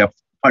good idea,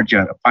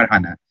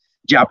 Farhana.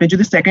 যে আপনি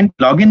যদি সেকেন্ড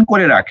লগ ইন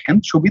করে রাখেন,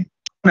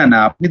 সুবিধা না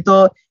আপনি তো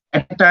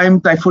এট এ টাইম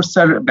তাইফুর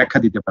স্যার ব্যাখ্যা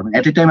দিতে পারবেন,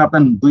 এট এ টাইম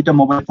আপনার দুইটা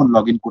মোবাইল ফোন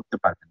লগ ইন করতে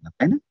পারবেন না,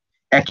 তাই না?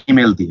 এক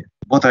ইমেল দিয়ে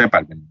বোধহয়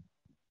পারবেন না।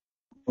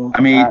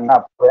 আমি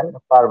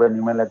পারবেন,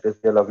 ইমেল অ্যাড্রেস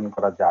দিয়ে লগ ইন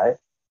করা যায়,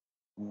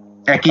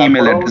 একই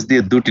ইমেল অ্যাড্রেস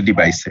দিয়ে দুটি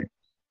ডিভাইসে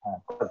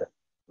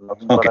লগ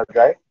ইন করা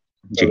যায়।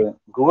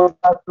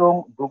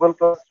 গুগল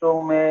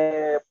ক্লাসরুমে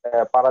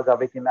পারা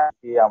যাবে কিনা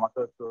কি আমাকে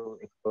একটু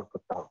এক্সপ্লোর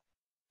করতে হবে।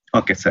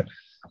 ওকে স্যার,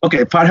 ওকে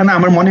ফারহানা,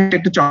 আমার মনে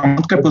একটা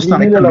চমৎকার প্রশ্ন,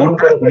 অনেকটা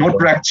নোট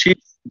রাখছি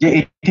যে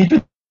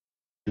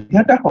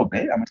এটা হবে।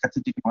 আমার কাছে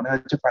যেটি মনে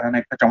হচ্ছে ফারহানা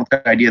একটা চমৎকার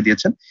আইডিয়া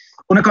দিয়েছেন।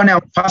 কোনো কারণে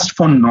ফার্স্ট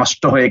ফোন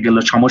নষ্ট হয়ে গেল,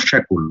 সমস্যা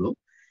করলো,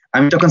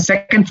 আমি তখন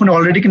সেকেন্ড ফোনে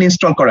অলরেডি কিন্তু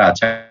ইনস্টল করা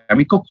আছে,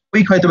 আমি খুব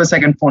কুইক হয়তো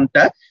সেকেন্ড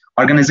ফোনটা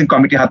অর্গানাইজিং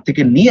কমিটির হাত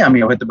থেকে নিয়ে আমি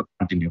হয়তো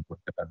কন্টিনিউ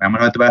করতে পারবো।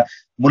 আমার হয়তো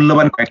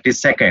মূল্যবান কয়েকটি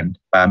সেকেন্ড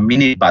বা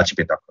মিনিট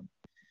বাঁচবে তখন।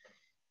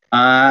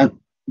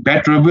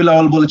 ব্যাট রবিউল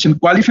আউল বলেছেন,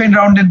 কোয়ালিফাইং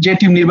রাউন্ডের যে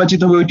টিম নির্বাচিত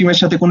হবে ওই টিমের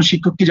সাথে কোনো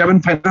শিক্ষক কি যাবেন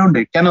ফাইনাল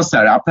রাউন্ডে? কেন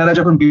স্যার, আপনারা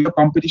যখন বিভিন্ন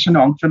কম্পিটিশনে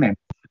অংশ নেন,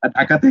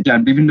 ঢাকাতে যান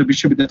বিভিন্ন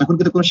বিশ্ববিদ্যালয়, তখন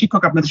কিন্তু কোনো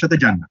শিক্ষক আপনাদের সাথে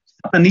যান না,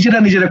 আপনারা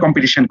নিজেরা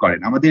কম্পিটিশন করেন।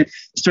 আমাদের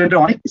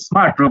স্টুডেন্টরা অনেক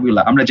স্মার্ট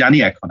রবিউল্লাহ, আমরা জানি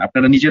এখন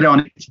আপনারা নিজেরা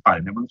অনেক কিছু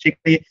পারেন, এবং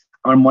সেখানে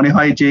আমার মনে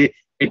হয় যে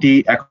এটি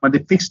এখন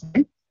আমাদের ফিক্সড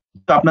নেই,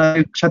 তো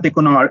আপনাদের সাথে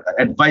কোনো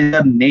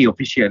অ্যাডভাইজার নেই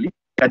অফিসিয়ালি,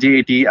 কাজে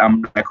এটি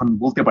আমরা এখন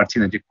বলতে পারছি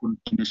না যে কোন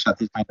টিমের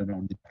সাথে ফাইনাল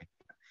রাউন্ডে থাকবে।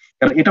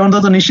 কারণ এটা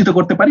অন্তত নিশ্চিত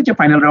করতে পারি যে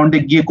ফাইনাল রাউন্ডে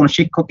গিয়ে কোন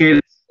শিক্ষকের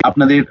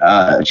আপনাদের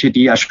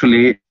সেটি আসলে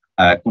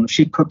কোন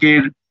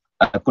শিক্ষকের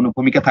কোন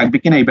ভূমিকা থাকবে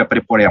কিনা এই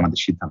ব্যাপারে পরে আমাদের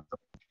সিদ্ধান্ত।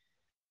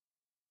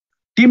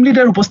 টিম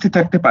লিডার উপস্থিত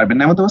থাকতে পারবেন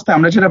না এমন অবস্থায়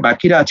আমরা যারা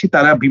বাকিরা আছি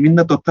তারা বিভিন্ন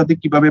তথ্যাদি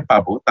কিভাবে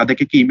পাবো,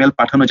 তাদেরকে কি ইমেল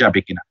পাঠানো যাবে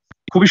কিনা?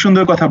 খুবই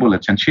সুন্দর কথা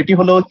বলেছেন, সেটি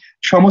হলো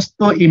সমস্ত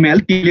ইমেল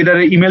টিম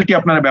লিডারের ইমেলটি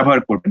আপনারা ব্যবহার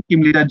করবেন।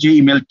 টিম লিডার যে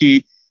ইমেলটি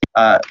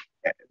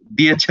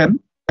দিয়েছেন,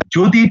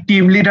 যদি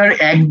টিম লিডার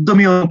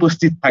একদমই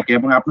অনুপস্থিত থাকে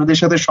এবং আপনাদের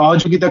সাথে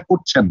সহযোগিতা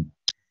করছেন,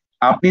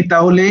 আপনি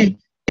তাহলে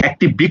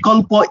একটি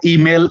বিকল্প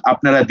ইমেল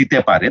আপনারা দিতে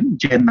পারেন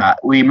যে না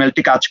ওই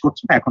ইমেলটি কাজ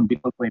করছে না, এখন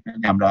বিকল্প ইমেল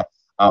নিয়ে আমরা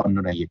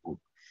অন্যরা ইয়ে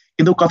করবো।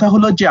 কিন্তু কথা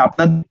হলো যে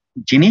আপনার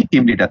যিনি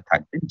টিম লিডার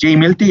থাকবেন যে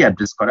ইমেলটি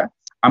অ্যাড্রেস করা,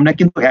 আমরা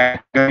কিন্তু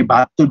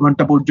 72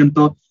 ঘন্টা পর্যন্ত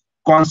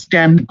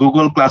কনস্ট্যান্ট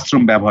গুগল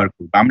ক্লাসরুম ব্যবহার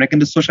করবো। আমরা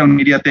কিন্তু সোশ্যাল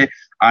মিডিয়াতে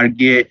আর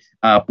গিয়ে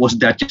পোস্ট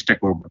দেওয়ার চেষ্টা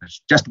করবো না,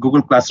 জাস্ট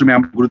গুগল ক্লাসরুমে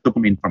আমরা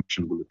গুরুত্বপূর্ণ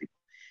ইনফরমেশন গুলো দিব।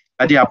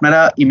 কাজে আপনারা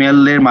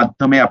ইমেলের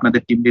মাধ্যমে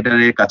আপনাদের টিম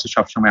লিডারের কাছে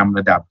সবসময়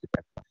আমাদের আপডেট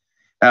থাকবে।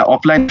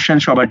 অফলাইন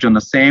সবার জন্য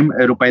সেম,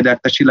 রূপাইদা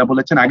আক্তার শিলা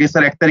বলেছেন আগে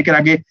স্যার 1 তারিখের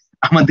আগে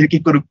আমাদের কি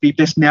কোনো প্রি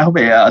টেস্ট নেওয়া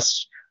হবে?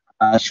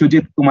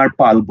 সুজিত কুমার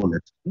পাল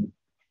বলেছেন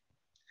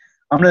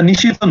আমরা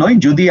নিশ্চিত নই,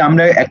 যদি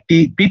আমরা একটি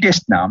প্রি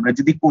টেস্ট না, আমরা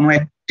যদি কোনো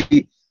একটি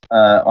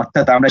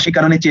অর্থাৎ আমরা সেই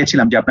কারণে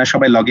চেয়েছিলাম যে আপনারা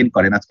সবাই লগ ইন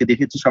করেন, আজকে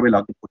দেখেছি সবাই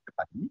লগ ইন করতে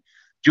পারেনি,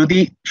 যদি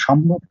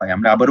সম্ভব হয়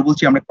আমরা আবারও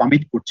বলছি আমরা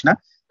কমিট করছি না,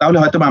 তাহলে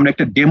হয়তো আমরা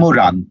একটা ডেমো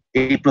রান,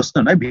 এই প্রশ্ন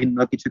নয় ভিন্ন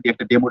কিছু দিয়ে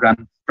একটা ডেমো রান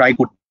ট্রাই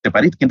করতে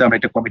পারি, কিন্তু আমরা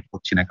এটা কমিট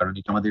করছি না কারণ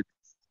এটা আমাদের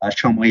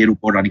সময়ের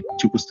উপর অনেক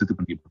কিছু উপস্থিতির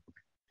উপর নির্ভর করবে।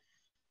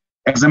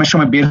 এক্সামের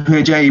সময় বের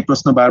হয়ে যায় এই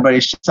প্রশ্ন বারবার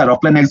এসছে, স্যার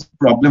অফলাইন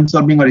প্রবলেম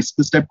সলভিং আর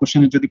স্কিলস টাইপ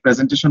কোশ্চেনের যদি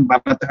প্রেজেন্টেশন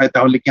বানাতে হয়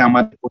তাহলে কি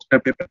আমাদের পোস্টার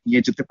পেপার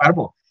নিয়ে যেতে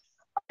পারবো?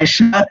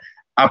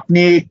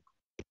 আপনি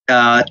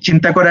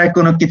চিন্তা করার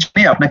কোনো কিছু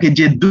নেই, আপনাকে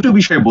যে দুটো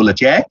বিষয়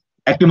বলেছে,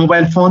 একটি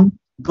মোবাইল ফোন,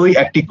 2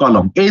 একটি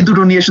কলম, এই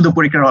দুটো নিয়ে শুধু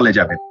পরীক্ষার হলে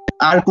যাবেন।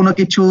 আর কোনো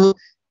কিছু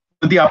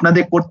যদি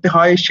আপনাদের করতে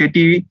হয়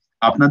সেটি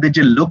আপনাদের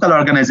যে লোকাল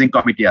অর্গানাইজিং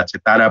কমিটি আছে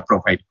তারা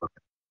প্রোভাইড করবে।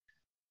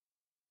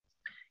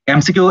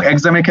 এমসিকিউ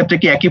এক্সামের ক্ষেত্রে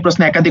কি একই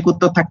প্রশ্নে একাধিক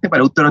উত্তর থাকতে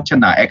পারে? উত্তর হচ্ছে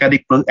না,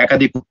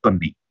 একাধিক উত্তর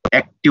নেই,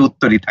 একটি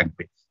উত্তরই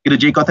থাকবে। কিন্তু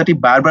যে কথাটি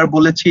বারবার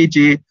বলেছি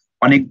যে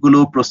অনেকগুলো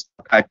প্রশ্ন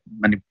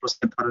মানে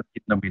প্রশ্নের ধরন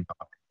ভিন্ন ভিন্ন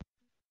হবে।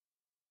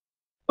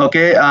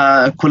 ওকে,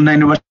 খুলনা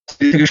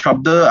ইউনিভার্সিটি থেকে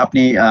শব্দ,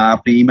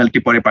 আপনি ইমেলটি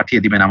পরে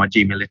পাঠিয়ে দিবেন আমার যে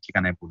ইমেলের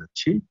ঠিকানায়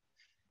বলেছি।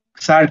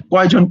 স্যার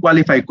কয়জন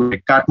কোয়ালিফাই করে,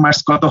 কাট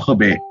মার্কস কত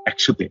হবে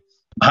 100-তে?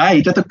 ভাই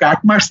এটা তো কাট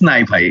মার্কস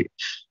নাই ভাই,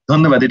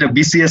 ধন্যবাদ, এটা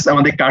বিসিএস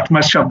আমাদের কাট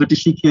মার্কস শব্দটি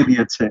শিখিয়ে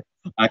দিয়েছে।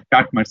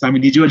 কাট মার্কস আমি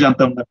নিজেও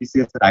জানতাম না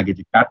বিসিএস এর আগে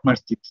যে কাট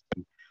মার্কস,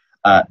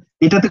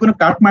 এটাতে কোনো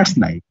কাট মার্কস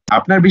নাই।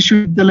 আপনার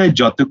বিশ্ববিদ্যালয়ে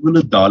যতগুলো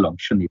দল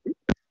অংশ নিবে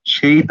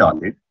সেই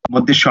দলের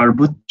মধ্যে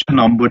সর্বোচ্চ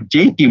নম্বর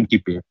যেই টিমটি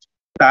পেয়েছে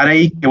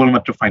তারাই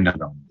কেবলমাত্র ফাইনাল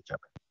রাউন্ডে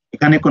যাবে,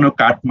 এখানে কোনো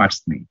কাট মার্কস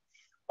নেই।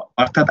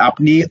 অর্থাৎ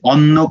আপনি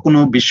অন্য কোনো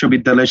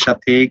বিশ্ববিদ্যালয়ের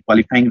সাথে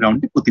কোয়ালিফাইং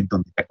রাউন্ডে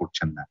প্রতিদ্বন্দ্বিতা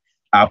করছেন না,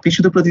 আপনি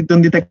শুধু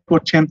প্রতিদ্বন্দ্বিতা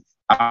করছেন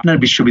আপনার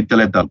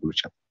বিশ্ববিদ্যালয়ের দলগুলোর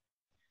সাথে।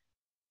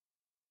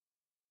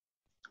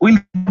 Will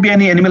there be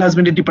any animal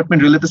husbandry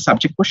department related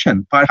subject question?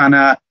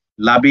 Farhana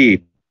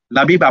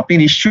Labib, আপনি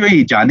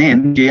নিশ্চয়ই জানেন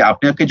যে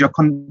আপনাকে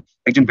যখন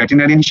একজন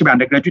ভেটেরিনারিয়ান হিসেবে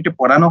আন্ডার গ্রাজুয়েটে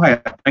পড়ানো হয়,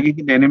 আপনাকে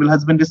কিন্তু অ্যানিমাল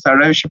হাজবেন্ডারি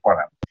স্যাররা এসে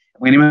পড়ান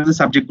এবং অ্যানিমাল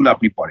সাবজেক্ট গুলো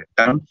আপনি পড়েন,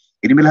 কারণ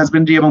অ্যানিমাল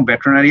হাজবেন্ডারি এবং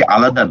ভেটেরিনারি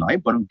আলাদা নয়,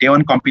 বরং ডে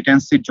 1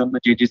 কম্পিটেন্সির জন্য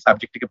যে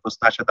সাবজেক্ট থেকে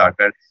প্রশ্ন আসা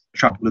দরকার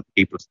সবগুলো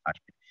থেকেই প্রশ্ন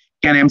আসবে।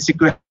 Can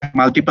MCQ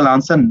multiple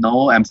answer? No,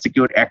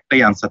 এমসিকিউর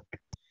একটাই আনসার থাকে।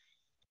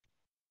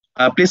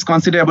 Please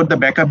consider about the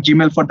backup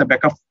Gmail for the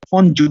backup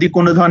phone. যদি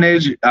কোনো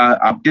ধরনের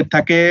আপডেট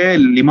থাকে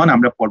লিমন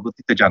আমরা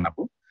পরবর্তীতে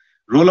জানাবো।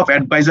 Role of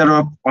adviser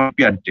of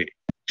olympiad day.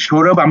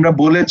 Sourav, আমরা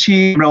বলেছি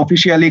আমরা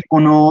অফিসিয়ালি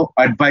কোনো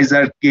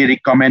অ্যাডভাইজারকে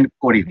রিকমেন্ড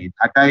করিনি।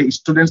 ঢাকায়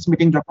স্টুডেন্টস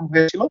মিটিং যখন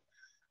হয়েছিল,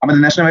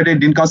 আমাদের ন্যাশনাল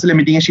ডিন কাউন্সিলের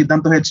মিটিং এ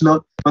সিদ্ধান্ত হয়েছিল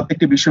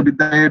প্রত্যেকটি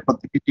বিশ্ববিদ্যালয়ের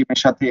প্রত্যেকটি টিমের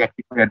সাথে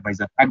একটি করে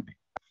অ্যাডভাইজার থাকবে।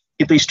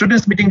 কিন্তু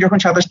স্টুডেন্টস মিটিং যখন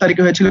 27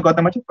 তারিখে হয়েছিল গত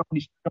মাসে, তখন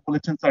স্টুডেন্টরা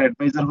বলেছেন স্যার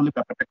অ্যাডভাইজার হলে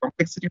ব্যাপারটা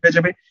কমপ্লেক্সিটি হয়ে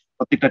যাবে,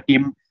 প্রত্যেকটা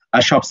টিম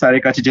সব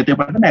স্যারের কাছে যেতে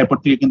পারবে না। এরপর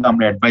থেকে কিন্তু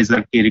আমরা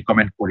অ্যাডভাইজারকে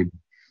রিকমেন্ড করিনি।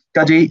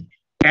 কাজেই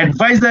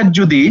অ্যাডভাইজার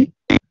যদি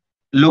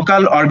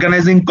লোকাল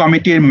অর্গানাইজিং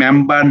কমিটির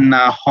মেম্বার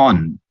না হন,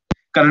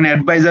 কারণ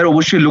অ্যাডভাইজার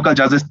অবশ্যই লোকাল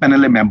জাজেস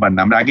প্যানেলের মেম্বার না,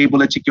 আমরা আগেই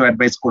বলেছি কেউ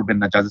অ্যাডভাইস করবেন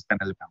না জাজেস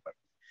প্যানেলের মেম্বার,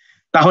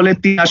 তাহলে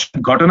তিনি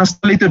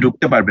ঘটনাস্থলেই তো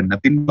ঢুকতে পারবেন না।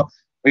 তিনি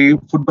ওই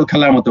ফুটবল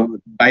খেলার মতো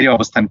বাইরে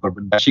অবস্থান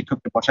করবেন বা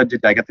শিক্ষককে বসার যে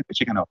জায়গা থেকে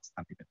সেখানে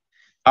অবস্থান দিবেন।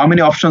 How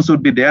many options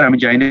would be there? আমি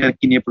জানি না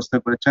কি নিয়ে প্রশ্ন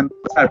করেছেন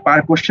স্যার। পার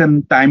কোশ্চেন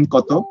টাইম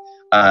কত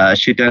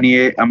সেটা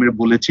নিয়ে আমরা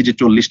বলেছি যে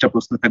 40টা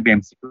প্রশ্ন থাকবে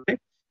এমসিকিউতে,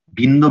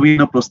 ভিন্ন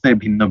ভিন্ন প্রশ্নের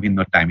ভিন্ন ভিন্ন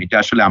টাইম। এটা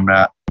আসলে আমরা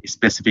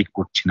স্পেসিফিক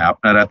করছি না,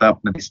 আপনারা তো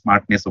আপনাদের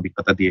স্মার্টনেস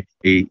অভিজ্ঞতা দিয়ে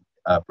এই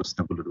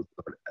প্রশ্নগুলোর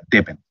উত্তর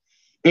দেবেন।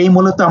 এই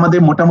মূলত আমাদের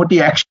মোটামুটি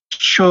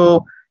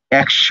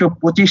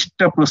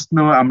 125টা প্রশ্ন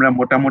আমরা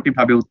মোটামুটি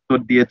ভাবে উত্তর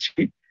দিয়েছি।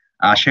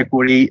 আশা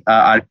করি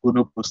আর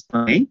কোনো প্রশ্ন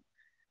নেই।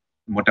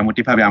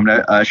 মোটামুটি ভাবে আমরা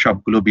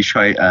সবগুলো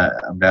বিষয়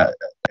আমরা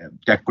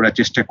ট্যাগ করার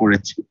চেষ্টা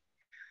করেছি।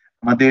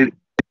 আমাদের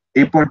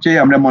এই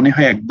পর্যায়ে আমরা মনে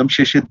হয় একদম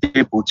শেষের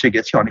দিকে পৌঁছে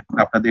গেছি। অনেকক্ষণ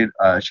আপনাদের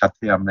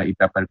সাথে আমরা এই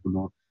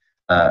ব্যাপারগুলো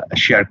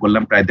শেয়ার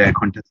করলাম, প্রায় 1.5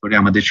 ঘন্টা ধরে।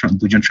 আমাদের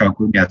দুজন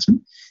সহকর্মী আছেন,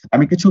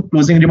 আমি কিছু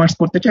ক্লোজিং রিমার্কস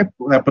করতে চাই,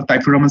 তারপর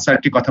তাইফুর রহমান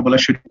স্যারকে কথা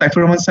বলার সুযোগ।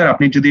 তাইফুর রহমান স্যার,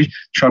 আপনি যদি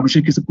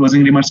সর্বশেষ কিছু ক্লোজিং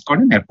রিমার্কস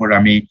করেন, এরপর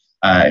আমি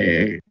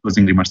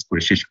ক্লোজিং রিমার্কস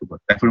করে শেষ করবো।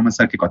 তাইফুর রহমান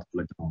স্যারকে কথা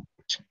বলার জন্য অনুরোধ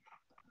করছি।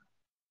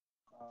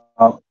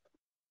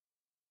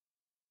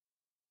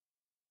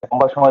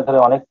 লম্বা সময় ধরে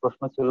অনেক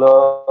প্রশ্ন ছিল,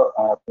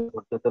 আপনি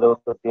ধৈর্য ধরে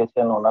উত্তর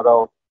দিয়েছেন।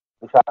 ওনারাও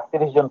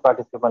 238 জন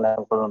পার্টিসিপেন্ট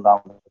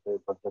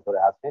ধৈর্য ধরে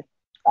আছে।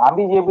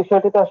 আমি যে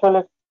বিষয়টিতে আসলে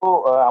একটু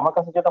আমার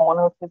কাছে যেটা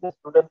মনে হচ্ছে যে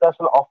স্টুডেন্টরা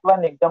আসলে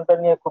অফলাইন এক্সামটা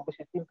নিয়ে খুব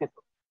বেশি চিন্তিত।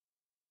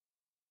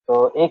 তো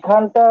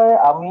এইখানটায়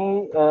আমি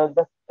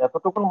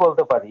এতটুকুন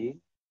বলতে পারি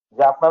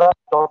যে আপনারা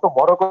যত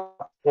বড়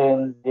করছেন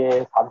যে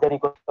সার্জারি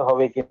করতে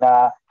হবে কিনা,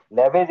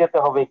 ল্যাবে যেতে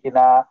হবে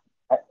কিনা,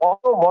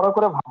 অত বড়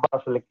করে ভাববা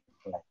আসলে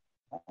কিছু নাই।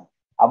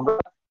 আমরা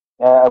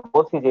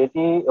বলছি যে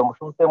এটি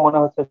শুনতে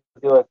মনে হচ্ছে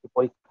যদিও একটি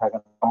পরীক্ষা,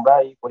 আমরা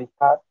এই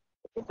পরীক্ষা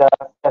এটা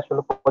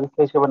আসলে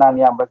পরীক্ষা হিসেবে না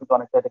নিয়ে আমরা কিন্তু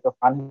অনেকটা এটাকে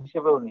ফান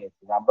হিসেবেও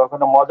নিয়েছি। আমরা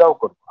ওখানে মজাও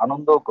করব,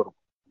 আনন্দও করব।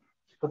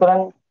 সুতরাং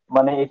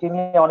মানে এটি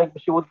নিয়ে অনেক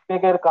বেশি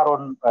উদ্বেগের কারণ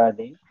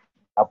নেই।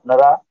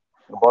 আপনারা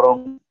বরং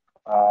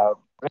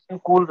ব্রেন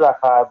কুল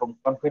রাখা এবং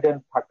কনফিডেন্স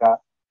থাকা,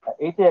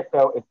 এইটা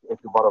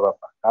একটি বড়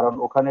ব্যাপার। কারণ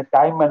ওখানে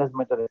টাইম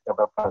ম্যানেজমেন্টের একটা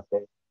ব্যাপার আছে,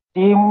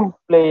 টিম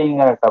প্লেয়িং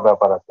এর একটা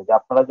ব্যাপার আছে, যে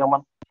আপনারা যেমন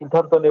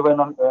সিদ্ধান্ত নেবেন,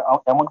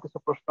 এমন কিছু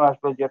প্রশ্ন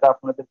আসবে যেটা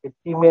আপনাদেরকে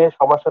টিমে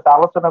সবার সাথে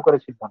আলোচনা করে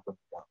সিদ্ধান্ত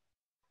নিতে হবে।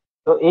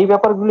 তো এই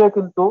ব্যাপারগুলো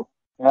কিন্তু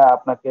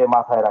আপনাকে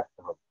মাথায় রাখতে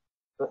হবে।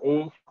 তো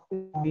এই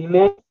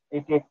মিলে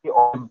এটি একটি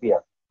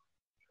অলিম্পিয়াড।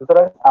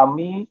 সুতরাং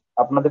আমি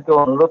আপনাদেরকে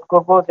অনুরোধ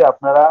করব যে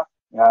আপনারা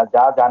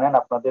যা জানেন,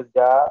 আপনাদের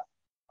যা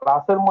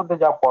ক্লাসের মধ্যে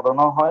যা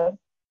পড়ানো হয়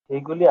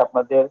সেইগুলি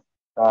আপনাদের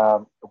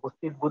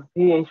উপস্থিত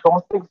বুদ্ধি, এই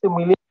সমস্ত কিছু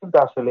মিলিয়ে কিন্তু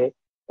আসলে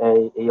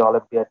এই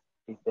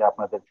অলিম্পিয়াডটিতে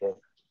আপনাদেরকে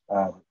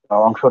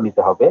অংশ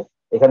নিতে হবে।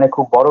 এখানে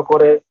খুব বড়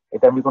করে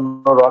এটা আমি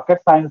কোনো রকেট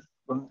সায়েন্স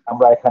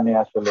আমরা এখানে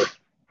আসলে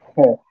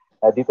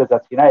দিতে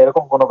চাচ্ছি না,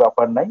 এরকম কোনো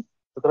ব্যাপার নাই।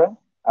 সুতরাং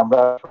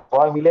আমরা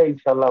সবাই মিলে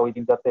ইনশাল্লাহ ওই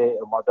দিনটাতে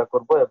মজা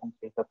করব এবং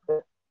সেই সাথে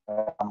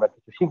আমরা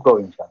কিছু শিখবো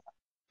ইনশাল্লাহ।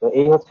 তো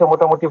এই হচ্ছে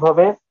মোটামুটি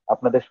ভাবে।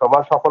 আপনাদের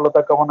সবার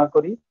সফলতা কামনা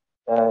করি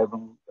এবং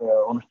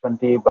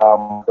অনুষ্ঠানটি বা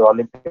আমাদের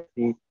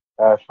অলিম্পিকটি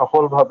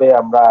সফলভাবে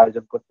আমরা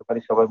আয়োজন করতে পারি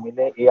সবাই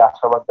মিলে, এই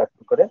আশাবাদ ব্যক্ত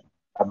করে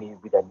আমি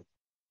বিদায় নিচ্ছি।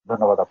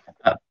 ধন্যবাদ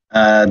আপনাকে।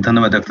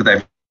 ধন্যবাদ ডক্টর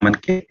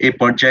তাইফুরকে। এই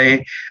পর্যায়ে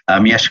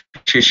আমি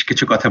শেষ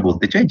কিছু কথা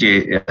বলতে চাই,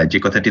 যে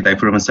কথাটি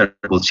তাইফুর রহমান স্যার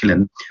বলছিলেন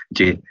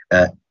যে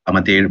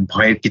আমাদের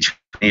ভয়ের কিছু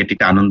নেই, এটি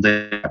একটা আনন্দের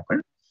ব্যাপার।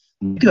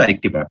 দ্বিতীয়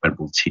আরেকটি ব্যাপার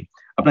বলছি,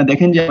 আপনারা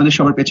দেখেন যে আমাদের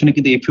সবার পেছনে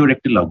কিন্তু এফিওর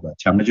একটি লগ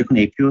আছে। আমরা যখন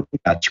এফিওতে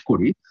কাজ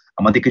করি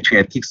আমাদের কিছু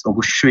এথিক্স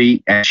অবশ্যই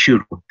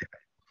অ্যাসিওর করতে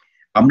হয়।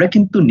 আমরা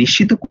কিন্তু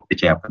নিশ্চিত করতে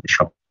চাই আপনাদের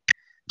সব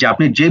যে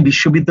আপনি যে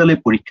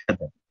বিশ্ববিদ্যালয়ে পরীক্ষা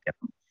দেন কেন,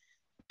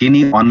 যিনি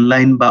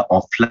অনলাইন বা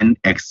অফলাইন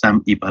এক্সাম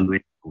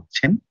ইভালুয়েট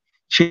করছেন,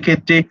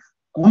 সেক্ষেত্রে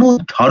কোনো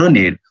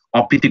ধরনের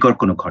অপ্রীতিকর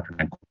কোনো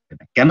ঘটনা ঘটবে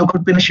না। কেন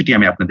ঘটবে না সেটি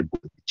আমি আপনাদের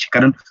বলে দিচ্ছি।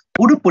 কারণ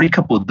পুরো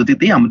পরীক্ষা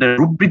পদ্ধতিতেই আমরা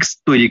রুব্রিক্স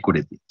তৈরি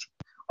করে দিচ্ছি।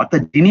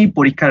 অর্থাৎ যিনি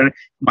পরীক্ষার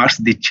মার্কস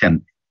দিচ্ছেন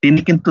তিনি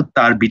কিন্তু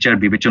তার বিচার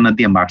বিবেচনা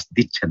দিয়ে মার্কস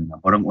দিচ্ছেন না,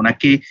 বরং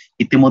ওনাকে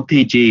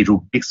ইতিমধ্যেই যে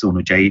রুব্রিক্স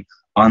অনুযায়ী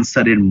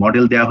আনসারের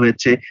মডেল দেওয়া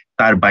হয়েছে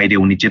তার বাইরে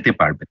উনি যেতে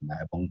পারবেন না,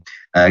 এবং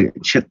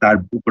সে তার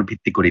উপর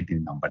ভিত্তি করে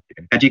তিনি নাম্বার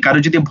দেবেন। কাজে কারো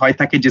যদি ভয়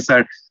থাকে যে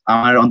স্যার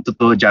আমার অন্তত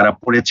যারা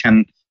পড়েছেন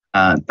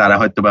তারা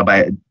হয়তো বা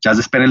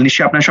জাজেস প্যানেল,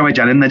 নিশ্চয়ই আপনারা সবাই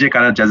জানেন না যে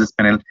কারা জাজেস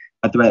প্যানেল,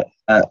 হয়তো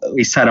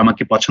ওই স্যার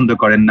আমাকে পছন্দ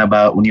করেন না,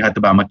 বা উনি হয়তো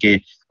বা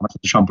আমার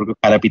সাথে সম্পর্ক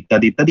খারাপ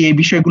ইত্যাদি ইত্যাদি, এই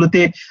বিষয়গুলোতে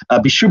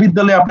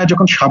বিশ্ববিদ্যালয়ে আপনারা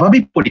যখন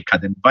স্বাভাবিক পরীক্ষা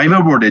দেন, ভাইভা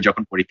বোর্ডে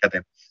যখন পরীক্ষা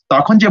দেন,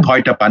 তখন যে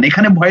ভয়টা পান,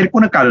 এখানে ভয়ের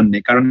কোনো কারণ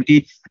নেই। কারণ এটি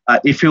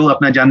এফএও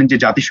আপনারা জানেন যে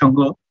জাতিসংঘ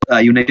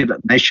ইউনাইটেড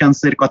নেশনস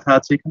এর কথা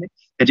আছে এখানে,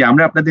 যে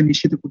আমরা আপনাদের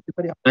নিশ্চিত করতে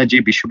পারি আপনারা যে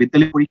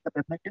বিশ্ববিদ্যালয়ে পরীক্ষা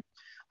দেন নাকি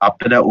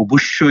আপনারা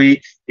অবশ্যই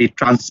এই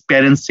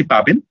ট্রান্সপারেন্সি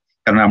পাবেন,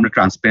 কারণ আমরা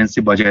ট্রান্সপারেন্সি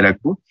বজায়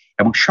রাখবো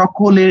এবং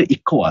সকলের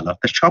ইকুয়াল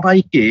অর্থাৎ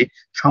সবাইকে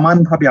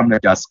সমানভাবে আমরা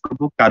জাজ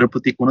করবো, কারোর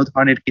প্রতি কোনো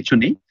ধরনের কিছু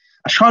নেই।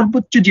 আর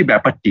সর্বোচ্চ যে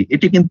ব্যাপারটি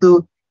এটি কিন্তু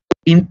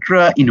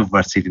Intra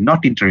university,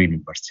 not inter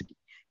university.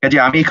 কাজে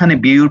আমি এখানে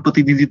বিইউর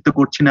প্রতিনিধিত্ব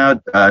করছি না,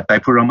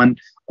 তাইফুর রহমান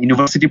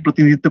ইউনিভার্সিটির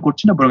প্রতিনিধিত্ব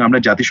করছি না, বরং আমরা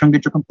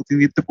জাতিসংঘের যখন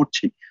প্রতিনিধিত্ব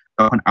করছি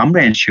তখন আমরা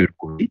এনশিওর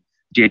করি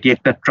যে এটি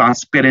একটা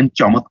ট্রান্সপারেন্ট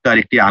চমৎকার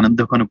একটি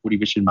আনন্দঘন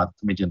পরিবেশের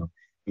মাধ্যমে যেন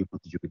এই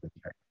প্রতিযোগিতাটি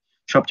হয়।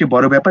 সবচেয়ে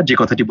বড় ব্যাপার যে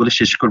কথাটি বলে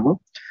শেষ করব,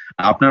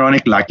 আপনারা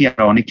অনেক লাকি,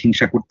 আমরা অনেক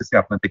হিংসা করতেছি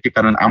আপনাদেরকে,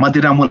 কারণ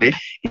আমাদের আমলে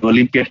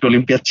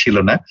অলিম্পিয়াড ছিল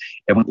না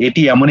এবং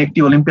এটি এমন একটি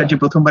অলিম্পিয়াড যে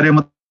প্রথমবারের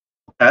মতো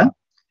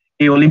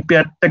এই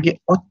অলিম্পিয়াডটাকে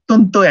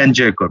অত্যন্ত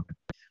এনজয় করবেন।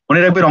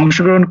 মনে রাখবেন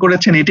অংশগ্রহণ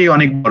করেছেন এটাই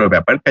অনেক বড়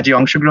ব্যাপার, কাজে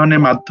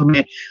অংশগ্রহণের মাধ্যমে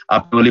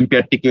আপনি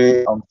অলিম্পিয়াডটিকে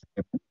অংশ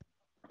নেবেন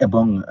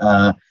এবং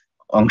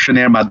অংশ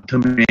নেওয়ার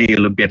মাধ্যমে এই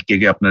অলিম্পিয়াডকে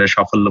আপনারা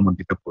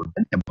সাফল্যমণ্ডিত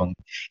করবেন। এবং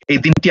এই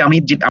দিনটি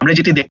আমরা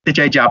যেটি দেখতে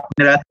চাই যে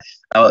আপনারা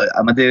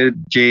আমাদের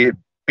যে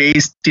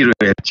পেজটি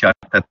রয়েছে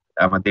অর্থাৎ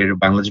আমাদের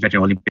বাংলাদেশ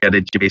ব্যাডমিন্টন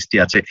অলিম্পিয়াডের যে পেজটি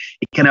আছে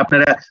এখানে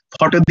আপনারা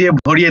ফটো দিয়ে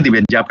ভরিয়ে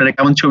দিবেন যে আপনারা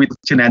কেমন ছবি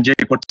তুলছেন,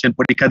 এনজয় করছেন,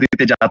 পরীক্ষা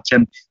দিতে যাচ্ছেন,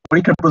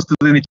 পরীক্ষার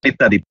প্রস্তুতি নিচ্ছেন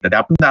ইত্যাদি ইত্যাদি।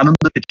 আপনাদের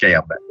আনন্দ দিতে চাই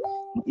আমরা।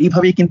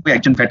 এইভাবেই কিন্তু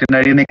একজন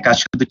ভেটেরিনারিয়ানের কাজ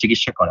শুধু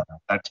চিকিৎসা করা না,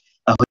 তার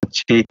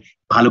হচ্ছে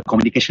ভালো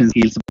কমিউনিকেশন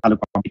স্কিলস, ভালো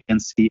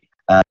কম্পিটেন্সি,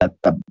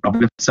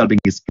 প্রবলেম সলভিং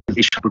স্কিলস,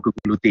 এই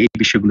সম্পর্কগুলোতে এই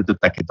বিষয়গুলোতে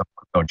তাকে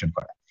দক্ষতা অর্জন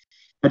করা।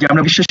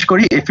 আমরা বিশ্বাস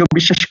করি, এফএও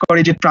বিশ্বাস করে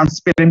যে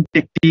ট্রান্সপারেন্ট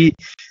একটি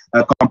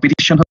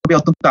কম্পিটিশন হবে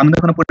অত্যন্ত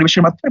আনন্দঘন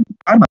পরিবেশের মাধ্যমে,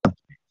 তার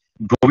মাধ্যমে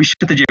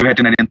ভবিষ্যতে যে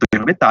ভেটেরিনারিয়ান তৈরি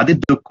হবে তাদের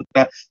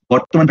দক্ষতা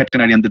বর্তমান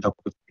ভেটেরিনারিয়ানদের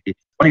দক্ষতা থেকে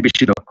অনেক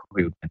বেশি দক্ষ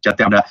হয়ে উঠবে,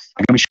 যাতে আমরা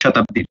আগামী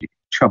শতাব্দীর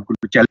সবগুলো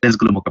চ্যালেঞ্জ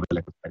গুলো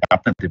মোকাবেলা করতে পারি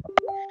আপনাদের।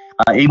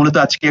 এই মূলত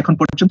আজকে এখন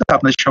পর্যন্ত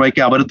আপনাদের সবাইকে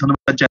আবারও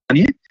ধন্যবাদ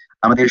জানিয়ে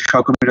আমাদের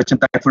সহকর্মী রয়েছেন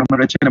তাইফুর রহমান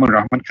রয়েছেন এবং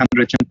রহমান খান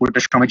রয়েছেন পুরোটা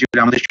সময়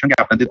জুড়ে আমাদের সঙ্গে,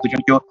 আপনাদের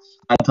দুজনকেও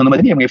ধন্যবাদ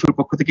জানিয়ে এবং এফএর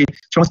পক্ষ থেকে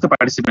সমস্ত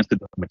পার্টিসিপেন্টদের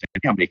ধন্যবাদ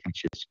জানিয়ে আমরা এখানে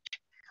শেষ।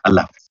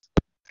 আল্লাহ হাফেজ।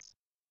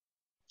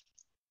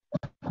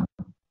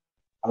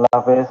 আল্লাহ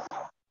হাফেজ।